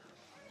done.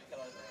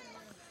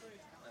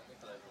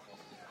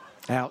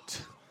 Out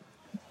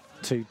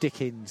to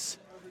Dickens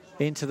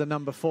into the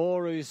number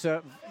 4 who's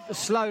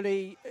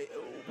slowly...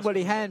 Well,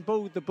 he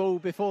handballed the ball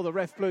before the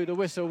ref blew the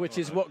whistle, which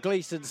is what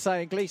Gleeson's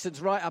saying. Gleeson's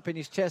right up in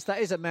his chest. That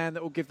is a man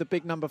that will give the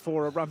big number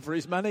 4 a run for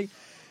his money.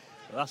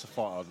 That's a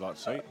fight I'd like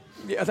to see.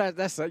 Yeah,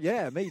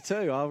 yeah, me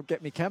too. I'll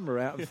get my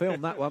camera out and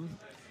film that one.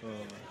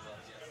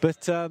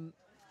 But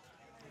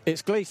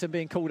it's Gleeson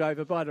being called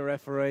over by the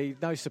referee.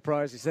 No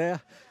surprises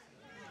there.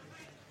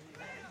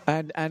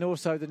 And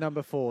also the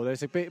number 4.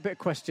 There's a bit of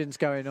questions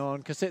going on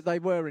because they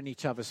were in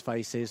each other's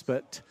faces.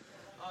 But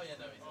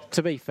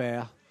to be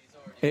fair,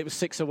 it was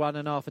 6 of one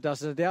and half a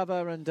dozen of the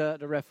other. And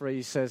the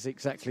referee says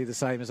exactly the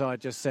same as I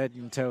just said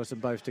and tells them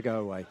both to go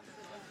away.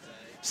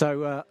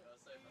 So...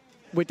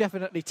 we're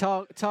definitely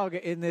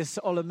targeting this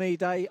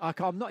Olamide.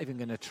 I'm not even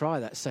going to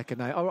try that second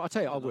name. I'll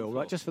tell you, I will,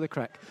 right, just for the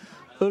crack.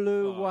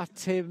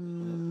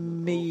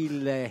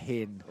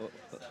 Uluwatimilehin.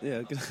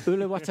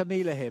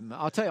 Uluwatamilehim.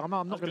 I'll tell you, I'm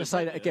not going to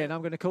say that again.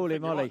 I'm going to call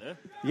him Ollie.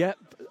 Yep,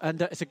 and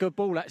it's a good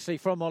ball, actually,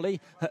 from Ollie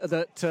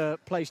that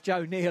placed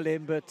Joe Neal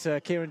in, but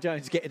Kieran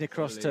Jones getting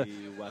across to...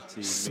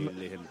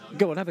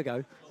 Go on, have a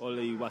go.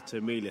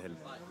 Uluwatamilehim.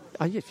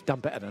 Oh, you've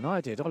done better than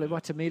I did.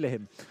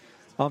 Uluwatamilehim.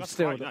 That's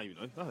a great name, you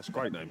know. That's a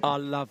great name. I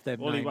love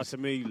them names.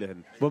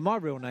 Well, my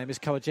real name is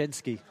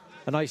Kowajensky,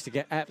 and I used to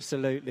get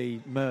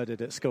absolutely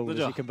murdered at school, as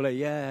you can believe.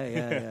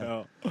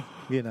 Yeah.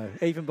 You know,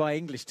 even by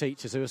English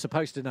teachers who are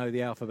supposed to know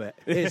the alphabet.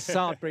 Here's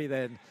Sudbury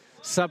then.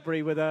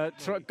 Sudbury with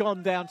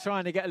gone down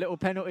trying to get a little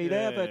penalty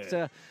there,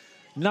 but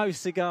no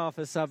cigar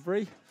for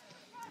Sudbury.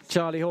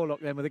 Charlie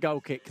Horlock then with a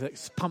goal kick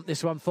that's pumped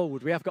this one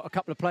forward. We have got a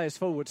couple of players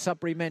forward.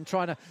 Sudbury men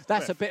trying to...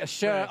 That's a bit of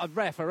shirt.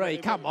 Referee,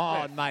 come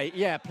on, mate.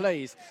 Yeah,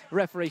 please.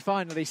 Referee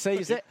finally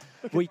sees it.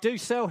 We do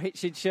sell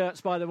Hitchin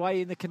shirts, by the way,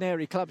 in the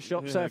Canary Club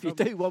shop. So if you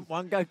do want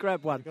one, go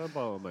grab one. Go and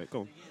buy one, mate. Go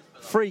on.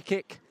 Free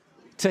kick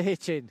to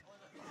Hitchin.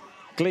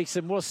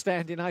 Gleeson was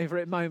standing over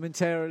it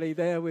momentarily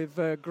there with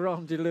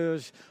Grand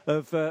Deluge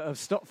of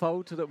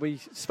Stotfold that we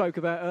spoke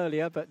about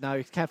earlier. But no,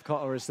 Cav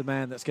Cotter is the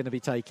man that's going to be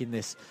taking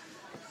this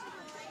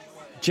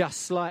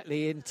just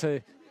slightly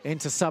into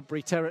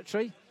Sudbury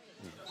territory.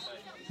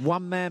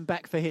 One man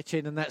back for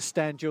Hitchin, and that's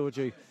Stan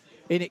Georgiou.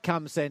 In it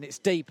comes then, it's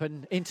deep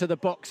and into the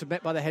box and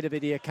met by the head of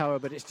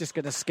Idiakoa, but it's just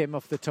going to skim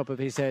off the top of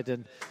his head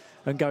and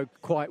go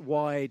quite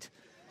wide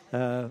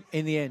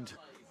in the end.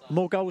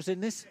 More goals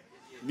in this?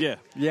 Yeah,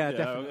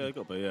 definitely.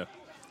 Got to be, yeah.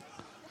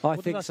 I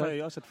think so.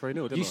 I said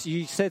 3-0, didn't I?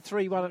 You said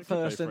 3-1 at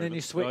first, and then you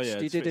switched.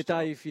 You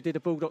did a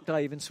Bulldog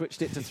Dave and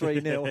switched it to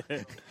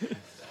 3-0.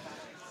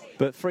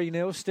 But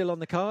 3-0 still on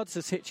the cards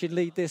as Hitchin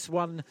lead this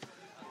 1-0.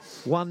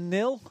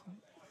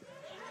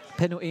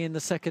 Penalty in the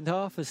second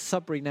half as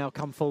Sudbury now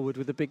come forward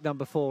with the big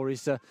number 4.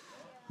 He's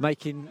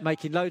making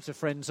loads of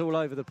friends all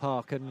over the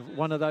park, and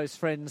one of those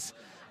friends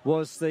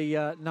was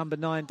the number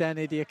 9, Dan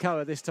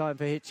Idiakoa, this time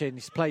for Hitchin.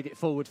 He's played it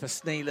forward for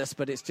Sneeless,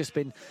 but it's just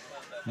been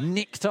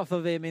nicked off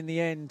of him in the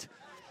end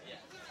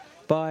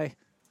by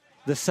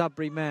the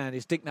Sudbury man.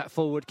 He's dinked that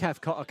forward.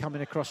 Cav Cotter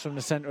coming across from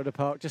the centre of the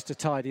park just to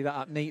tidy that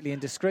up neatly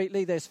and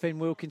discreetly. There's Finn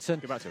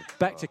Wilkinson.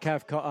 Back to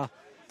Cav Cotter.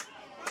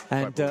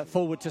 And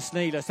forward to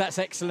Sneeless. That's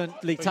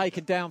excellently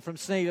taken down from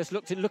Sneeless.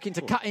 Looking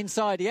to cut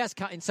inside. He has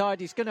cut inside.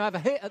 He's going to have a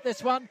hit at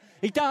this one.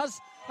 He does.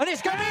 And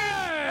it's gone in!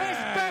 It's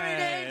buried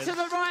it into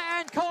the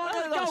right-hand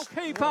corner. The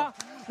goalkeeper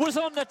was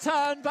on the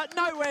turn, but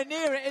nowhere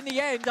near it in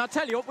the end. I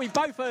tell you what, we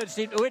both urged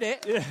him to win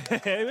it. Yeah,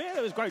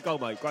 it was a great goal,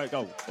 mate. Great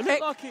goal. It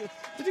looked like it.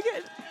 Did you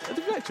get a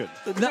deflection?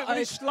 It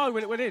went slow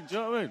when it went in. Do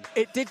you know what I mean?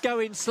 It did go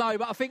in slow,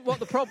 but I think what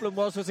the problem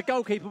was the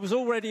goalkeeper was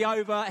already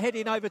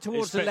heading over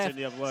towards the left.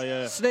 The other way,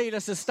 yeah.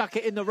 Sneeless has stuck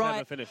it in the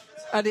right.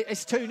 And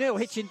it's 2-0.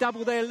 Hitchin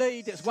double their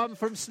lead. It's one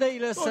from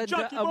Sneeless and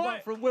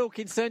one from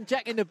Wilkinson.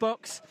 Jack in the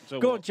box. So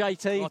go on,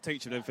 JT. I'll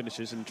teach him them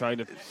finishes and train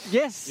him.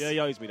 Yes. Yeah, he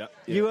owes me that.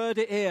 Yeah. You heard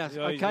it here.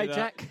 Okay,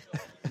 Jack.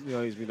 He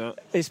owes me that.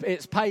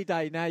 It's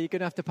payday now. You're going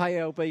to have to pay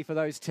LB for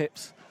those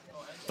tips.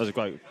 That was a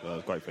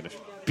great finish.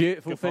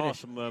 Beautiful Good finish. Pass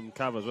from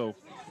Cav as well.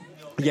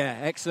 Yeah,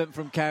 excellent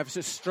from Cav.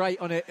 So straight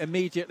on it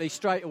immediately,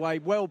 straight away.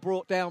 Well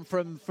brought down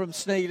from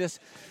Sneeless.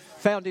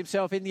 Found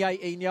himself in the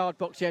 18-yard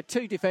box. He had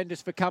 2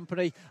 defenders for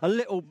company. A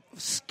little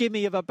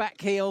skimmy of a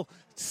back heel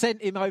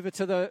sent him over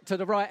to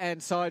the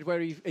right-hand side where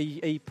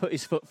he put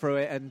his foot through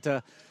it and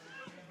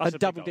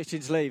double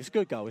Hitchin's leaves.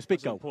 Good goal. It's a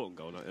big goal. Important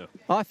goal, yeah.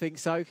 I think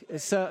so. It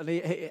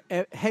certainly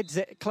heads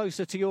it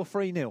closer to your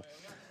 3-0.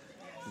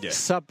 Yeah.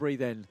 Sudbury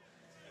then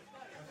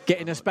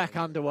getting us back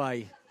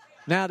underway.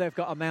 Now they've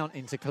got a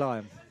mountain to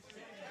climb.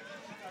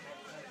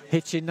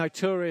 Hitchin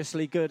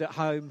notoriously good at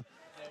home.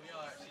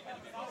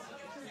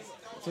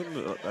 Doesn't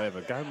look like they have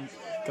a game.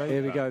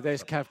 Here we go.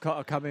 There's Cav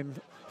Cotter coming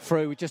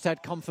through. We just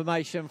had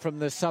confirmation from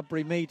the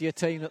Sudbury media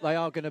team that they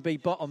are going to be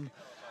bottom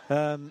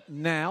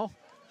now.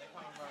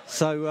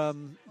 So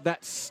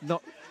that's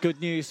not good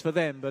news for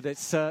them, but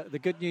it's the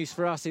good news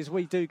for us is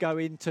we do go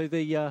into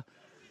the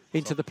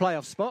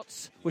playoff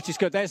spots, which is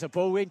good. There's a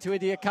ball into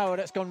Idiakoa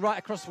that's gone right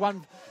across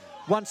one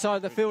side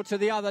of the field to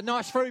the other.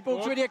 Nice through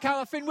ball to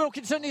Idiakoa. Finn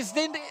Wilkinson is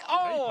in.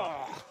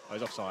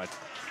 He's offside.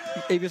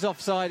 He was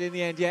offside in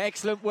the end. Yeah,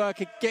 excellent work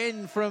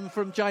again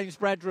from James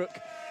Bradbrook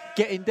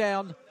getting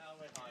down.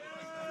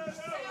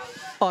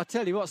 I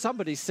tell you what,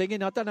 somebody's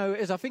singing. I don't know who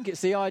it is. I think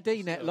it's the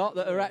ID Net lot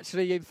that are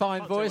actually in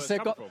fine voice.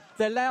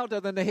 They're louder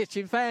than the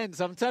Hitchin fans,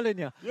 I'm telling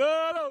you.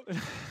 Yeah,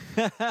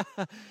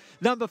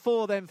 Number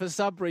 4 then for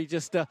Sudbury,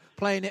 just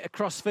playing it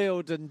across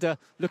field and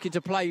looking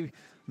to play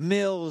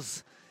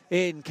Mills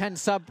in. Can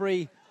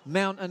Sudbury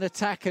mount an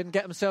attack and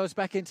get themselves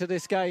back into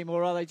this game,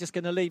 or are they just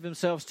going to leave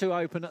themselves too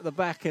open at the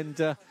back and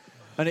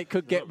it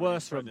could get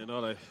worse for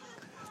them?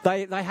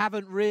 They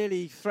haven't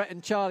really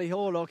threatened Charlie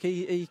Horlock.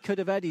 He could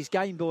have had his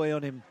Game Boy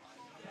on him.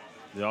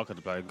 Yeah, I could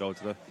have played goal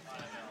today.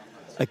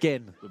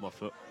 Again. With my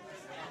foot.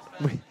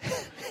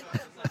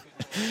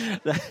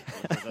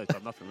 They've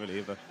done nothing really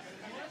either.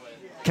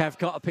 Cav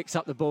Cotter picks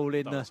up the ball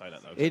in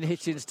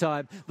Hitchin's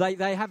time.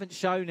 They haven't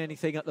shown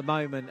anything at the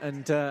moment,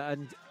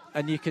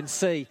 and you can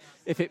see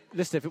if it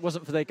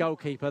wasn't for their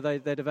goalkeeper,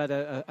 they'd have had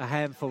a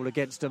handful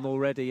against them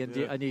already,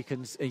 and you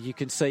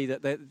can see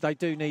that they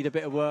do need a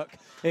bit of work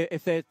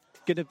if they're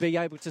going to be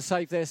able to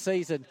save their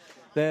season.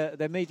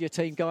 Their media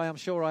team guy, I'm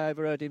sure I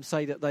overheard him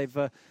say that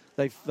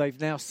they've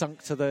now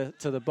sunk to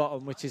the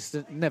bottom, which is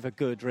never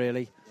good,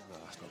 really. No,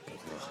 that's not good.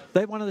 No.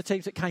 They're one of the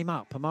teams that came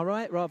up, am I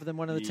right? Rather than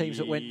one of the teams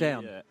that went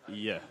down.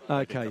 Yeah.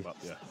 Okay. Up,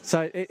 yeah.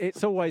 So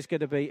it's always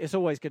going to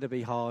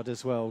be hard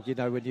as well. You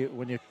know, when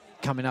you're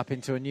coming up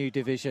into a new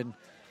division.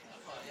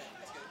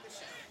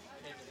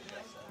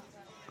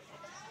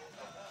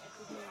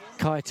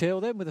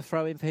 Keitel then with a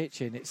throw in for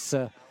Hitchin. It's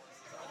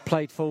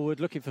played forward,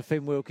 looking for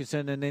Finn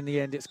Wilkinson, and in the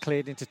end it's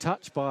cleared into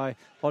touch by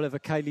Oliver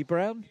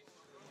Cayley-Brown.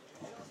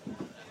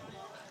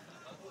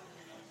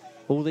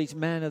 All these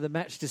man of the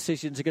match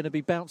decisions are going to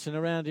be bouncing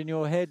around in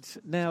your head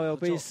now,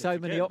 LB. So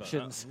many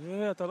options.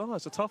 Yeah, I don't know.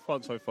 It's a tough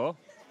one so far.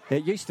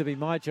 It used to be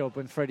my job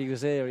when Freddie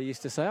was here. He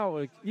used to say, "Oh,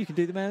 well, you can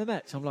do the man of the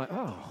match." I'm like,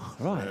 "Oh,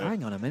 right,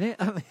 hang on a minute."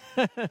 I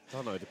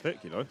don't know the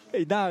pick, you know.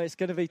 No, it's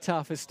going to be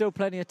tough. There's still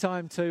plenty of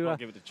time to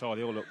give it to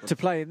Charlie or look to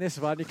play in this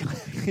one. You can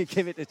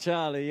give it to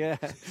Charlie. Yeah,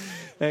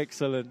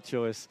 excellent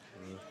choice.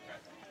 Yeah.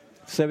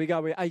 So we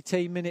go. We're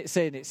 18 minutes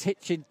in. It's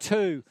Hitchin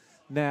 2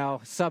 now.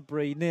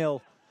 Sudbury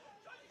 0.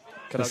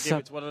 Can I give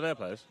it to one of their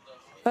players?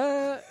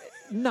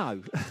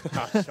 No.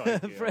 I'll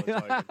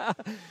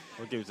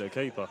give it to the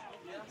keeper.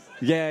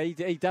 Yeah,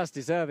 he does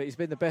deserve it. He's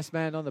been the best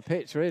man on the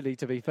pitch, really,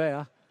 to be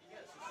fair.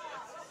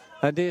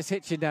 And here's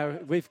Hitchin now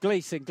with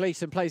Gleeson.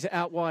 Gleeson plays it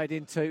out wide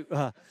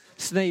into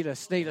Sneeless.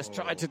 Sneeless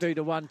tried to do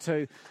the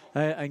 1-2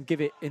 and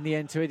give it in the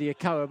end to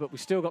Idiakoa, but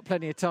we've still got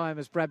plenty of time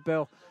as Brad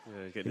Bell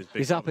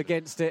is up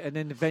against it, and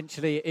then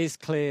eventually it is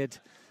cleared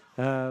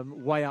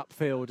way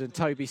upfield, and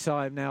Toby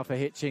Syme now for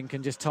Hitchin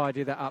can just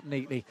tidy that up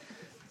neatly.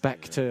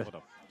 Back to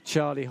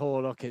Charlie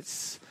Horlock.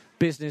 It's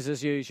business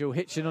as usual.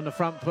 Hitchin on the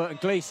front foot, and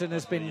Gleeson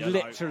has been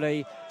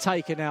literally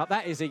taken out.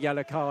 That is a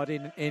yellow card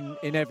in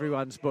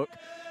everyone's book.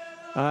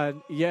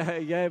 And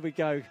yeah, we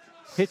go.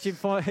 Hitchin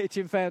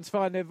fans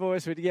find their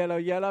voice with yellow.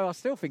 I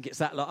still think it's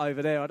that lot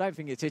over there. I don't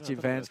think it's Hitchin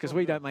fans because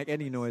we don't make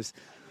any noise.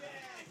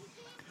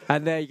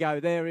 And there you go.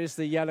 There is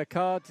the yellow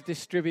card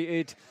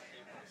distributed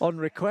on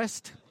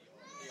request.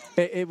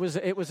 It was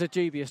a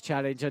dubious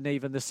challenge, and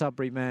even the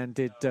Sudbury man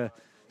did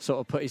sort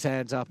of put his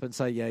hands up and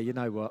say, yeah, you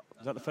know what?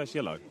 Is that the first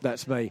yellow?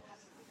 That's me.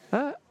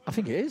 I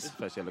think it is. It's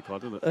the first yellow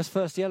card, isn't it? That's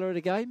first yellow of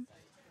the game.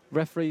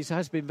 Referees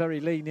has been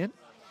very lenient.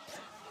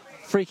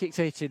 Free kick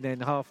to Hitchin then,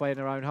 halfway in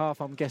their own half.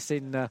 I'm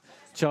guessing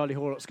Charlie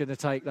Horlock's going to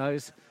take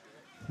those.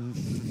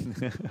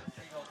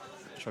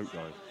 Choke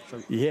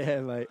line.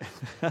 Yeah, mate.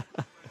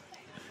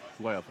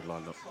 Way up and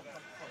lined up.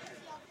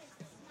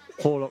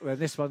 Horlock then,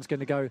 this one's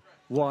going to go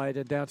wide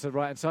and down to the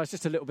right-hand side. It's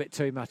just a little bit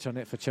too much on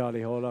it for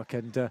Charlie Horlock,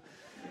 and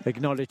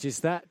acknowledges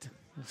that.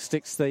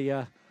 Sticks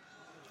the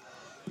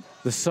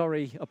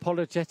sorry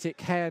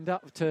apologetic hand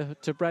up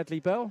to Bradley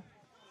Bell.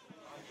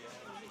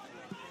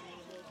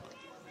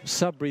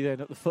 Sudbury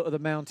then at the foot of the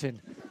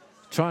mountain,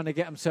 trying to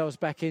get themselves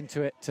back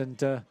into it,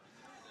 and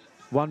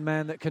one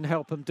man that can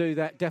help them do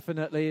that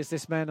definitely is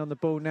this man on the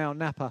ball now,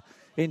 Napper,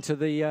 into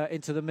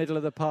the middle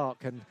of the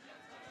park and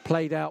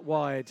played out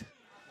wide,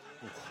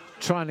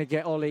 trying to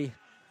get Ollie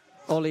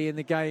in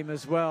the game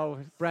as well.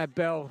 Brad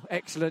Bell,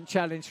 excellent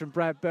challenge from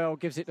Brad Bell,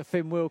 gives it to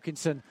Finn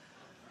Wilkinson.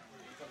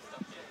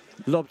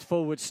 Lobbed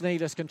forward,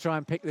 Sneeless can try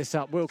and pick this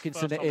up.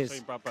 Wilkinson First it time I've is.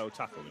 seen Brad Bell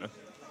tackle, you know?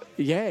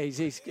 Yeah,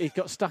 he's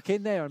got stuck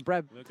in there, and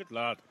Good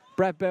lad.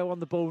 Brad Bell on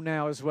the ball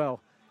now as well.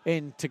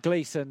 In to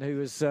Gleeson, who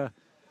has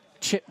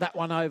chipped that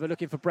one over,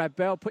 looking for Brad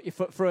Bell. Put your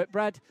foot through it,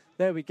 Brad.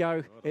 There we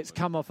go. It's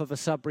come off of a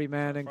Sudbury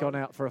man and gone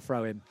out for a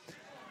throw-in.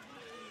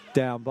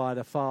 Down by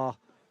the far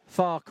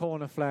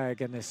corner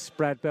flag, and this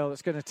Brad Bell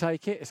that's going to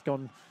take it. It's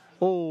gone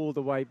all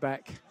the way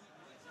back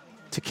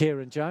to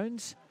Kieran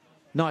Jones.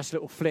 Nice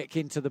little flick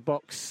into the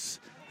box,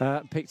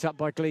 picked up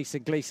by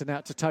Gleeson. Gleeson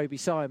out to Toby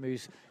Syme,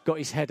 who's got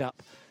his head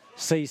up.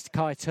 Sees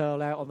Kai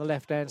Turl out on the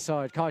left-hand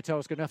side. Kai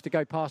Turl's going to have to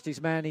go past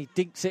his man. He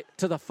dinks it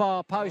to the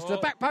far post, to the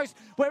back post,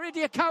 where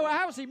Idiakoa,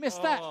 how's he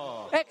missed that?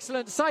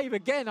 Excellent save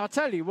again. I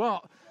tell you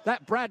what,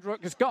 that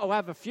Bradrook has got to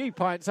have a few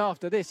pints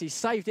after this. He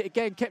saved it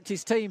again, kept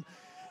his team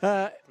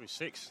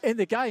in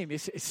the game.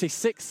 It's his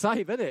sixth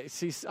save, isn't it?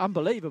 It's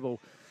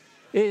unbelievable.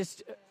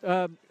 Here's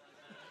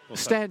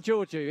Stan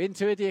Georgiou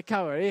into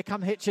Idiakoa. Here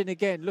come Hitchin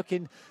again,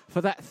 looking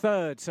for that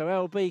third, so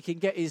LB can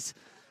get his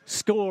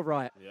score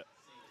right. Yep.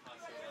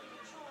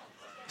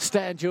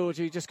 Stan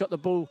Georgiou just got the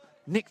ball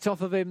nicked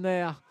off of him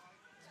there.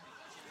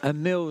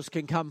 And Mills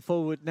can come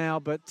forward now,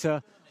 but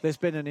there's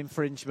been an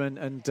infringement,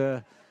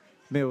 and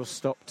Mills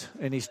stopped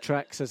in his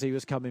tracks as he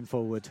was coming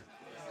forward.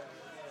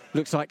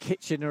 Looks like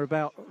Hitchin are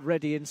about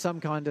ready in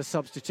some kind of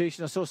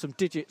substitution. I saw some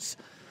digits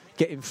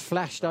getting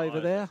flashed over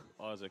there.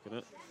 Isaac, isn't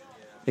it?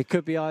 It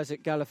could be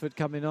Isaac Galliford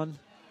coming on.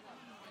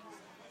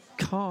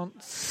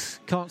 Can't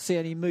see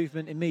any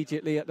movement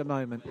immediately at the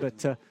moment,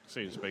 but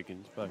Seems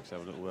speaking, Berg's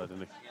having a little word,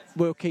 isn't he?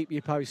 we'll keep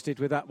you posted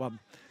with that one.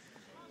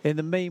 In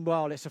the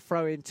meanwhile, it's a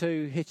throw-in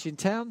to Hitchin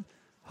Town,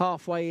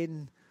 halfway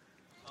in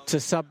to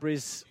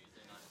Sudbury's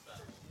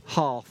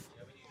half.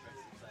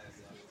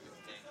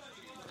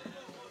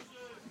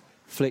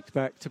 Flicked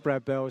back to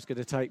Brad Bell, is going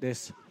to take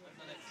this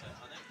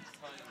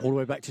all the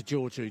way back to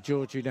Georgiou.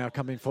 Georgiou now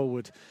coming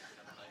forward.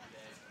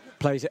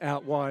 Plays it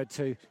out wide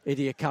to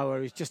Idiakoa,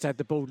 who's just had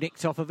the ball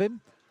nicked off of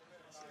him.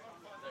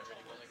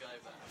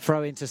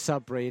 Throw into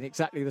Sudbury in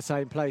exactly the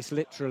same place,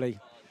 literally.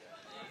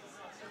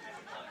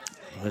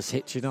 As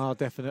Hitchin are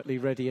definitely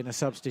ready in a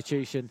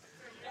substitution.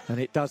 And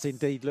it does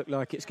indeed look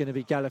like it's going to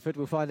be Galliford.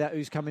 We'll find out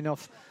who's coming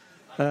off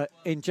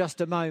in just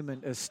a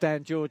moment as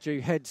Stan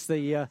Georgiou heads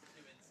the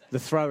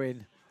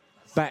throw-in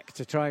back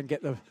to try and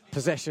get the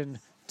possession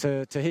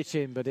to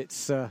Hitchin. But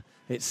it's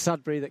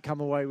Sudbury that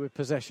come away with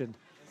possession.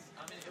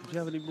 Do you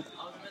have any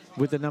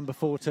with the number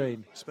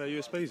 14. spare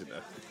USBs in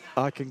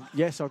there?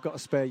 Yes, I've got a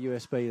spare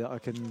USB that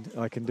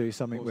I can do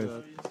something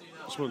with.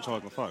 Just won't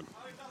charge my phone.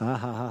 Ha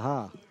ha ha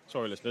ha.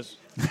 Sorry, listeners.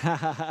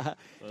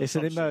 It's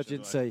an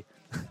emergency.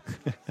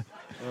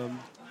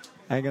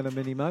 Hang on a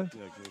minute, Mo.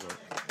 Yeah, good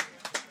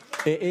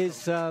luck. It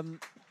is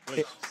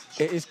it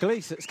is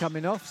Gleeson that's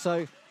coming off.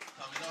 So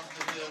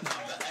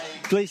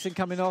Gleeson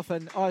coming off,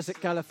 and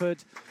Isaac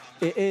Galliford.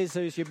 It is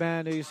who's your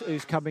man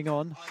who's coming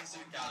on.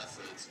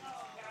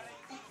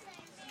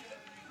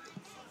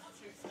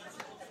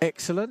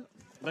 Excellent.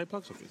 No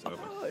plug sockets, have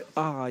they?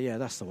 Ah, yeah,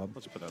 that's the one.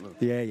 I'll just put that on.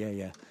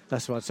 Yeah.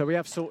 That's right. So we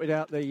have sorted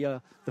out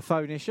the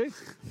phone issue,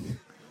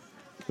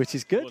 which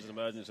is It good. was an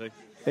emergency.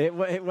 It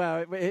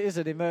is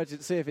an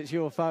emergency if it's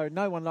your phone.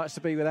 No one likes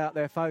to be without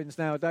their phones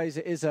nowadays.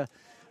 It is a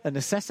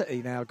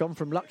necessity now, gone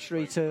from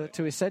luxury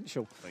to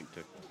essential. Thank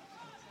you.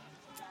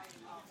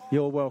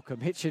 You're welcome.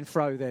 Hitchin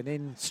throw then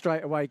in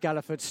straight away.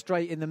 Galliford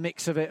straight in the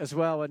mix of it as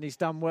well, and he's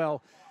done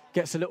well.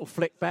 Gets a little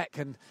flick back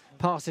and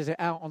passes it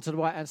out onto the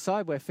right-hand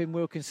side where Finn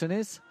Wilkinson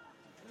is.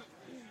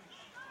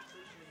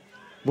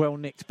 Well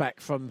nicked back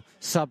from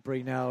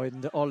Sudbury now,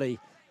 and Ollie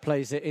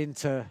plays it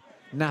into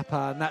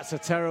Napa, and that's a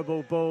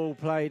terrible ball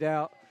played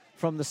out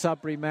from the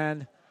Sudbury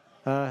man,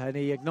 and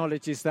he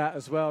acknowledges that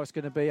as well. It's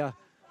going to be a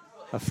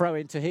throw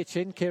into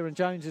Hitchin. Kieran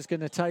Jones is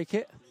going to take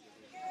it,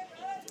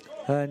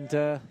 and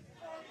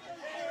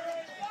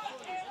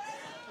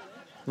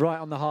right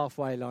on the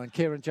halfway line,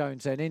 Kieran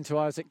Jones then into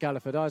Isaac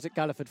Galliford. Isaac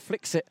Galliford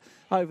flicks it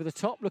over the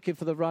top, looking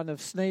for the run of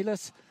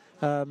Sneeless,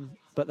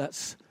 but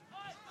that's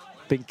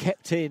been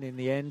kept in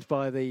the end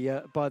by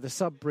the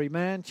Sudbury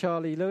man,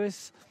 Charlie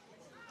Lewis,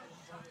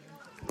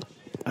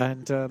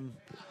 and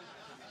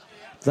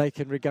they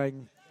can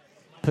regain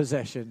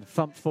possession.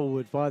 Thumped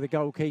forward by the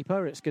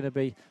goalkeeper. It's going to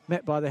be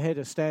met by the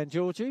header, Stan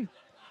Georgiou.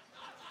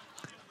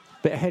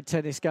 Bit of head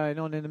tennis going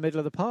on in the middle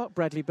of the park.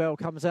 Bradley Bell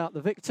comes out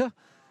the victor,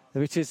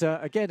 which is,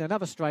 again,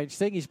 another strange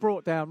thing. He's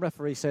brought down,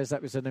 referee says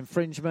that was an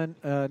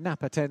infringement.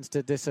 Napa tends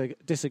to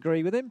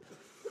disagree with him,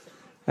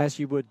 as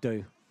you would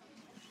do.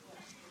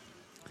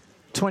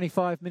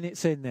 25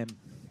 minutes in then.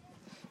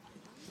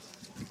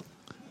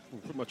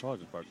 Put my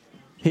charges back.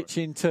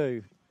 Hitchin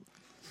 2.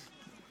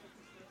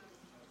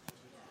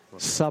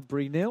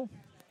 Sudbury 0.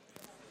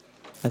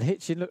 And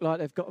Hitchin look like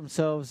they've got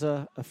themselves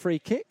a free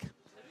kick.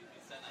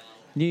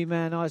 New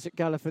man Isaac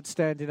Galliford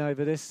standing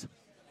over this.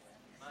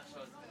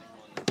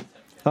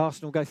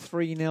 Arsenal go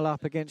 3-0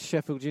 up against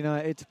Sheffield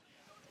United.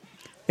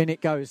 In it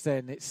goes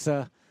then. It's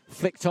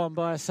flicked on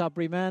by a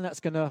Sudbury man. That's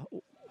going to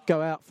go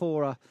out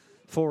for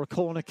a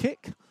corner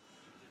kick.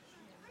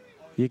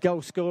 Your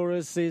goal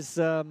scorers is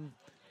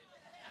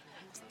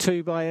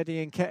 2 by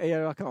Eddie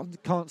Nketiah. I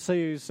can't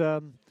see who's...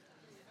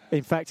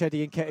 in fact,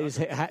 Eddie Nketiah's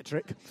hit a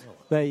hat-trick.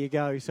 There you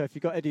go. So if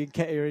you've got Eddie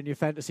Nketiah in your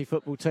fantasy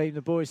football team,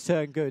 the boys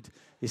turn good.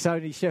 It's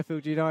only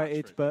Sheffield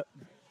United, but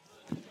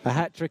a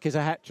hat-trick is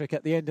a hat-trick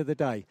at the end of the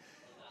day.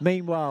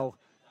 Meanwhile,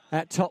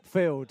 at top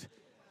field,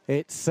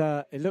 it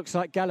looks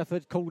like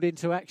Galliford called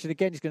into action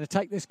again. He's going to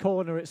take this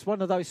corner. It's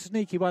one of those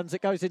sneaky ones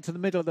that goes into the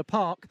middle of the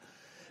park.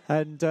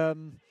 And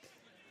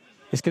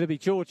it's going to be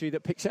Georgiou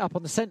that picks it up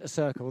on the centre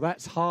circle.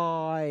 That's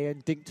high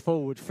and dinked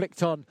forward,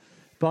 flicked on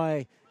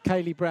by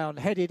Cayley Brown,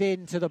 headed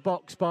into the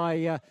box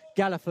by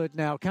Galliford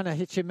now. Can a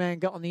Hitchin man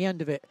get on the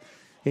end of it?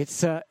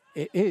 It's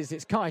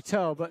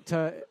Keitel, but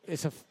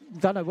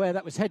don't know where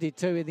that was headed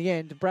to in the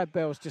end. Brad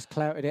Bell's just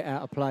clouted it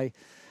out of play.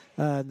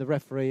 And the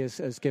referee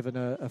has given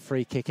a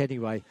free kick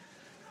anyway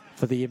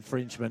for the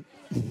infringement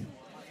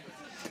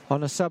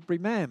on a Sudbury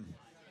man.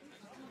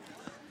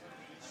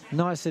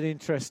 Nice and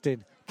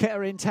interesting.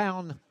 Kettering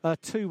Town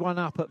 2-1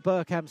 up at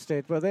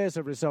Berkhamsted. Well, there's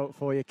a result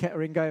for you.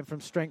 Kettering going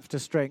from strength to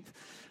strength.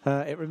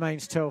 It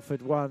remains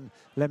Telford 1,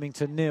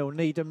 Leamington 0.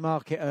 Needham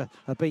Market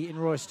are beating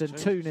Royston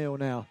 2-0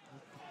 now.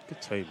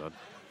 Good team, man.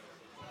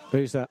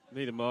 Who's that?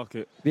 Needham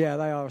Market. Yeah,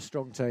 they are a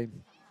strong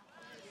team.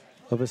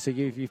 Obviously,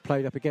 you've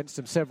played up against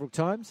them several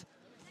times.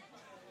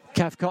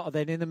 Cathcart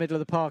then in the middle of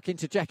the park,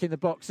 into Jack in the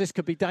box. This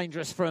could be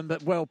dangerous for him,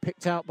 but well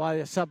picked out by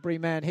a Sudbury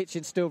man.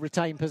 Hitchin still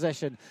retained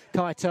possession.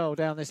 Keitel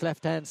down this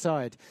left-hand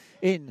side.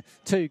 In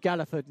to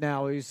Galliford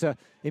now, who's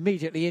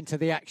immediately into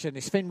the action.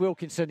 It's Finn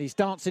Wilkinson. He's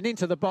dancing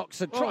into the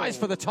box and tries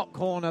for the top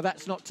corner.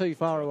 That's not too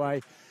far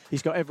away.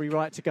 He's got every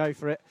right to go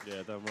for it.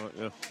 Yeah, damn right,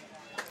 yeah.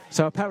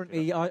 So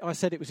apparently, I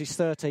said it was his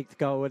 13th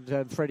goal,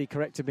 and Freddie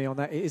corrected me on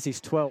that. It is his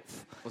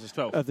 12th. What's his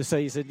 12th? Of the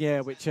season, yeah,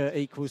 which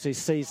equals his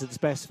season's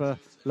best for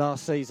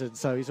last season.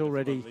 So he's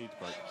already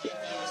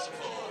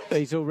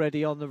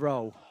on the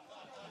roll.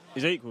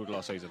 He's equalled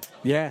last season?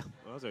 Yeah.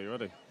 Oh, is he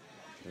ready?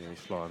 Yeah, he's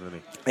flying,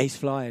 isn't he? He's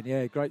flying,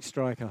 yeah, great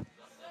striker.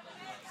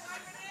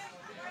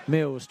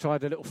 Mills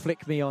tried a little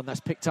flick me on. That's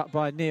picked up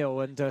by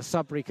Neil, and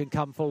Sudbury can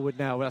come forward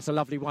now. That's a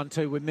lovely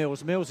 1-2 with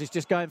Mills. Mills is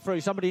just going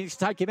through. Somebody needs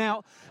to take him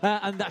out,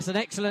 and that's an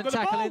excellent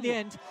tackle in the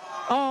end.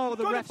 Oh,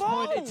 the ref's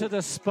pointed to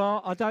the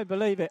spot. I don't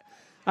believe it.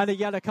 And a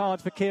yellow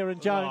card for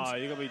Kieran Jones. Oh,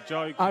 you've got to be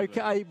joking.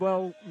 Okay,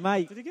 well,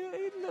 mate. Did he get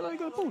it? He looked like he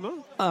got a ball,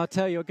 no? I'll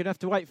tell you, I'm going to have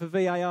to wait for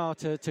VAR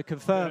to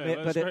confirm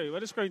it. But where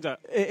the screen's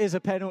at? It is a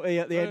penalty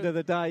at the end of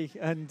the day.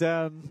 And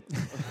I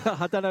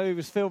don't know who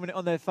was filming it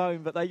on their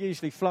phone, but they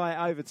usually fly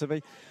it over to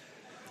me.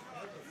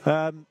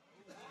 Yeah,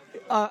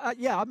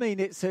 I mean,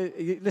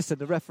 listen,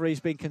 the referee's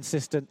been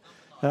consistent.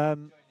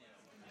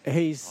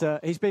 He's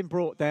been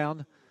brought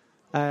down,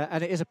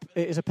 and it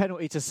is a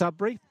penalty to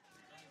Sudbury.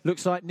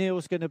 Looks like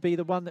Neil's going to be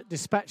the one that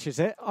dispatches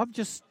it. I'm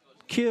just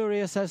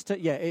curious as to...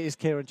 Yeah, it is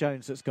Kieran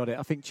Jones that's got it.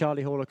 I think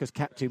Charlie Horlock as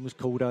captain was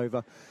called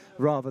over,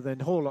 rather than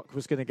Horlock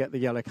was going to get the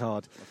yellow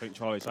card. I think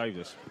Charlie saved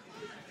us.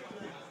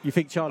 You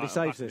think Charlie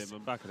saves this?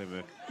 I'm backing him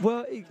here.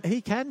 Well,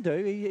 he can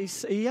do.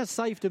 He has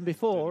saved him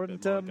before.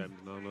 And no,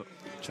 I'm not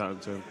chatting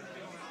to him.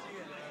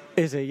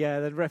 Is he? Yeah,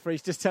 the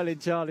referee's just telling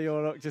Charlie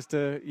Horlock just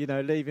to,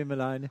 leave him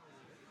alone.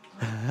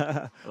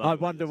 I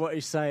wonder what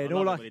he's saying. I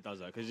love it when he does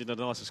that, because he's the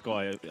nicest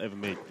guy I ever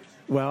meet.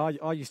 Well,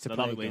 I used to play.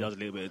 I love it when he does a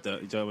little bit of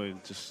dirty. Do you know what I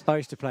mean? I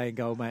used to play in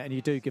goal, mate, and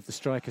you do give the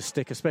striker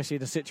stick, especially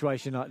in a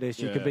situation like this.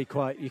 You can be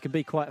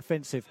quite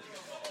offensive.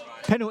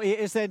 Penalty it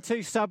is then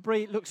to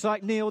Sudbury. Looks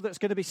like Neil that's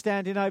going to be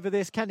standing over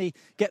this. Can he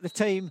get the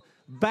team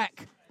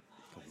back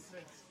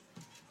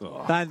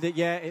And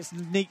it's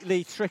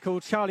neatly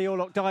trickled. Charlie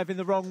Orlock diving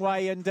the wrong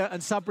way,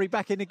 and Sudbury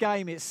back in the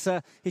game. It's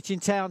Hitchin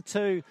Town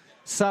 2,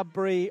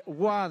 Sudbury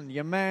 1.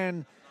 Your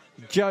man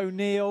Joe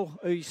Neal,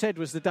 who you said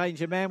was the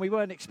danger man. We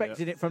weren't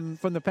expecting it from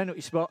the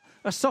penalty spot.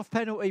 A soft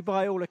penalty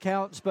by all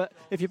accounts, but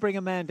if you bring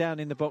a man down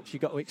in the box,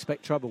 you've got to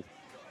expect trouble.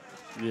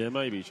 Yeah,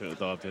 maybe he should have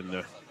dived in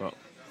there, but...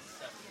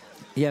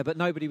 Yeah, but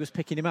nobody was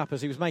picking him up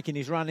as he was making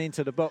his run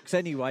into the box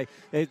anyway.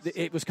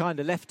 It was kind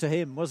of left to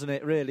him, wasn't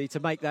it, really,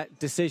 to make that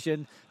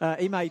decision.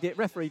 He made it,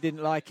 referee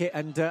didn't like it,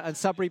 and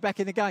Sudbury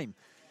back in the game.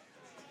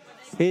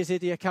 Here's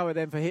Idiakoa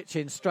then for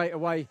Hitchin, straight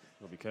away.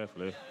 Gotta be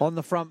careful here. On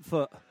the front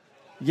foot.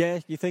 Yeah,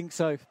 you think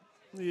so?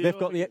 Yeah,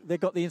 they've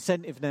got the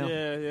incentive now.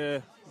 Yeah.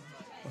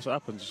 That's what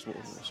happens,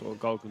 what sort of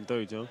goal can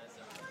do, John.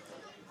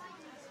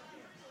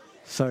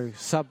 So,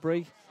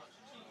 Sudbury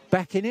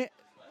back in it.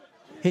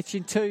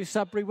 Hitchin 2,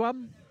 Sudbury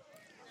 1.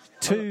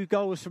 2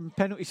 goals from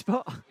penalty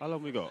spot. How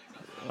long we got?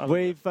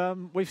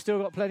 We've still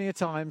got plenty of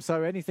time,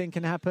 so anything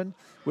can happen.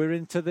 We're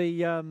into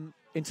the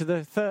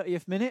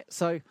 30th minute,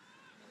 so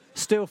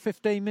still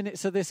 15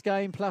 minutes of this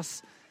game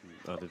plus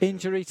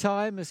injury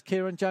time as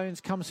Kieran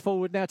Jones comes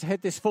forward now to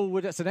head this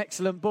forward. That's an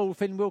excellent ball.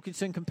 Finn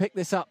Wilkinson can pick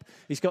this up.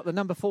 He's got the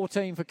number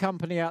 14 for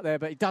company out there,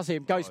 but he does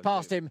goes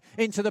past him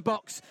into the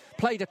box,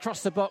 played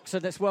across the box,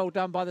 and it's well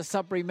done by the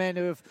Sudbury men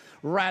who have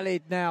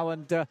rallied now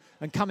and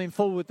coming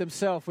forward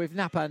themselves with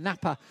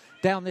Napa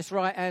down this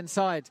right-hand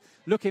side,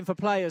 looking for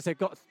players. They've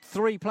got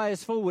 3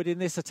 players forward in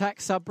this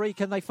attack, Sudbury.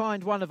 Can they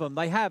find one of them?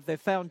 They have.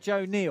 They've found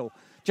Joe Neal.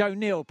 Joe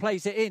Neal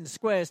plays it in,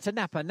 squares to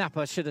Napa.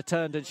 Napa should have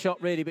turned and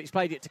shot, really, but he's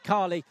played it to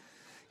Carley.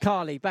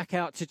 Carley back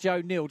out to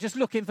Joe Neal, just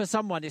looking for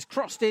someone. It's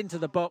crossed into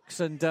the box,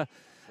 and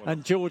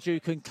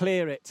Georgiou can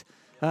clear it.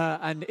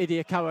 And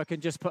Idiakoa can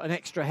just put an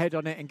extra head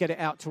on it and get it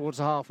out towards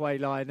the halfway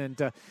line,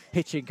 and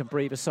Hitchin can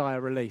breathe a sigh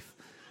of relief.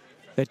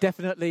 They're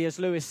definitely, as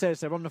Lewis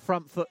says, they're on the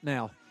front foot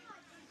now.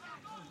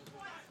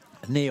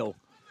 Neal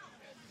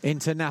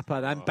into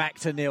Napa and back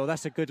to Neal.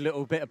 That's a good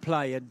little bit of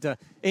play, and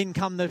in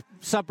come the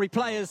Sudbury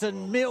players,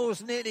 and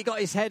Mills nearly got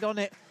his head on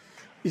it.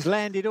 He's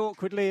landed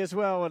awkwardly as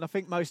well, and I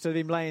think most of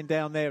him laying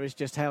down there is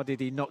just how did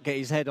he not get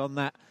his head on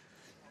that?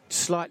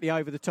 Slightly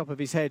over the top of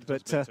his head,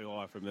 but too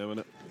high from there,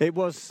 wasn't it? It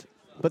was,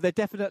 but they're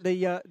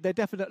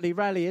definitely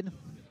rallying.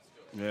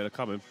 Yeah, they're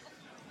coming.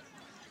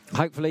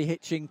 Hopefully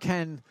Hitchin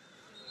can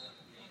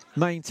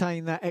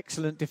maintain that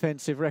excellent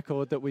defensive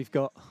record that we've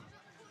got.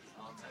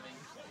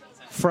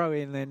 Throw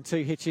in then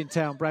to Hitchin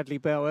Town. Bradley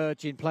Bell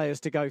urging players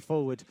to go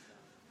forward.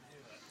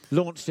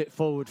 Launched it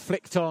forward,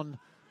 flicked on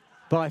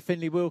by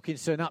Finlay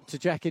Wilkinson up to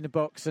Jack in the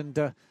box,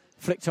 and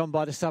flicked on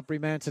by the Sudbury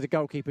man to the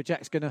goalkeeper.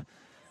 Jack's going to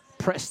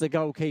press the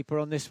goalkeeper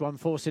on this one,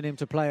 forcing him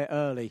to play it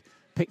early.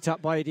 Picked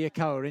up by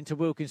Idiakoa into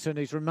Wilkinson,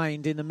 who's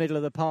remained in the middle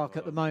of the park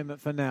at the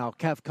moment for now.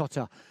 Cav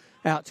Cotter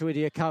out to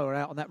Idiakoa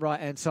out on that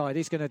right-hand side.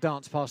 He's going to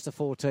dance past the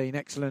 14.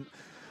 Excellent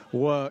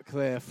work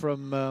there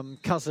from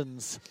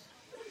Cousins.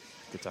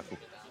 Good tackle.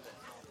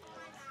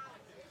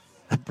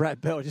 And Brad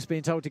Bell just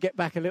being told to get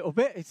back a little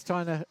bit. He's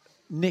trying to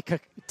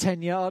nick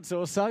 10 yards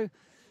or so.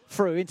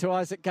 Through into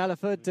Isaac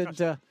Galliford,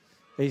 and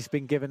he's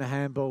been given a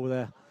handball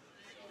there.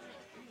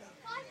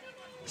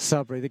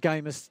 Sudbury, the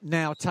game has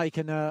now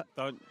taken a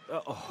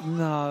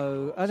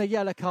and a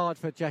yellow card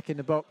for Jack in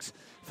the box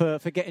for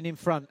getting in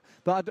front.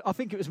 But I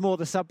think it was more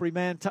the Sudbury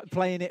man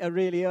playing it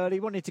really early. He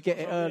wanted to get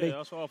it early. Yeah,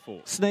 that's what I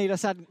thought.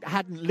 Sneelis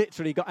hadn't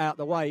literally got out of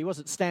the way. He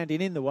wasn't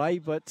standing in the way,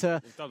 but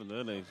he's done it,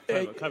 hasn't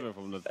he? Clever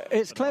from the.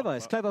 It's clever.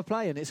 It's clever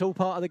playing. It's all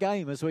part of the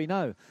game, as we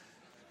know.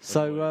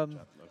 So.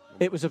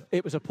 It was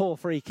a poor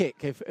free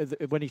kick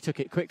when he took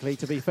it quickly,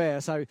 to be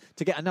fair. So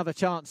to get another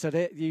chance at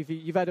it,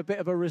 you've had a bit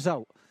of a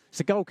result. It's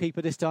the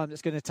goalkeeper this time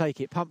that's going to take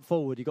it. Pump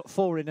forward. You've got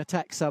 4 in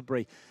attack,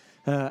 Sudbury.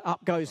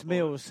 Up goes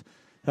Mills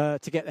to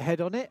get the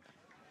head on it.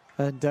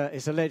 And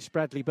it's alleged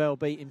Bradley Bell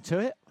beat him to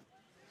it.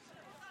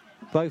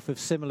 Both of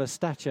similar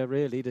stature,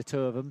 really, the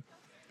two of them.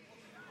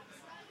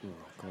 Oh,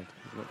 God.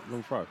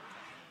 Long throw.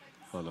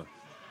 Oh, no.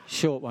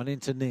 Short one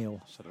into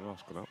Neal. Set it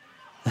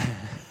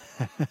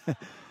up.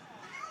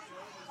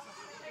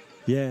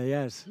 Yeah,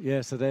 yes.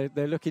 So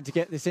they're looking to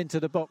get this into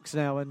the box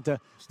now and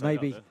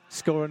maybe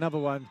score another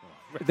one.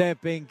 They're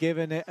being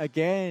given it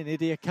again.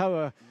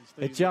 Idiakoa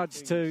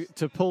adjudged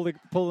to pull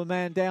the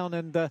man down,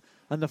 and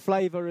the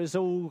flavour is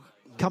all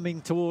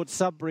coming towards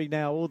Sudbury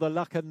now. All the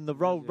luck and the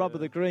rolled rub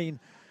of the green.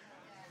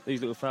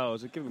 These little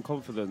fouls, they give them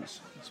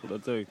confidence. That's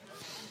what they do.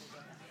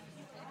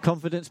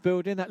 Confidence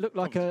building. That looked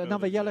like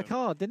another yellow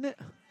card, didn't it?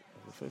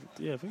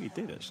 Yeah, I think he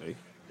did, actually.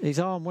 His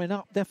arm went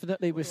up,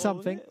 definitely, with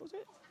something. Was it?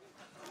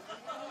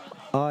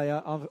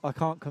 I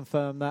can't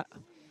confirm that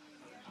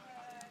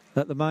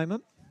at the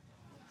moment.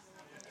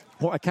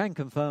 What I can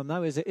confirm,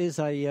 though, is it is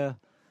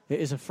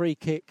a free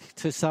kick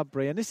to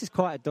Sudbury, and this is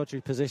quite a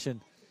dodgy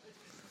position.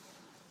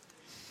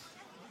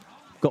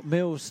 Got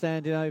Mills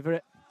standing over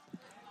it.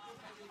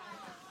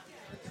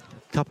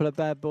 Couple of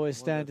bad boys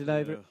standing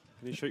over it.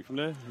 Can you shoot from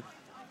there?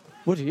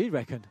 What do you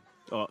reckon?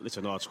 Oh,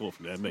 listen, I'd score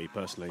from there, me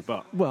personally,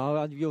 but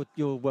well,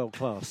 you're world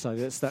class, so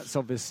that's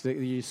obvious that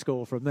you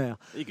score from there.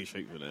 You can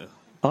shoot from there.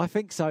 I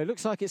think so. It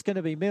looks like it's going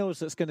to be Mills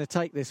that's going to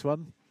take this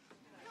one.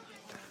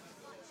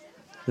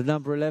 The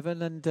number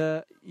 11,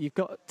 and you've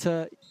got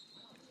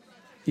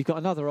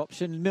another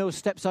option. Mills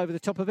steps over the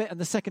top of it, and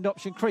the second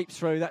option creeps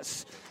through.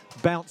 That's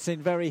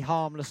bouncing very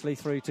harmlessly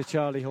through to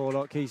Charlie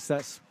Horlock.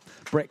 That's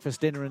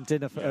breakfast, dinner,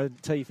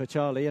 and tea for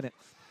Charlie, isn't it?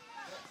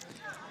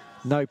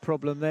 No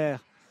problem there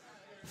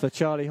for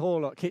Charlie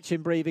Horlock.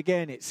 Hitchin breathe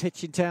again. It's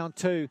Hitchin Town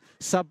 2,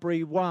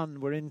 Sudbury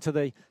 1. We're into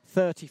the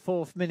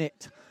 34th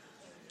minute.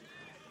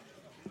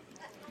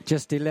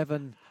 Just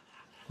 11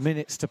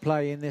 minutes to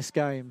play in this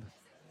game.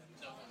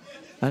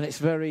 And it's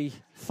very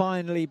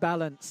finely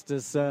balanced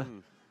as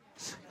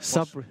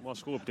Sudbury. My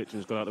score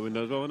prediction's gone out the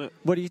window as well, isn't it?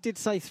 Well, you did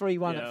say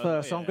 3-1 at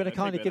first, so I'm going to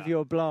kind of give you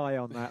a bly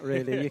on that,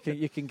 really.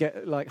 You can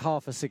get like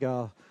half a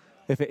cigar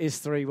if it is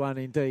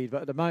 3-1 indeed.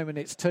 But at the moment,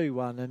 it's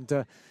 2-1,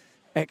 and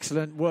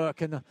excellent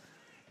work. And the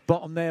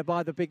bottom there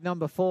by the big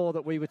number 4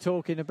 that we were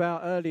talking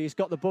about earlier. He's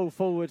got the ball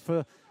forward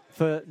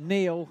for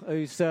Neil,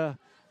 who's...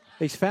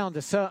 He's found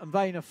a certain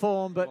vein of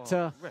form, but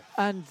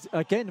and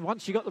again,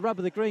 once you got the rub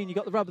of the green, you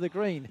got the rub of the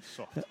green.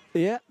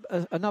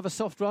 Another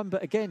soft run,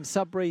 but again,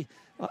 Sudbury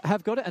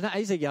have got it, and that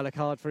is a yellow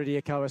card for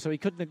Idiokoa, so he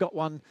couldn't have got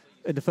one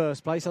in the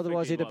first place,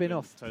 otherwise he'd have been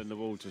off. Turning the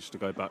ball just to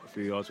go back a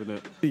few yards,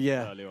 wouldn't it?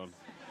 Yeah. Early on.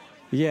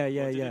 Yeah.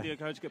 Did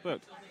Idiokoa just get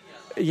booked?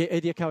 Yeah,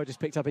 Idiokoa just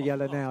picked up a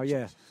yellow now,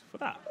 yeah.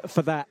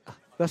 For that.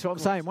 That's what I'm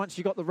saying. Once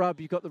you got the rub,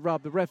 you got the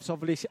rub. The ref's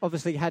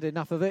obviously had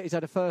enough of it. He's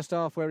had a first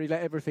half where he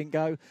let everything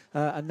go,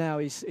 and now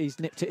he's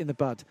nipped it in the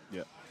bud.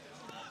 Yeah.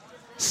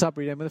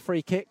 Sudbury then with a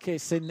free kick.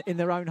 It's in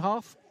their own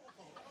half.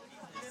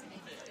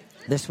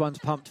 This one's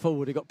pumped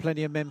forward. They've got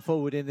plenty of men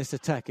forward in this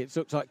attack. It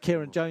looks like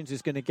Kieran Jones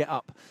is going to get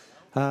up,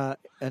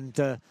 and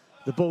the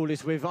ball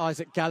is with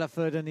Isaac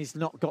Galliford, and he's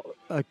not got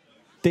a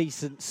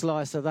decent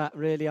slice of that,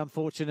 really,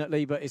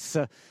 unfortunately, but he's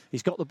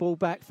got the ball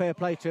back. Fair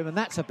play to him, and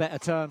that's a better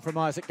turn from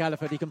Isaac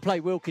Galliford. He can play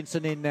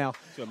Wilkinson in now.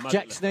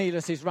 Jack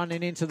Sneelis is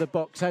running into the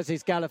box, as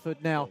is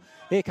Galliford now.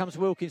 Here comes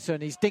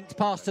Wilkinson. He's dinked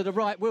past to the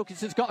right.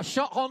 Wilkinson's got a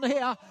shot on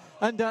here,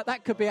 and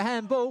that could be a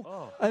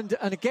handball. And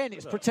again,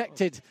 it's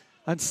protected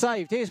and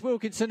saved. Here's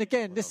Wilkinson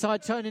again, this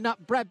side turning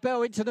up. Brad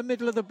Bell into the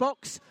middle of the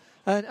box.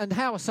 And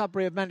how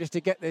Sudbury have managed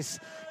to get this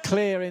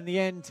clear in the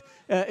end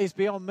is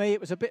beyond me. It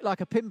was a bit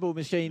like a pinball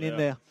machine in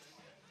there.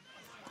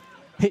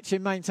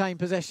 Hitchin maintained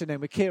possession then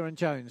with Kieran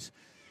Jones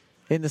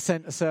in the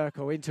centre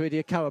circle into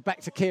Idiokoa.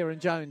 Back to Kieran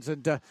Jones,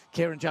 and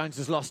Kieran Jones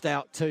has lost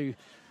out to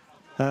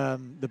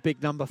the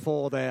big number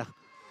 4 there,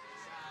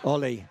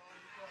 Ollie.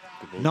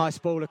 Nice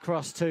ball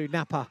across to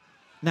Napa.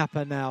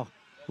 Napa now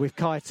with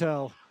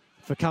Keitel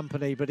for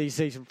company, but he's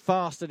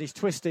fast and he's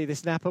twisty,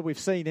 this Napa. We've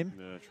seen him.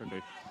 Yeah,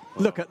 tricky.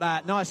 Look at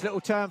that. Nice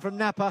little turn from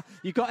Napa.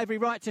 You've got every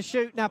right to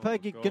shoot, Napa.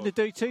 You're going to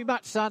do too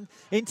much, son.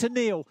 Into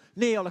Neil.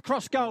 Neil,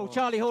 across goal.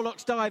 Charlie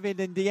Horlock's diving.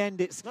 In the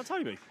end, it's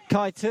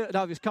Keitel.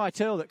 No, it was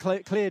Keitel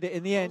that cleared it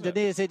in the end. And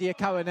here's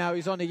Idiokoa now,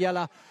 who's on a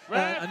yellow.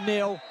 And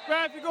Neil.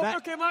 Rev, you got to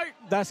book him, mate.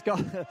 That's got...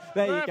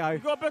 there Rev, you go. You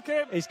got to book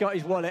him. He's got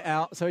his wallet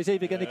out, so he's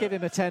either going to give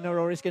him a tenner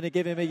or he's going to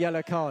give him a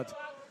yellow card.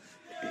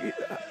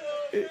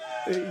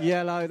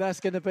 Yellow.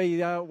 That's going to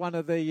be one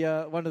of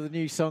the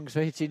new songs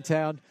for Hitchin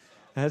Town.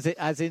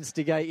 As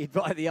instigated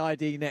by the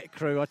ID Net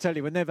crew. I tell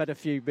you, when they've had a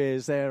few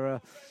beers, they're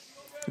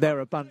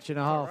a bunch and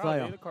a half. They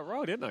are quite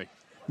rowdy, aren't they?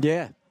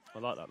 Yeah. I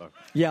like that, though.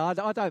 Yeah,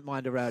 I don't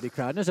mind a rowdy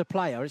crowd. And as a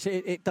player,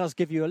 it does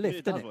give you a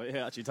lift, doesn't it? It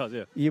actually does,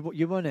 yeah.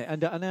 You want it.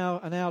 And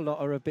our lot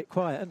are a bit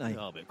quiet, aren't they? They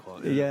are a bit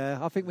quiet. Yeah,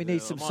 I think we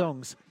need some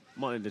songs.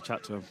 Might need to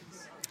chat to them.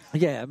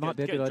 Yeah, it might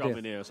be a good idea. Drum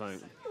in here or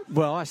something.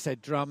 Well, I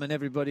said drum, and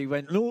everybody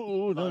went,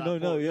 no.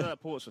 Yeah,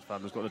 that Portsmouth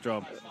fan has got the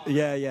drum.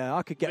 Yeah.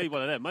 I could get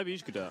one of them. Maybe you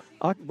could do that.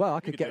 I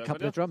could get a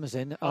couple of drummers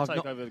in. I'll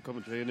take over the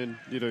commentary, and then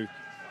you do.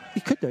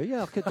 You could do,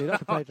 yeah. I could do that. I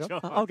could play a drum.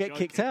 I'll get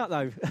kicked out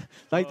though.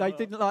 They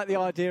didn't like the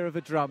idea of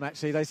a drum.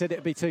 Actually, they said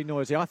it'd be too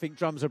noisy. I think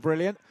drums are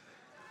brilliant.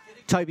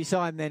 Toby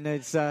Syme then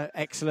is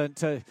excellent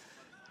to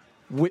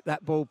whip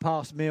that ball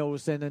past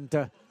Mills then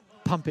and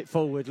pump it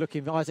forward.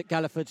 Looking, Isaac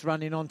Galliford's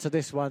running onto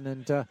this one,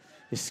 and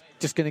it's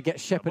just going to get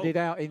shepherded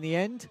out in the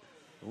end.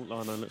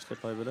 Let's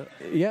flip over that.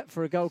 Yeah,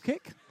 for a goal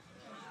kick.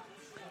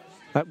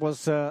 That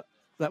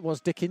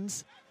was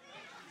Dickens.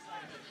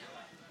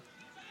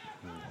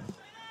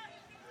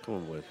 Come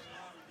on, Wes.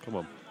 Come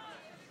on.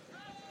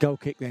 Goal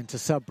kick then to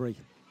Sudbury.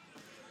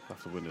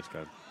 Have to win this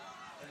game.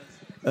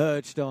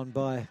 Urged on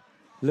by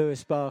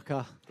Lewis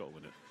Barker. Got to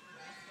win it.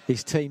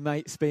 His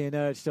teammates being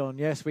urged on.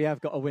 Yes, we have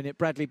got to win it.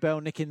 Bradley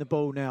Bell nicking the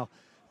ball now.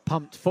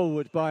 Pumped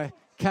forward by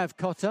Cav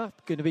Cotter.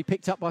 Going to be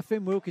picked up by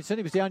Finn Wilkinson.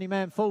 He was the only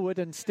man forward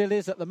and still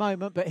is at the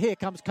moment. But here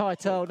comes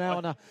Keitel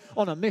now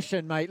on a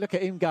mission, mate. Look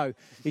at him go.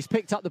 He's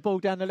picked up the ball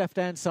down the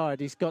left-hand side.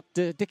 He's got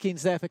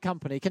Dickens there for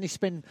company. Can he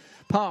spin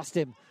past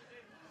him?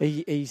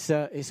 It's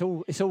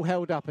all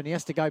held up, and he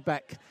has to go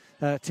back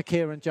to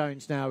Kieran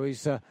Jones now,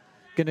 who's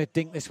going to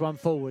dink this one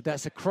forward.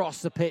 That's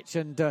across the pitch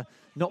and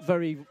not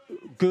very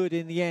good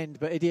in the end,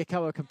 but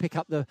Idiokoa can pick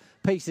up the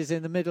pieces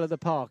in the middle of the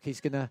park.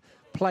 He's going to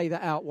play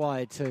that out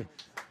wide to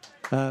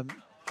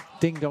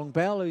Ding Dong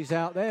Bell, who's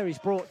out there. He's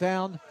brought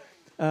down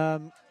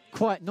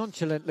quite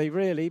nonchalantly,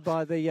 really,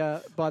 by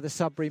the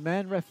Sudbury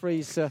man.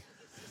 Referee's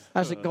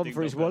hasn't gone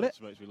for his wallet.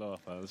 Makes me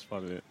laugh. That's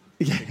funny. Isn't it?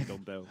 Yeah. Ding dong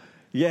bell.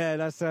 Yeah,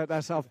 that's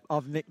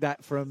I've nicked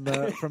that from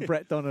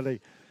Brett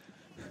Donnelly.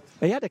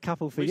 He had a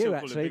couple for you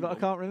actually, but I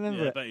can't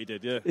remember it. it. I bet he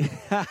did.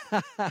 Yeah.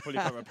 Probably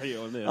can't repeat it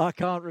on there. I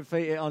can't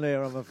repeat it on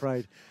here, I'm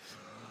afraid.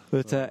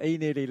 But he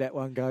nearly let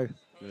one go.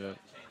 Yeah.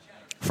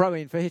 Throw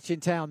in for Hitchin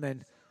Town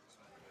then.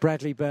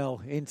 Bradley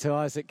Bell into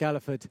Isaac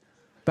Galliford.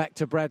 Back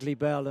to Bradley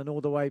Bell and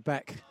all the way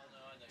back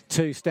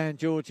to Stan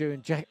Georgiou,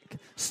 and Jack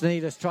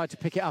Sneeders tried to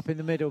pick it up in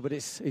the middle, but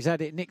he's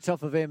had it nicked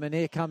off of him, and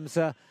here comes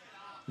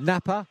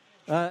Napa.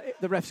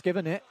 The ref's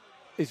given it.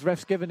 His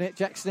ref's given it.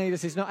 Jack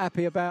Sneeders is not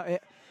happy about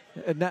it.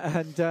 And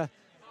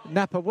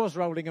Napa was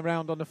rolling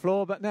around on the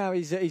floor, but now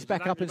he's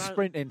back up and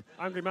sprinting.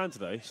 Angry man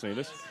today,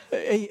 Sneeders.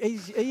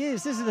 He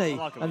is, isn't he?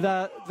 Like him. And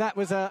that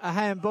was a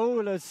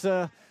handball as...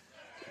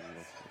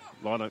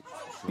 Lino.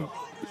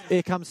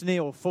 Here comes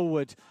Neil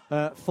forward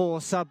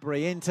for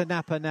Sudbury into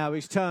Napa now.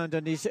 He's turned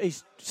and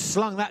he's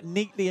slung that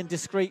neatly and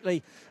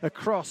discreetly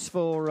across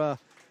for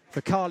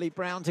Carly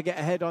Brown to get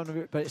ahead on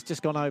it, but it's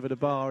just gone over the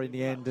bar in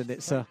the end. And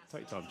it's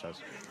take time, Chaz.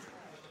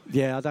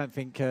 Yeah, I don't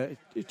think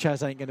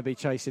Chaz ain't going to be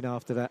chasing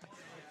after that.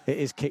 It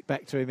is kicked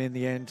back to him in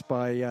the end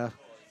by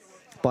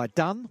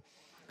Dunn,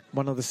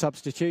 one of the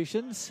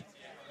substitutions.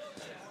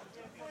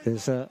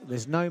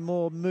 There's no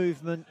more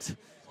movement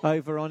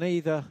over on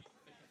either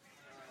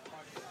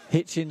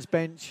Hitchin's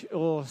bench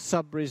or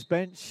Sudbury's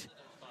bench.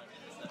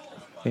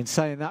 In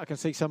saying that, I can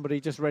see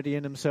somebody just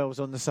readying themselves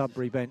on the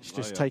Sudbury bench,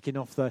 just taking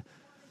off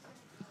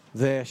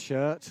their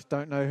shirt.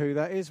 Don't know who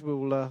that is.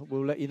 We'll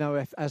let you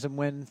know as and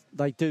when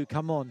they do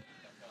come on.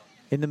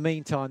 In the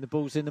meantime, the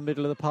ball's in the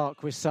middle of the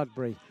park with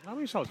Sudbury. How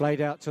many shots? Played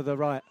out to the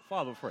right.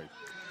 5 or 3?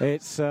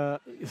 It's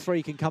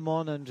 3 can come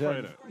on and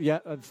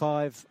and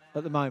 5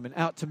 at the moment.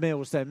 Out to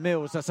Mills then.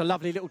 Mills, that's a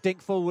lovely little dink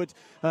forward.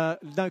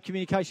 No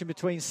communication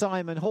between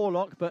Simon and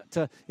Horlock, but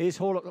it is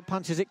Horlock that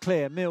punches it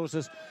clear. Mills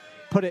has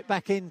put it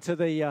back into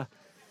the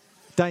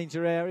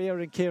danger area,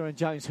 and Kieran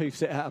Jones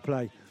hoofs it out of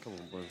play. Come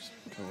on, Bruce.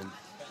 Come on.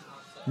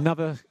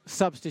 Another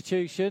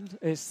substitution.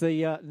 It's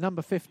the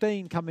number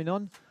 15 coming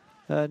on,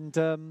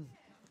 and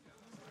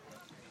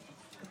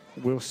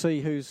we'll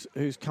see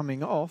who's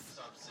coming off.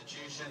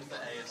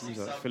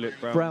 Philip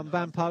Brown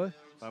Bampo.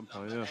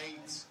 Bampo, yeah.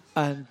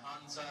 And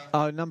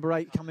number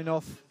 8 coming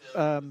off.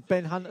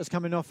 Ben Hunter's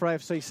coming off for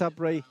AFC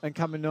Sudbury, and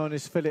coming on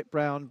is Philip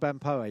Brown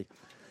Bampoe.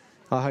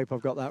 I hope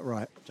I've got that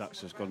right.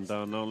 Jack's just gone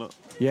down now, look.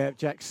 Yeah,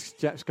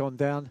 Jack's gone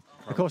down.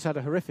 Of course, had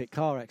a horrific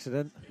car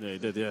accident. Yeah, he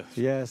did, yeah.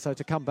 Yeah, so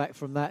to come back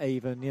from that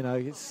even,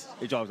 it's...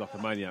 He drives like a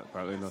maniac,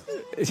 apparently. No.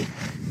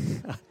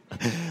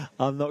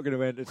 I'm not going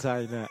to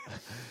entertain that.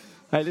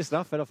 Hey, listen,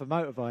 I fell off a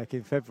motorbike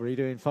in February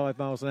doing 5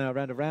 miles an hour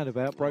around a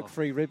roundabout, broke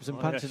 3 ribs and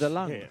punctured a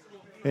lung.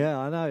 Yeah,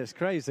 I know, it's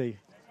crazy.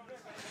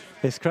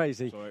 It's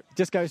crazy. Sorry.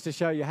 Just goes to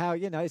show you how,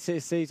 it's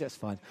easy, that's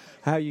fine,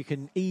 how you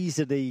can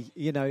easily,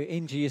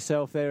 injure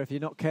yourself there if you're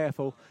not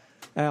careful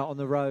out on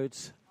the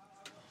roads.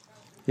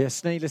 Yeah,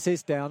 Sneeders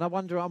is down. I'm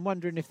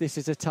wondering if this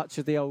is a touch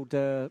of the old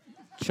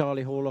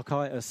Charlie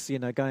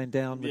Horlockitis, going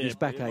down with his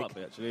backache. Might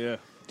be, actually, yeah.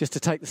 Just to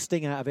take the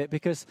sting out of it,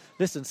 because,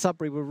 listen,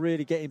 Sudbury were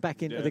really getting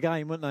back into the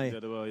game, weren't they? Yeah,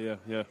 they were,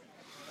 yeah.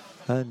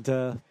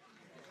 And,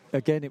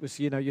 again, it was,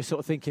 you're sort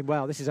of thinking,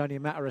 wow, this is only a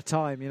matter of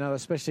time,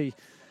 especially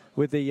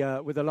with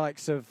the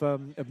likes of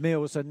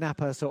Mills and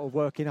Napa sort of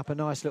working up a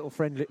nice little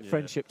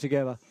friendship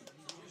together.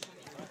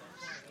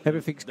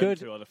 Everything's good.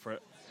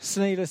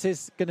 Sneeders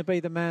is going to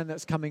be the man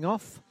that's coming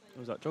off.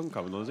 Was that John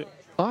coming on, is it?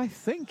 I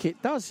think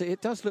it does. It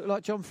does look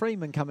like John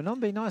Freeman coming on.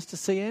 Be nice to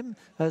see him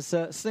as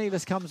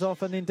Sneeders comes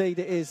off, and indeed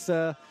it is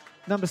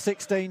number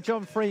 16,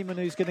 John Freeman,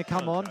 who's going to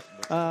come on.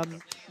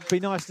 Be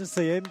nice to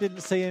see him.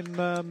 Didn't see him.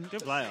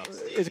 Good player.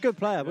 He's a good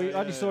player. We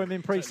only saw him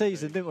in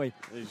pre-season, didn't we?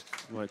 He's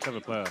a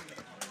clever player.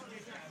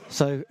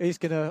 So he's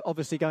going to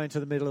obviously go into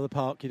the middle of the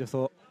park, you'd have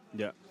thought.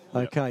 Yeah.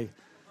 Okay.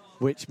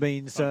 Which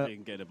means he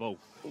can get the ball.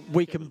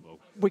 We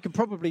can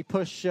probably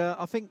push.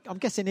 I'm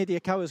guessing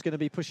Idiakoa is going to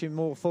be pushing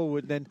more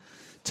forward then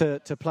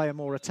to play a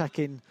more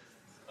attacking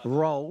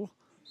role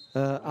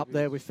up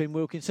there with Finn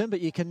Wilkinson.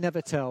 But you can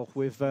never tell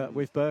with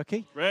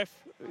Berkey. Ref.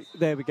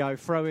 There we go.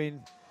 Throw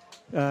in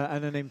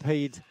and an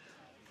impede.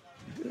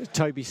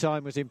 Toby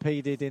Syme was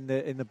impeded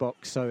in the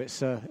box, so it's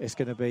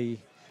going to be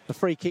a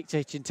free kick to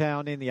Hitchin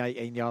Town in the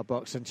 18-yard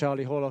box, and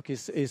Charlie Horlock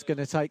is going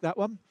to take that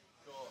one.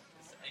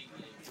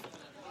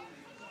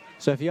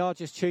 So if you are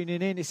just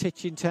tuning in, it's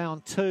Hitchin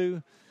Town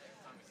 2,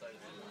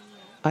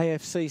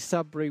 AFC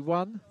Sudbury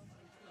 1.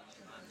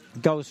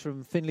 Goals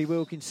from Finley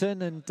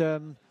Wilkinson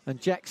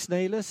and Jack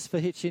Sneeders for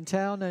Hitchin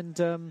Town, and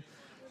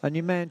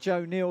your man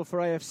Joe Neal for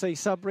AFC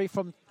Sudbury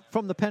from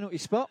the penalty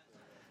spot,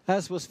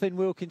 as was Finn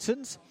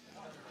Wilkinson's.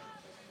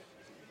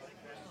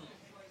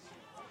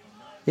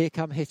 Here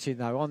come Hitchin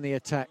though on the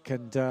attack,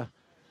 and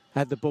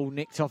had the ball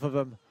nicked off of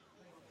them.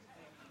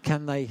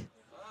 Can they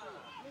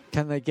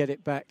get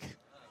it back?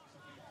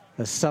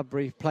 As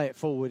Sudbury play it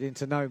forward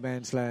into no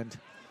man's land.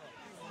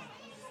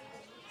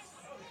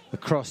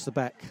 Across the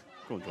back.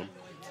 Go on, John.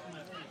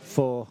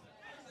 For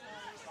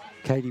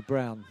Katie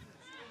Brown.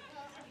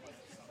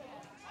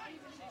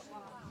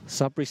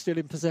 Sudbury still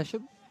in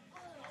possession.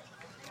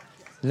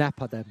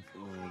 Napa then.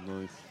 Oh,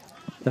 nice.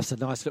 That's a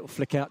nice little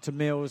flick out to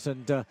Mills,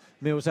 and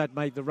Mills had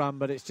made the run,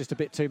 but it's just a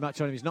bit too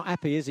much on him. He's not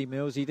happy, is he,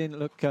 Mills? He didn't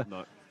look...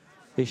 No.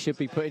 He should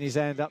be putting his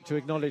hand up to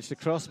acknowledge the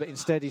cross, but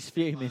instead he's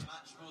fuming.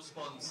 Matchball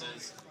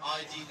sponsors,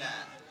 ID Net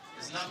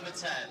is number 10,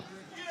 Jack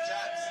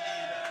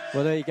Sneeder.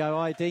 Well, there you go,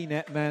 ID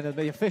Net man of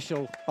the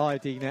official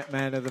ID Net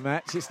man of the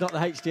match. It's not the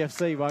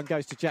HDFC one,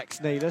 goes to Jack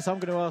Sneeder. So I'm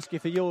going to ask you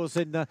for yours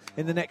in the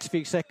next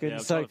few seconds. Yeah,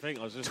 so twist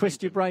thinking.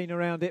 your brain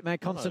around it, man.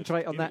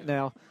 Concentrate on that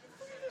now.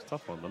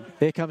 Tough one, man.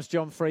 Here comes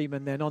John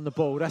Freeman then on the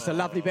ball. That's a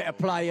lovely bit of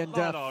play, and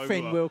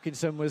Finn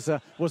Wilkinson was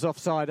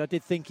offside. I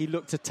did think he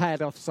looked a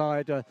tad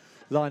offside.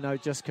 Lino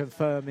just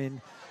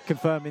confirming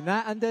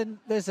that, and then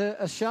there's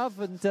a shove,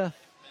 and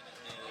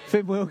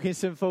Finn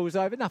Wilkinson falls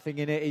over. Nothing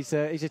in it. He's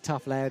a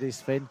tough lad, is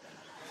Finn.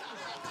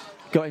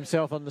 Got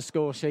himself on the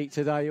score sheet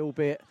today,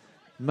 albeit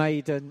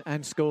made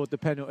and scored the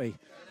penalty.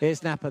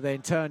 Here's Napa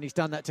then, turn. He's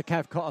done that to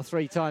Cav Cotter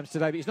 3 times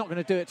today, but he's not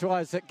going to do it to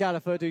Isaac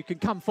Galliford, who can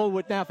come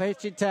forward now for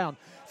Hitchin Town.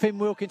 Finn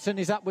Wilkinson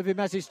is up with him,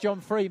 as is John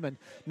Freeman.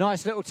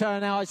 Nice little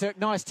turn, Isaac.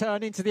 Nice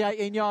turn into the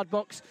 18-yard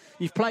box.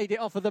 You've played it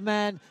off of the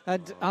man,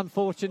 and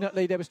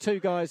unfortunately there was 2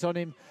 guys on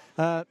him.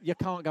 You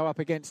can't go up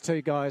against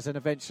 2 guys, and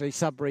eventually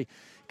Sudbury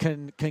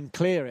can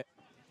clear it.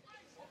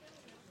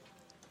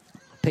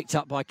 Picked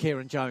up by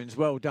Kieran Jones.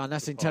 Well done.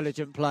 That's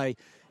intelligent play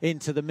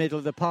into the middle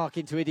of the park,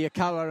 into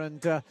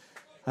Idiakawa,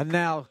 and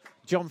now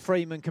John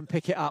Freeman can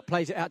pick it up,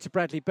 plays it out to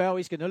Bradley Bell.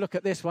 He's going to look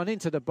at this one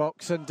into the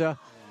box, and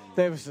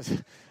there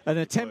was an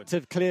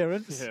attempted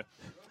clearance. Yeah,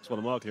 it's one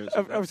of my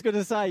clearances. I was going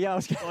to say, yeah, I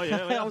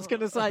was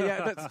going to say,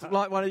 yeah, that's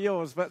like one of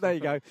yours, but there you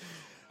go.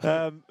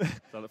 Done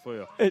it for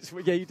you.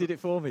 Yeah, you did it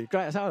for me.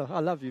 Great. I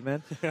love you,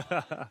 man.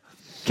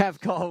 Cav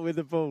Cole with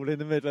the ball in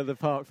the middle of the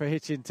park for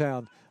Hitchin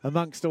Town.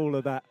 Amongst all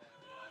of that,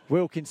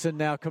 Wilkinson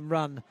now can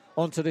run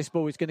onto this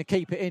ball. He's going to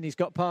keep it in. He's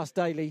got past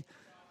Daly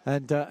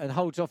and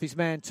holds off his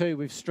man too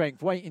with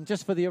strength, waiting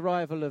just for the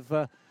arrival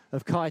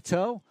of Kai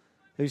Turl,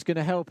 who's going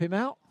to help him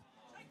out.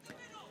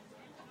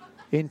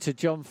 Into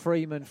John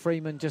Freeman.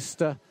 Freeman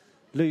just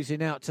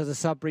losing out to the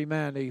Sudbury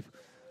man, who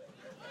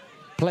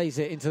plays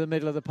it into the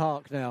middle of the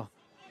park now.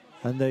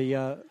 And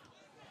the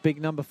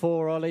big number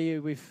 4, Ollie,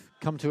 who we've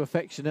come to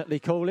affectionately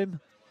call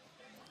him,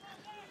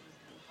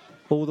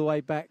 all the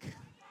way back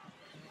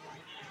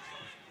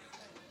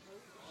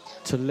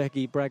to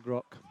Leggy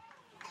Bragrock.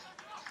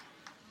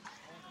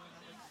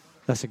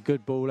 That's a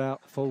good ball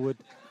out forward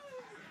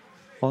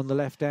on the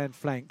left-hand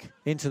flank.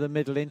 Into the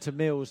middle, into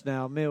Mills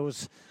now.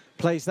 Mills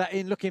plays that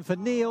in, looking for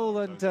Neil,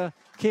 and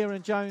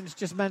Kieran Jones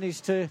just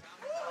managed to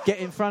get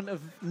in front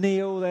of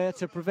Neil there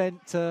to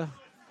prevent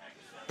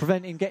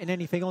him getting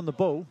anything on the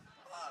ball.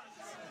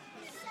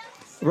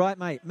 Right,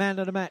 mate, man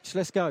of the match,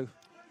 let's go.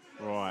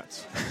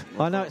 Right.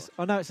 I know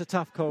it's a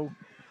tough call.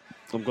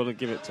 I'm going to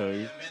give it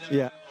to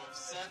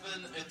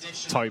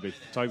Toby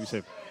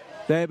Sim.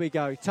 There we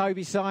go.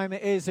 Toby Syme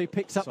it is, who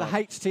picks up the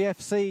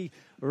HTFC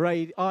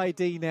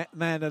ID Net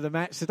man of the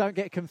match. So don't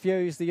get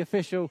confused. The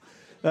official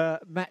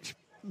man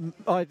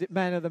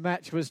of the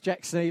match was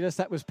Jack Sneeders.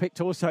 That was picked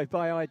also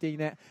by ID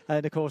Net.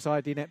 And, of course,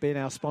 ID Net being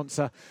our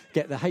sponsor,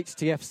 get the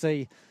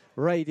HTFC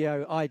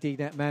Radio ID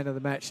Net man of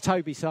the match.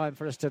 Toby Syme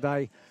for us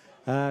today.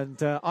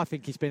 And I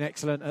think he's been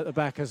excellent at the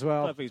back as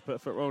well. I don't think he's put a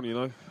foot wrong, you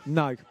know.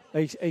 No,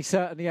 he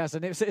certainly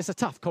hasn't. It's a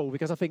tough call,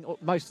 because I think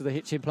most of the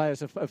Hitchin players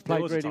have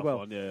played really well.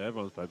 One, yeah,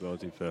 everyone's played well,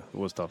 to be fair. It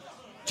was tough.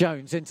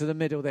 Jones into the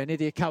middle then.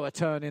 Idiakawa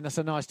turning. That's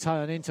a nice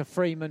turn into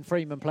Freeman.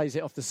 Freeman plays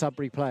it off the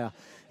Sudbury player.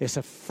 It's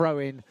a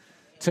throw-in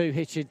to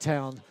Hitchin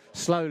Town.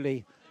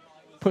 Slowly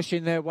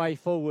pushing their way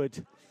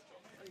forward.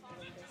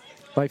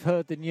 They've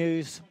heard the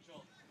news.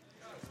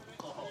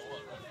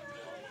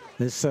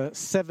 There's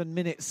 7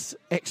 minutes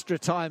extra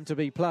time to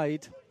be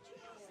played.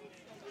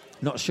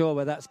 Not sure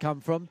where that's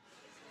come from.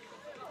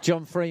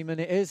 John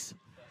Freeman it is.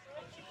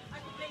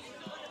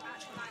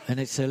 And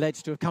it's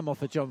alleged to have come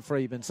off of John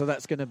Freeman, so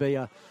that's going to be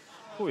a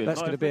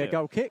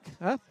goal kick.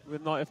 Huh? We're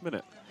in the 90th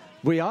minute.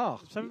 We are.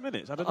 7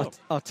 minutes, I don't know.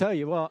 I'll tell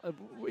you what,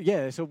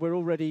 so we're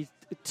already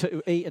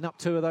eating up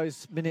 2 of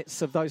those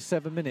minutes of those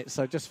 7 minutes.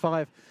 So just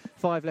five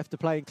left to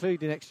play,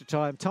 including extra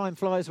time. Time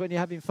flies when you're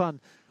having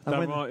fun.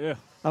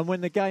 And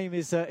when the game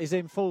is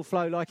in full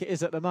flow like it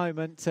is at the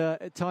moment,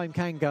 time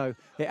can go.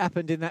 It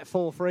happened in that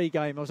 4-3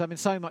 game. I was having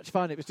so much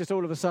fun. It was just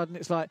all of a sudden,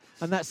 it's like,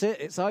 and that's it,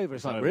 it's over.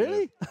 It's like,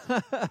 really?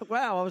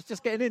 Wow, I was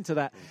just getting into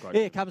that.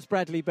 Here comes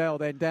Bradley Bell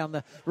then down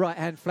the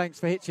right-hand flanks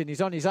for Hitchin. He's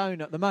on his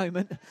own at the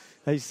moment.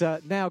 He's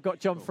now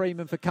got John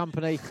Freeman for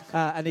company,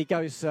 and he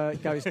goes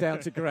down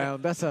to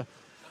ground. That's a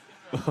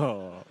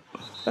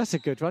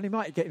good one. He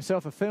might get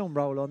himself a film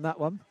roll on that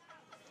one.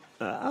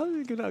 How do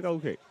you give that a goal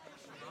kick?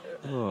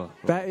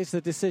 That is the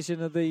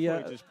decision of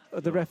the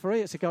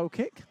referee. It's a goal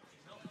kick.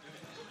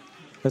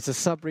 As the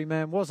Sudbury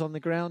man was on the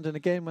ground, and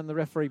again when the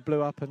referee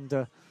blew up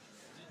and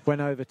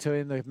went over to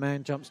him, the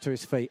man jumps to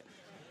his feet.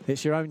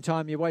 It's your own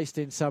time you're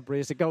wasting,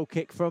 Sudbury. As a goal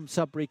kick from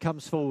Sudbury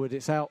comes forward,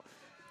 it's out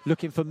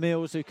looking for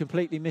Mills, who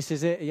completely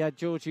misses it. He had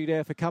Georgiou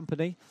there for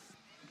company.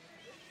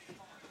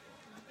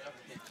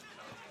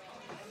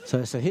 So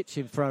it's a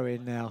Hitchin throw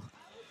in now.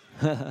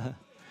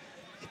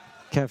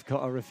 Kev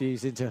Cotter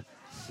refusing to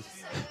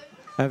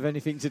have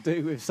anything to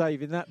do with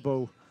saving that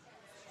ball.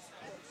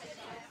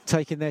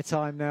 Taking their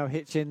time now,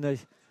 Hitchin. The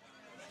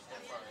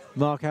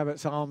Mark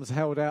Abbott's arms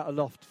held out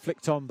aloft,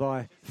 flicked on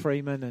by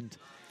Freeman, and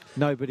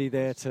nobody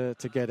there to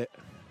get it.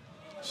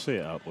 See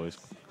it out, boys.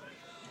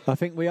 I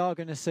think we are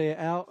going to see it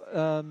out.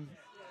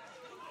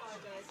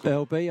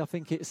 LB, I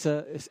think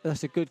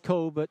that's a good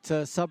call, but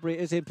Sudbury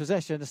is in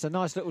possession. It's a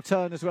nice little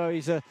turn as well.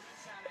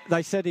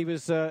 They said he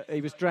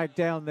was dragged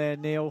down there,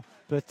 Neil,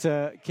 but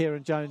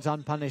Kieran Jones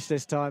unpunished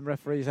this time.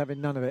 Referee's having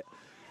none of it.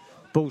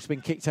 Ball's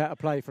been kicked out of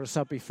play for a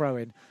Sudbury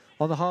throw-in.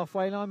 On the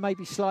halfway line,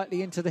 maybe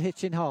slightly into the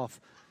Hitchin half.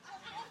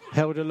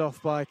 Held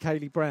aloft by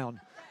Cayley Brown.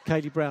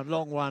 Cayley Brown,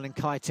 long one, and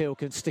Kai Till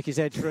can stick his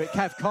head through it.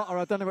 Cav Cotter,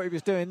 I don't know what he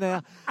was doing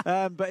there,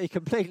 but he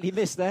completely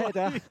missed the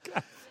header.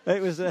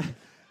 It was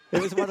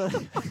one of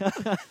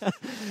the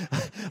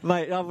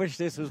mate, I wish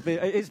this was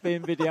it's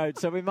being videoed,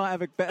 so we might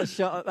have a better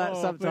shot at that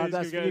sometime.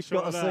 You've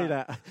got to see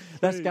that.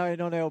 That's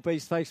going on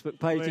LB's Facebook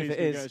page if it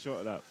is. Get a shot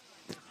at that.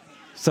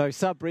 So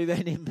Sudbury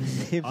then in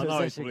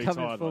possession,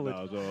 coming forward.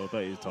 Now as well. I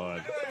bet he's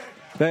tired.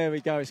 There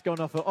we go. It's gone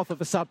off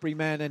of a Sudbury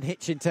man, and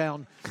Hitchin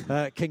Town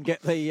can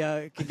get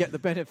the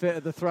benefit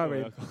of the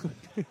throw-in.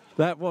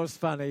 That was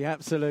funny,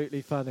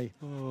 absolutely funny.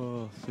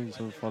 Oh, seen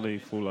some funny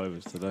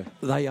fallovers today.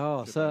 They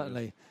are,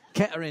 certainly.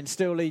 Kettering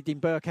still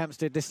leading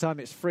Berkhamsted. This time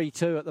it's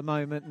 3-2 at the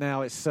moment.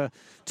 Now it's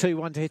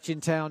 2-1 to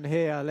Hitchin Town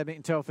here.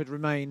 Leamington Telford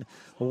remain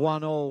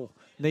 1-1.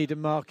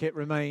 Needham Market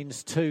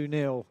remains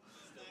 2-0.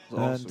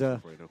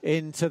 And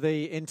into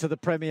the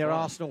Premier,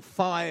 Arsenal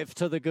 5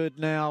 to the good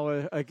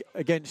now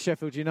against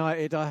Sheffield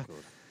United.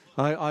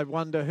 I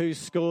wonder who's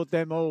scored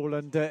them all,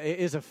 and it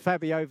is a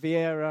Fabio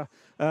Vieira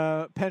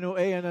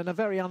penalty and a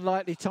very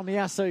unlikely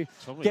Tomiyasu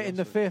getting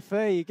the fifth.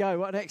 There you go.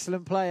 What an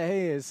excellent player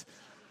he is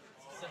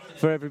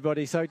for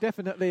everybody. So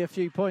definitely a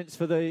few points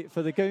for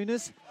the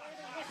Gooners.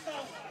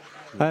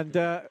 And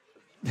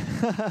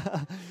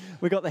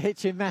we got the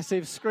Hitchin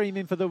Massive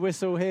screaming for the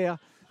whistle here.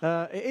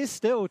 It is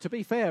still, to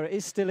be fair, it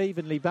is still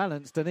evenly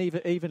balanced and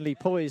evenly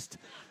poised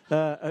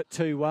at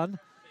 2-1.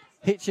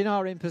 Hitchin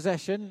are in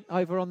possession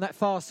over on that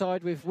far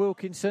side with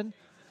Wilkinson.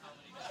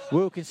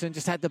 Wilkinson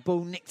just had the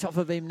ball nicked off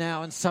of him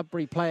now, and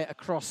Sudbury play it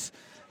across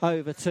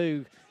over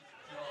to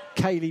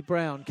Cayley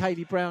Brown.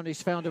 Cayley Brown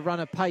has found a run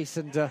of pace,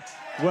 and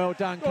well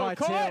done, Kai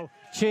Till.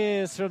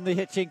 Cheers from the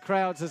Hitchin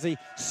crowds as he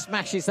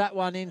smashes that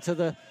one into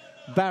the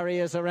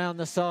barriers around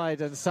the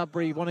side, and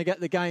Sudbury want to get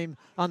the game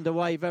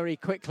underway very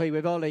quickly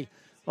with Ollie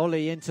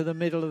into the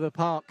middle of the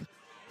park,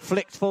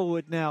 flicked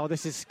forward now.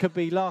 Could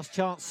be last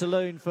chance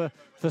saloon for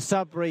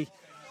Sudbury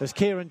as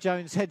Kieran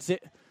Jones heads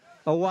it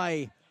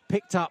away,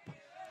 picked up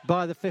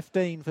by the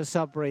 15 for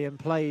Sudbury and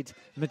played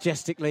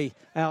majestically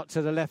out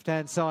to the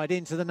left-hand side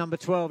into the number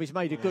 12. He's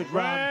made a good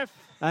run.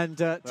 And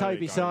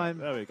Toby Syme.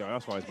 There we go.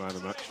 That's why he's man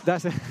of the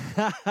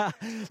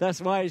match.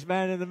 That's why he's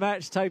man of the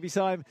match. Toby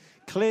Syme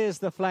clears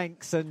the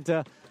flanks,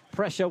 and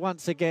pressure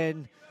once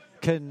again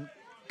can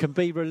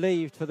be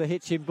relieved for the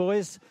Hitchin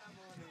boys.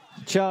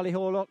 Charlie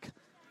Horlock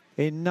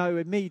in no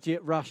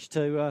immediate rush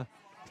to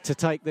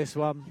take this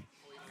one.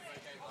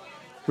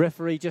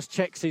 Referee just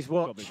checks his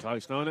watch. Got to be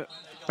close now, isn't it?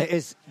 It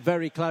is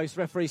very close.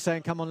 Referee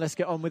saying, come on, let's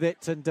get on with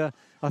it. And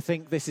I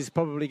think this is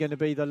probably going to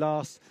be the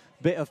last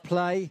bit of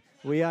play.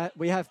 We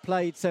have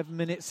played 7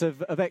 minutes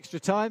of extra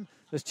time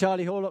as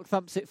Charlie Horlock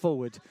thumps it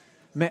forward.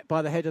 Met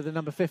by the head of the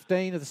number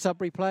 15 of the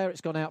Sudbury player.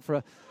 It's gone out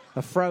for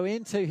a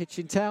throw-in to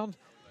Hitchin Town.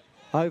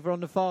 Over on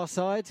the far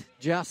side,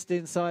 just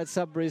inside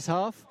Sudbury's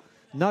half.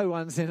 No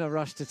one's in a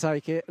rush to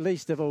take it,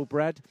 least of all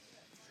Brad.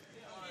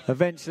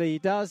 Eventually he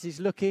does. He's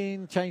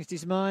looking, changed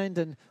his mind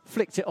and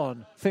flicked it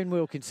on. Finn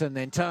Wilkinson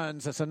then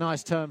turns. That's a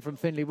nice turn from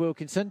Finley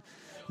Wilkinson.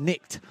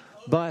 Nicked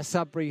by a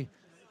Sudbury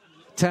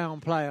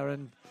Town player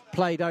and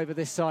played over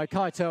this side.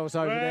 Keitel's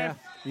over there.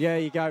 Yeah,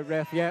 you go,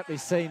 ref. Yep,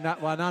 he's seen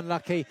that one.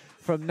 Unlucky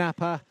from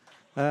Napa.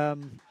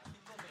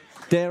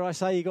 Dare I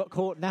say he got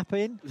caught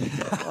napping?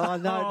 Oh,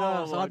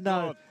 no. I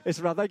know. It's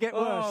right. They get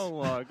worse.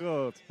 Oh, my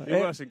God.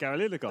 You're worse than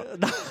Gary Lineker.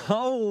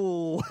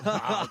 Oh.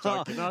 I'm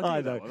joking.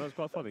 I know. That was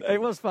quite funny.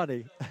 It was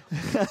funny.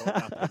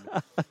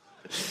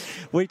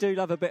 We do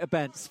love a bit of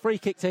bants. Free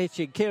kick to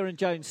Hitchin. Kieran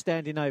Jones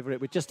standing over it.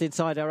 We're just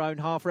inside our own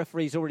half.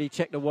 Referee's already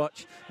checked the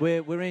watch.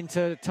 We're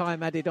into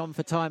time added on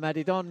for time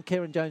added on.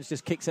 Kieran Jones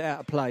just kicks it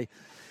out of play.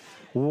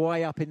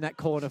 Way up in that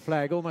corner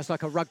flag. Almost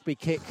like a rugby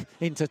kick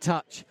into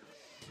touch.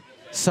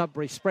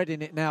 Sudbury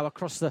spreading it now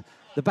across the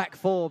back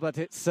four, but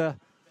it's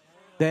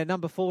their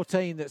number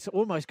 14 that's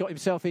almost got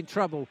himself in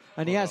trouble,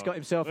 and he has got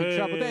himself in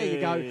trouble. There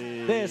you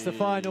go. There's the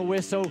final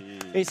whistle.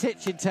 It's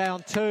Hitchin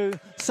Town 2,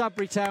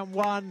 Sudbury Town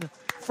 1.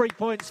 3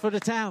 points for the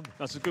town.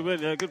 That's a good win,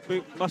 yeah,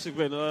 good, massive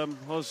win. I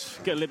was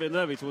getting a little bit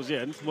nervy towards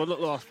the end. Well, not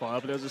last fire,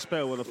 but there was a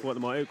spell when I thought they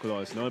might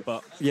equalise,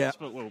 but yeah.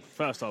 Well,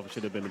 first half it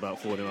should have been about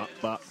 4-0 up,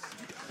 but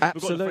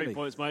Absolutely. We've got the 3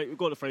 points, mate. We've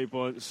got the 3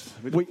 points.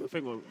 I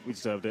think we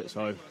deserved it.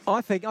 So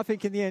I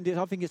think in the end,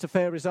 I think it's a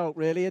fair result,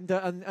 really.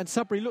 And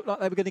Sudbury looked like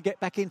they were going to get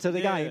back into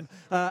the game,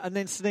 and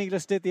then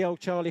Sneeless did the old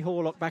Charlie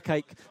Horlock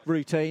backache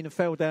routine and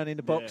fell down in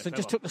the box and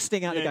just took the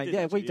sting out of the game.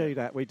 Yeah, we do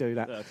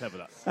that. Yeah, clever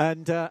that.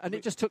 And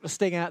it just took the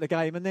sting out of the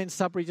game, and then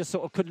Sudbury just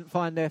sort of couldn't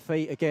find their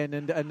feet again.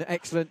 And an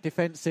excellent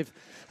defensive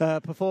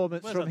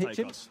performance from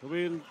Hitchin.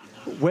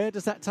 Where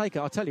does that take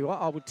us? I'll tell you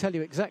what. I would tell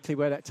you exactly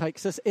where that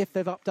takes us if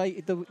they've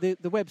updated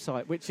the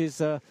website, which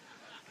is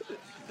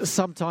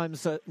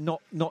sometimes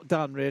not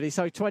done really.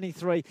 So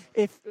 23.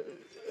 If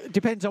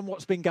depends on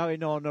what's been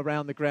going on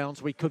around the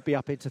grounds, we could be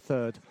up into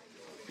third.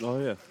 Oh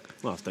yeah,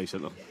 well, that's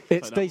decent.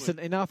 It's decent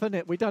enough, isn't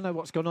it? We don't know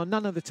what's gone on.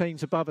 None of the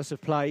teams above us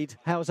have played.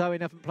 Howes Owen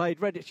haven't played.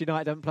 Redditch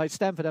United haven't played.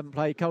 Stamford haven't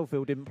played.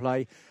 Coalfield didn't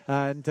play.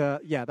 And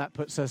that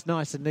puts us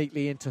nice and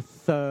neatly into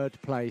third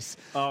place.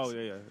 Oh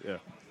yeah.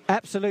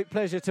 Absolute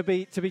pleasure to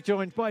be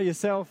joined by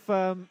yourself,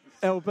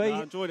 LB.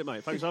 I enjoyed it,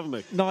 mate. Thanks for having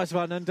me. Nice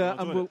one,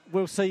 and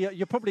we'll see you.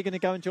 You're probably going to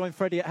go and join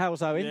Freddie at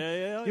Howes Owen.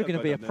 Yeah. You're going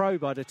to be a pro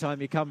by the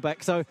time you come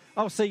back. So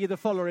I'll see you the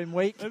following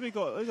week.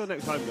 Who's our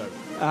next home game?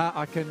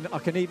 I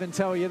can even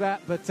tell you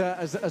that. But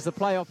as the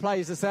playoff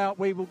plays us out,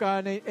 we will go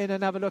in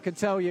and have a look and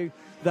tell you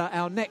that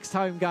our next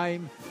home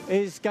game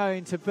is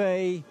going to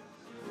be.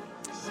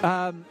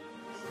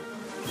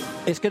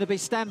 It's going to be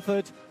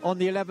Stamford on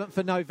the 11th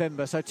of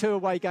November. So 2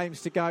 away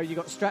games to go. You've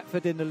got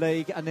Stratford in the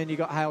league, and then you've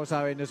got Howes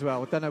Owen as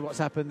well. I don't know what's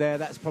happened there.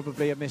 That's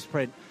probably a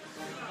misprint.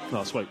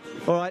 Oh, sweet.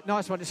 All right,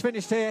 nice one. It's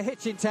finished here.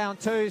 Hitchin Town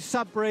 2,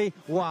 Sudbury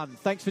 1.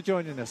 Thanks for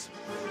joining us.